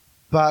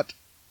 But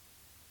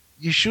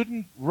you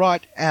shouldn't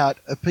write out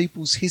a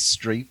people's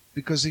history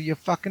because of your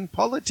fucking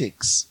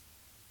politics.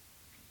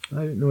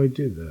 I didn't know he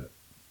did that.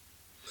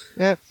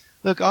 Yeah,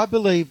 look, I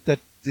believe that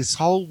this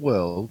whole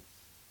world,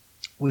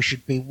 we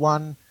should be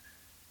one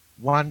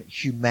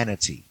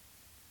humanity.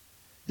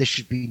 There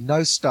should be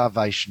no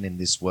starvation in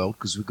this world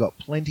because we've got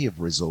plenty of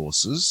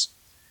resources.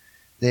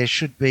 There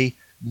should be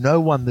no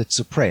one that's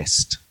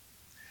oppressed.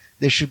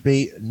 There should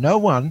be no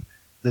one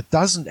that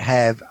doesn't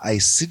have a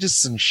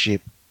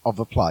citizenship of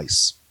a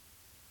place.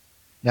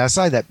 Now, I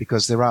say that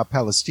because there are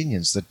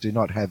Palestinians that do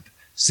not have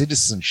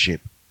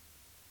citizenship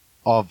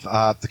of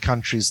the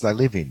countries they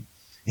live in,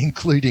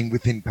 including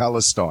within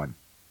Palestine.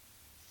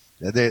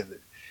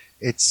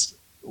 It's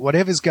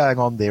whatever's going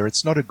on there,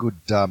 it's not a good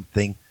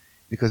thing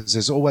because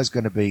there's always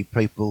going to be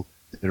people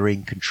that are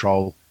in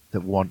control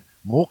that want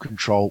more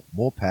control,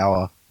 more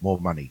power, more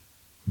money.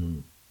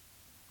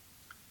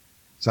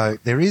 So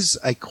there is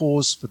a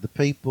cause for the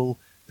people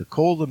that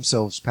call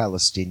themselves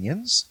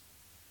Palestinians,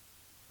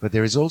 but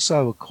there is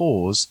also a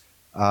cause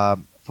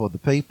for the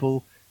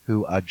people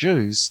who are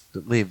Jews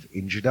that live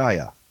in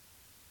Judea.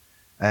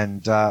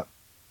 And to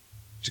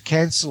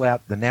cancel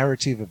out the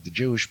narrative of the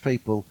Jewish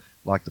people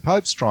like the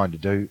Pope's trying to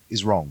do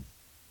is wrong.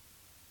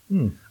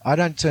 I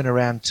don't turn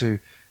around to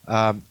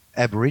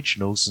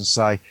Aboriginals and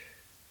say,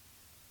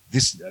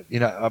 this, you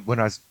know, when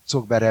I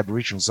talk about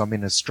Aboriginals, I'm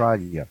in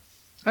Australia.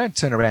 I don't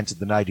turn around to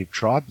the native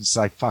tribe and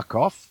say, fuck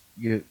off,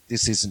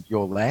 this isn't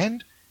your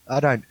land. I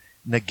don't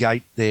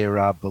negate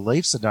their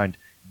beliefs. I don't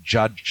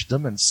judge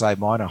them and say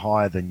mine are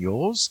higher than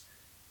yours.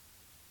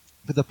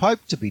 For the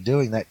Pope to be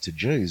doing that to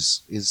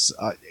Jews is,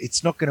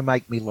 it's not going to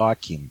make me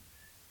like him.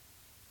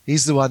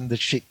 He's the one that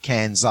shit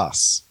cans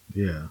us.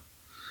 Yeah.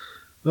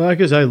 Well, I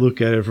guess I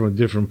look at it from a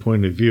different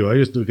point of view. I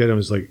just look at him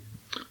as like,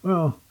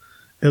 well,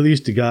 at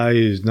least the guy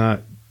is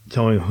not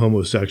telling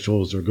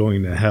homosexuals they're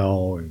going to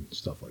hell and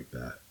stuff like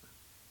that.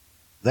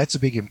 That's a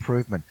big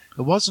improvement.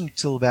 It wasn't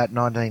until about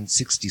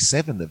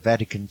 1967 that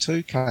Vatican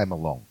II came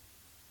along.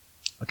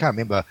 I can't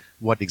remember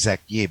what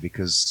exact year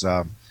because,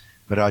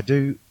 but I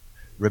do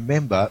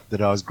remember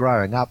that I was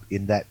growing up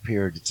in that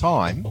period of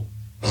time.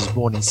 I was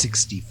born in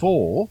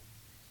 64.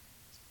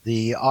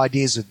 The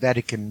ideas of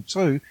Vatican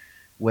II,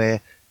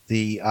 where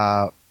the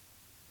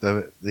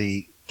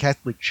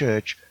Catholic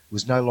Church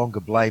was no longer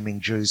blaming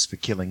Jews for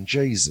killing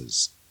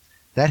Jesus.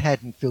 That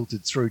hadn't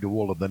filtered through to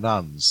all of the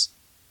nuns.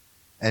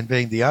 And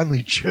being the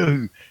only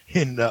Jew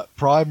in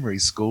primary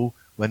school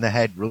when they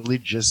had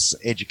religious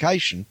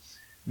education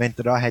meant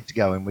that I had to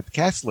go in with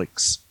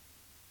Catholics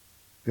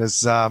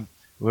because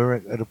we're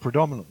at a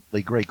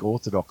predominantly Greek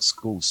Orthodox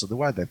school. So the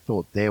way they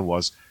thought there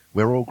was,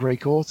 we're all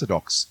Greek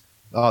Orthodox.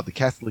 Oh, the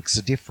Catholics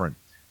are different.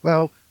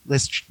 Well,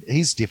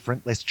 he's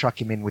different. Let's chuck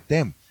him in with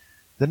them.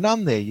 The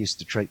nun there used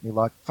to treat me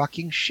like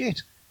fucking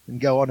shit and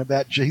go on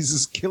about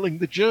Jesus killing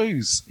the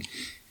Jews.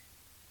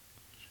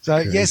 So,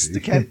 Crazy. yes,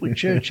 the Catholic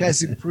Church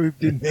has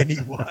improved in many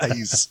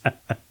ways.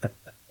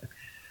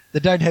 They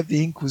don't have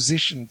the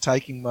Inquisition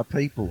taking my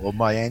people, or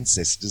my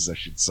ancestors, I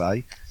should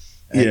say,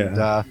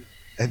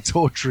 and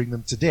torturing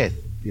them to death.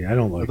 Yeah, I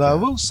don't like Although that.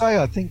 I will say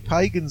I think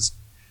pagans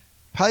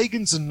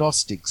and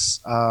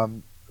Gnostics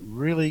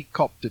really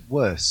copped it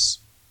worse.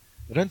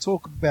 They don't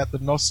talk about the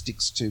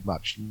Gnostics too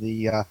much, and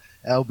the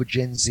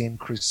Albigensian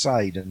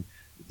Crusade and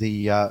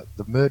the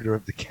murder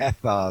of the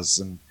Cathars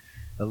and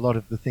a lot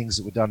of the things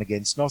that were done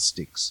against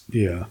Gnostics.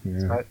 Yeah.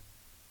 So,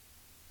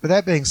 but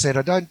that being said,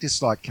 I don't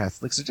dislike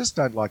Catholics. I just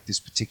don't like this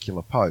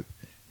particular Pope.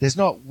 There's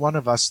not one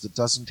of us that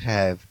doesn't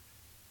have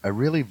a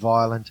really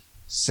violent,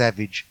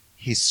 savage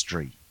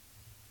history.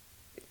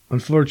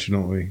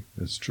 Unfortunately,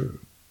 that's true.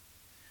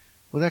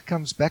 Well, that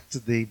comes back to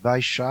the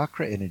base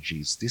chakra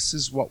energies. This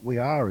is what we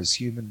are as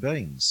human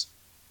beings.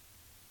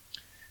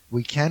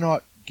 We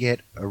cannot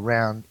get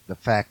around the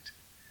fact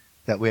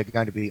that we're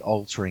going to be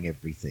altering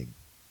everything.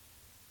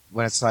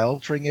 When I say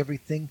altering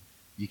everything,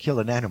 you kill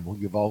an animal,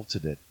 you've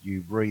altered it.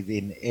 You breathe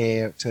in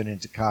air, turn it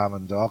into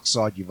carbon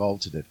dioxide, you've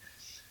altered it.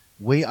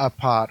 We are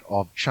part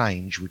of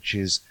change, which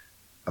is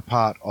a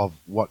part of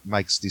what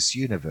makes this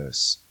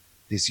universe.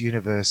 This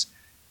universe,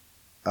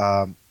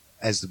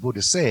 as the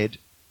Buddha said,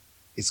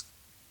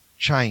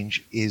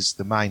 change is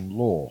the main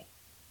law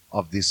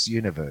of this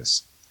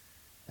universe.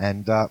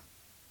 And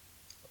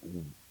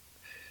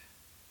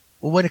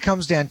when it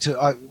comes down to,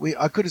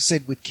 I could have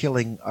said with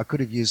killing, I could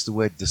have used the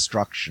word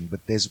destruction,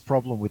 but there's a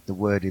problem with the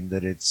word in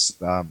that it's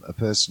a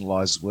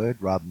personalized word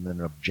rather than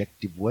an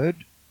objective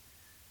word.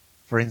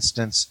 For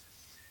instance,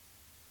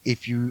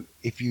 if you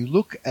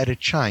look at a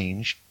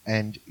change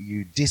and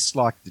you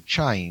dislike the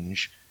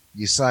change,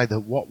 you say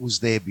that what was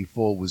there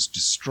before was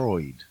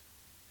destroyed.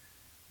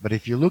 But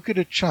if you look at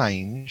a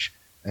change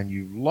and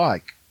you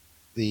like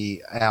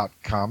the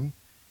outcome,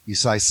 you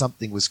say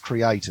something was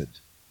created.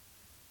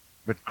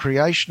 But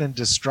creation and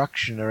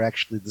destruction are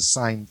actually the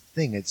same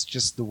thing. It's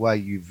just the way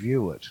you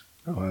view it.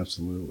 Oh,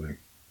 absolutely.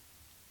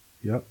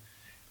 Yep.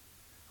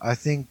 I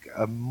think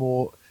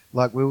more,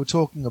 like we were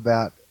talking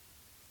about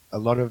a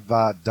lot of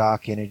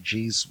dark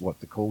energies, what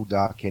they call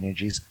dark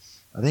energies.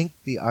 I think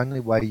the only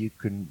way you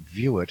can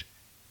view it,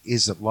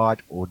 is it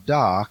light or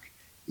dark,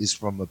 is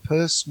from a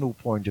personal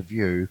point of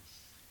view.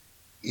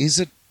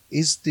 Is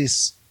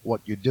this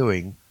what you're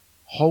doing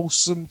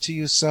wholesome to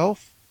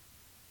yourself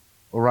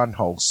or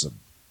unwholesome?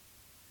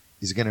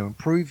 Is it going to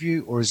improve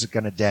you or is it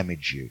going to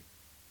damage you?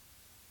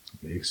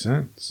 Makes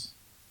sense.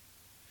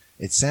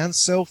 It sounds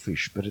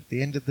selfish, but at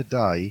the end of the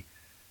day,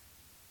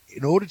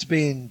 in order to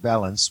be in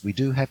balance, we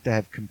do have to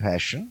have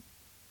compassion.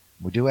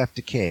 We do have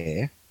to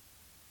care,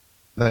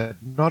 but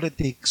not at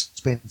the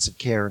expense of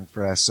caring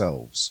for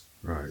ourselves.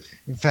 Right.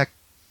 In fact,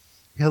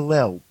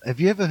 Hillel, have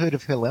you ever heard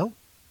of Hillel?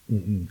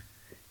 Mm-mm.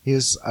 He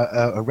was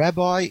a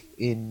rabbi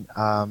in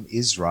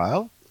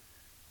Israel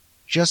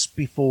just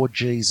before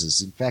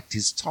Jesus. In fact,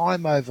 his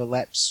time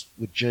overlaps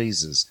with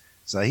Jesus.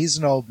 So he's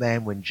an old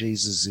man when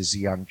Jesus is a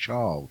young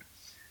child.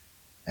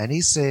 And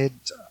he said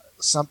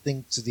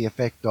something to the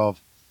effect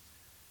of,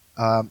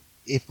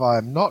 if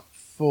I'm not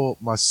for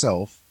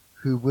myself,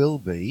 who will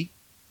be?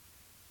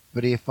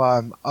 But if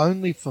I'm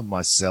only for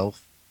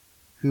myself,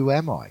 who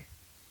am I?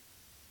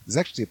 There's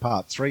actually a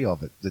part 3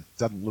 of it that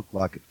doesn't look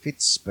like it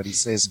fits, but he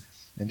says,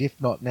 and if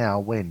not now,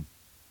 when?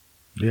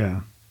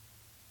 Yeah.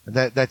 And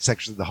that's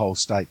actually the whole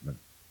statement.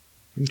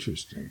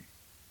 Interesting.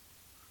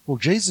 Well,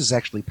 Jesus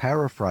actually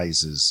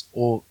paraphrases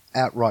or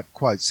outright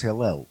quotes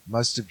Hillel.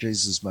 Most of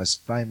Jesus'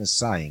 most famous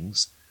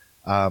sayings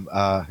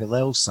are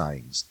Hillel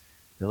sayings.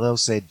 Hillel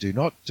said, do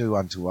not do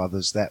unto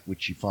others that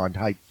which you find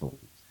hateful.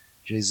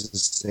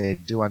 Jesus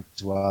said, do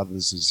unto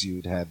others as you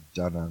would have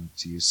done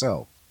unto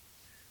yourself.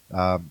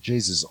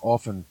 Jesus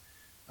often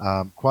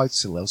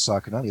quotes Hillel, so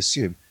I can only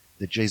assume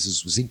that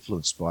Jesus was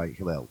influenced by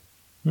Hillel.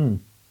 Hmm.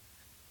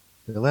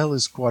 Hillel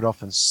is quite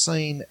often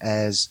seen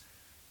as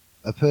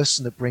a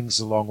person that brings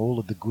along all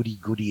of the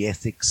goody-goody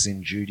ethics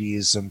in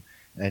Judaism,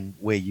 and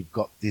where you've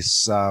got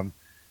this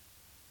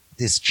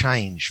this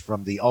change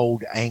from the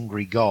old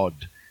angry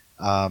God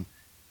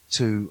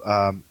to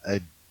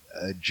a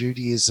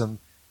Judaism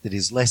that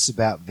is less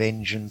about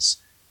vengeance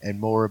and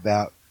more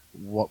about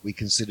what we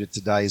consider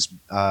today's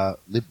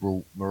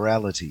liberal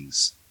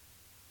moralities.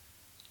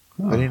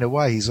 Huh. But in a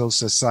way, he's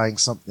also saying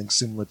something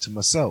similar to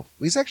myself.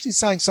 He's actually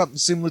saying something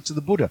similar to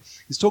the Buddha.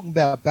 He's talking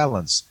about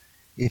balance.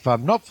 If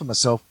I'm not for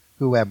myself,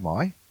 who am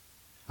I?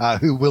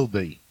 Who will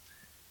be?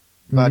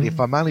 But if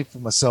I'm only for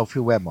myself,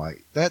 who am I?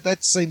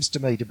 That seems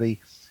to me to be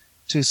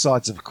two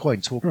sides of a coin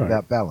talking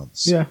about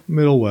balance. Yeah,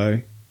 middle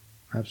way.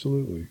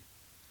 Absolutely.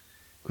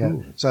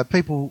 Cool. Yeah. So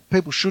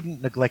people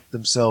shouldn't neglect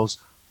themselves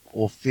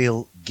or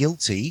feel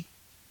guilty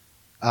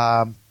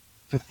for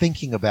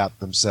thinking about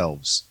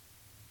themselves.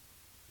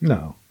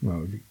 No.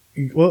 Well,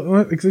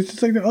 it's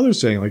just like the other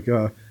saying, like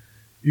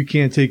you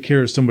can't take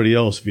care of somebody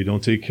else if you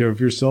don't take care of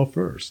yourself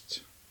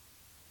first.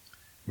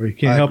 Or you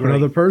can't help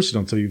another person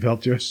until you've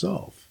helped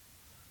yourself.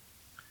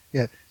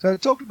 Yeah. So I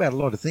talked about a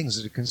lot of things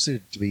that are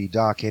considered to be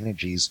dark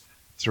energies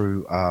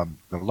through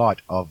the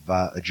light of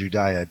a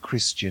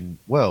Judeo-Christian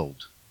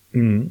world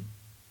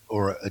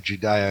or a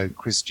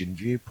Judeo-Christian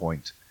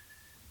viewpoint.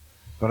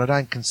 But I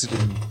don't consider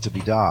them to be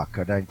dark.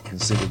 I don't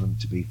consider them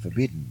to be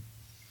forbidden.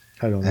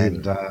 I don't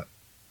either.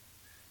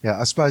 Yeah,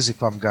 I suppose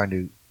if I'm going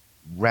to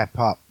wrap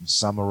up and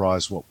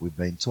summarize what we've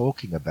been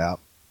talking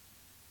about,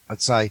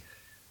 I'd say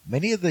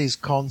many of these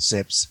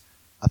concepts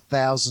are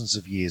thousands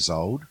of years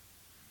old.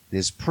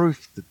 There's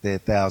proof that they're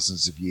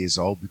thousands of years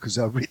old because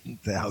they're written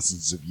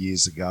thousands of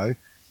years ago.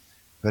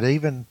 But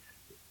even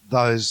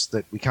those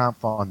that we can't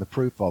find the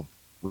proof of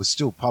were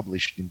still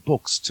published in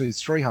books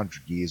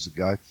 200-300 years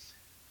ago.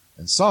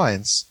 And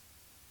science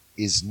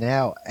is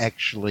now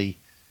actually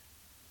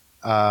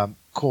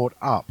caught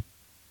up.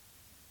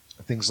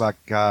 Things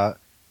like the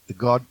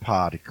God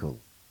particle,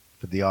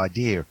 for the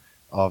idea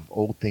of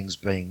all things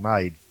being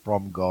made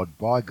from God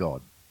by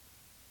God.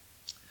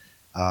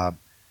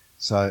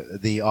 So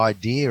the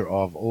idea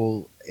of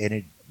all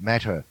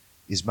matter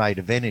is made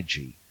of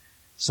energy.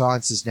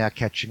 Science is now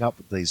catching up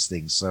with these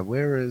things. So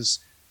whereas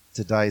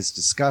today's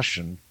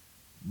discussion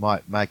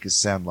might make us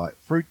sound like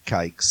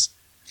fruitcakes,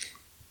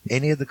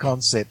 any of the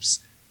concepts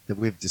that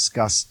we've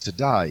discussed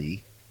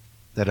today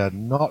that are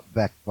not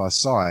backed by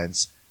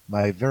science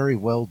may very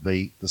well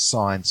be the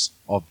science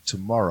of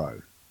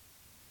tomorrow.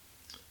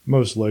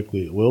 Most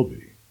likely it will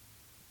be,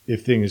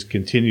 if things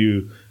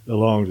continue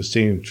along the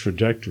same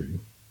trajectory.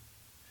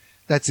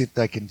 That's if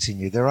they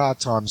continue. There are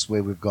times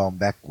where we've gone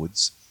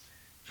backwards.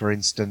 For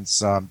instance,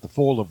 the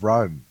fall of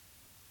Rome.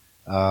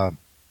 A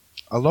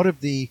lot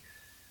of the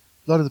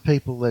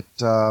people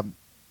that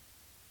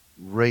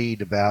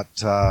read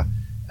about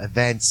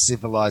advanced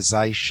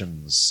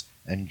civilizations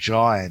and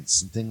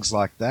giants and things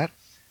like that,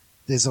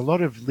 there's a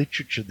lot of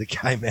literature that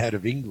came out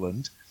of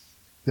England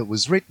that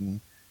was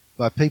written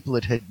by people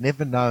that had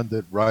never known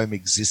that Rome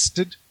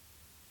existed,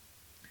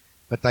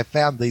 but they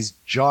found these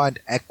giant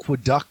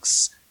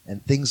aqueducts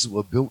and things that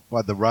were built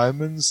by the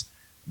Romans.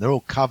 They're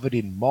all covered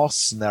in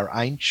moss and they're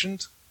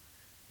ancient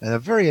and they're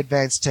very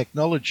advanced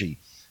technology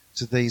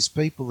to these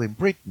people in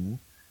Britain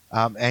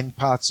and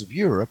parts of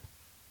Europe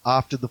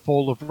after the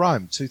fall of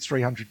Rome,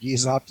 200-300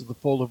 years after the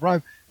fall of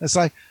Rome. They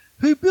say,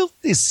 who built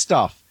this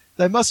stuff?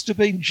 They must have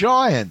been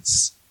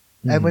giants.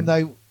 And when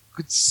they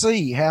could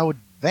see how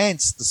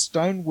advanced the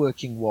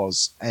stoneworking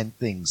was and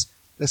things,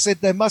 they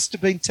said they must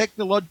have been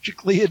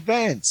technologically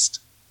advanced.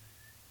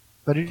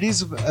 But it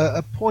is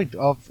a point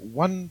of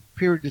one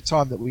period of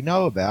time that we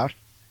know about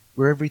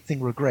where everything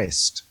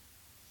regressed.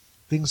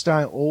 Things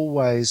don't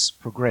always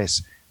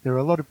progress. There are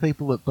a lot of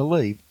people that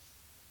believe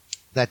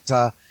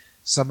that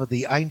some of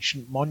the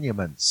ancient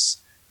monuments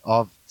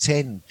of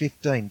 10,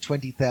 15,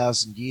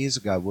 20,000 years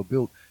ago were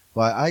built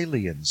by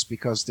aliens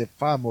because they're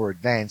far more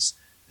advanced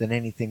than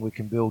anything we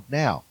can build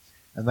now.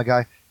 And they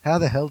go, how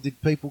the hell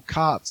did people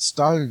cart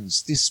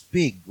stones this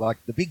big, like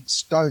the big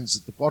stones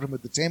at the bottom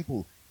of the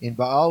temple in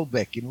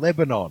Baalbek in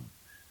Lebanon?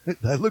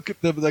 They look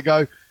at them and they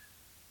go,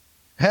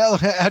 how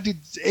did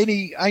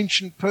any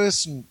ancient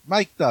person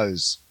make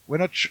those? We're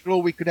not sure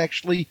we could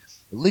actually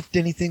lift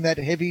anything that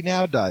heavy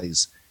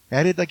nowadays.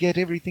 How did they get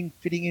everything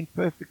fitting in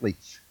perfectly?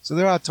 So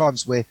there are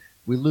times where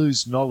we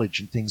lose knowledge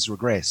and things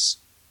regress.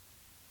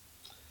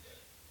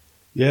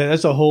 Yeah,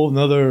 that's a whole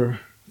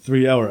nother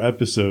 3-hour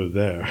episode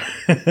there.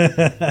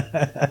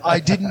 I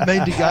didn't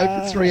mean to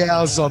go for 3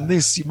 hours on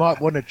this. You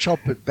might want to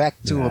chop it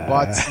back to a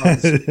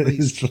bite-sized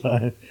piece. It's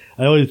fine.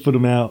 I always put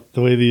them out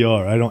the way they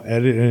are. I don't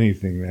edit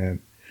anything,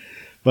 man.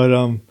 But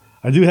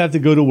I do have to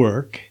go to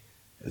work,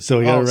 so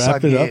we got to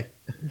wrap it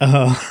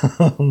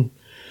up.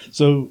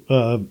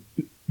 So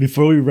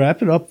before we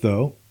wrap it up,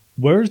 though,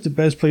 where's the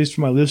best place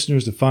for my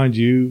listeners to find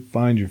you,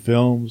 find your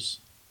films?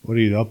 What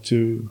are you up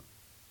to?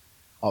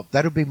 Oh,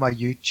 that'll be my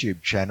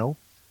YouTube channel.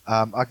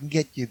 I can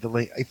get you the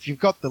link. If you've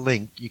got the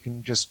link, you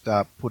can just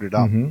put it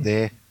up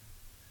there.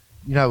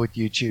 with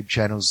YouTube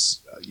channels,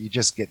 you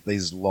just get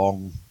these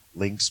long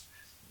links,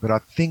 but I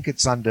think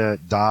it's under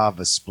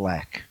Darvis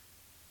Black.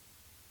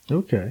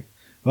 Okay.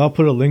 Well, I'll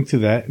put a link to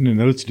that in the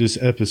notes of this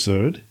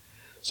episode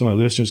so my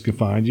listeners can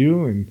find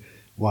you and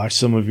watch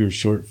some of your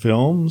short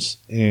films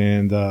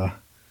and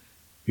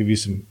give you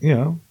some,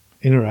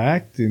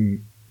 interact.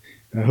 And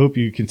I hope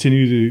you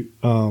continue to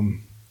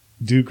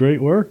do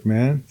great work,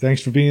 man.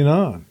 Thanks for being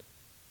on.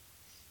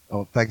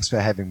 Oh, thanks for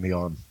having me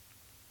on.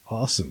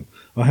 Awesome.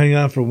 I'll hang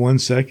on for 1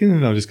 second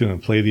and I'm just going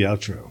to play the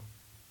outro.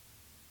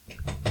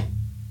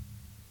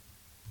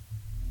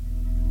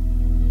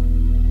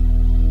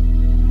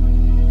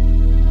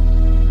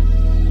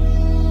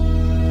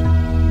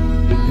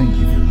 Thank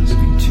you for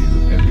listening to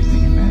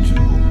Everything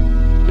Imaginable.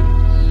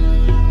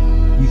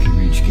 You can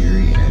reach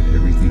Gary at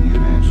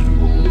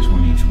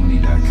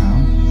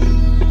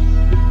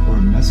everythingimaginable2020.com or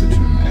message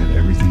him at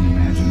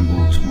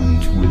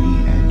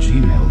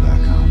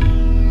everythingimaginable2020@gmail.com.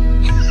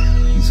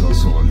 He's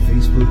also on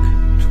Facebook,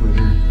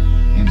 Twitter,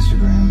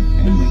 Instagram,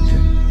 and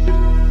LinkedIn.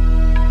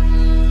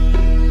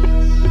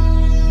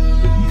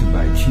 You can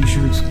buy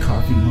t-shirts,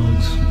 coffee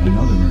mugs, and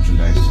other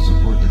merchandise to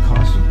support the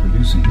cost of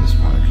producing this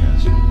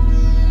podcast.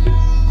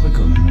 Click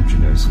on the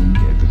merchandise link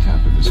at the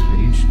top of this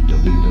page,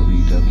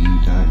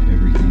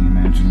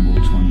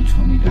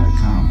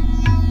 www.everythingimaginable2020.com.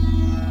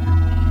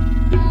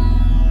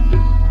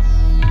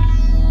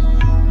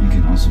 You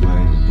can also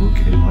buy the book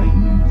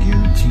Enlightenment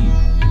Guaranteed.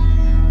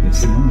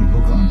 It's the only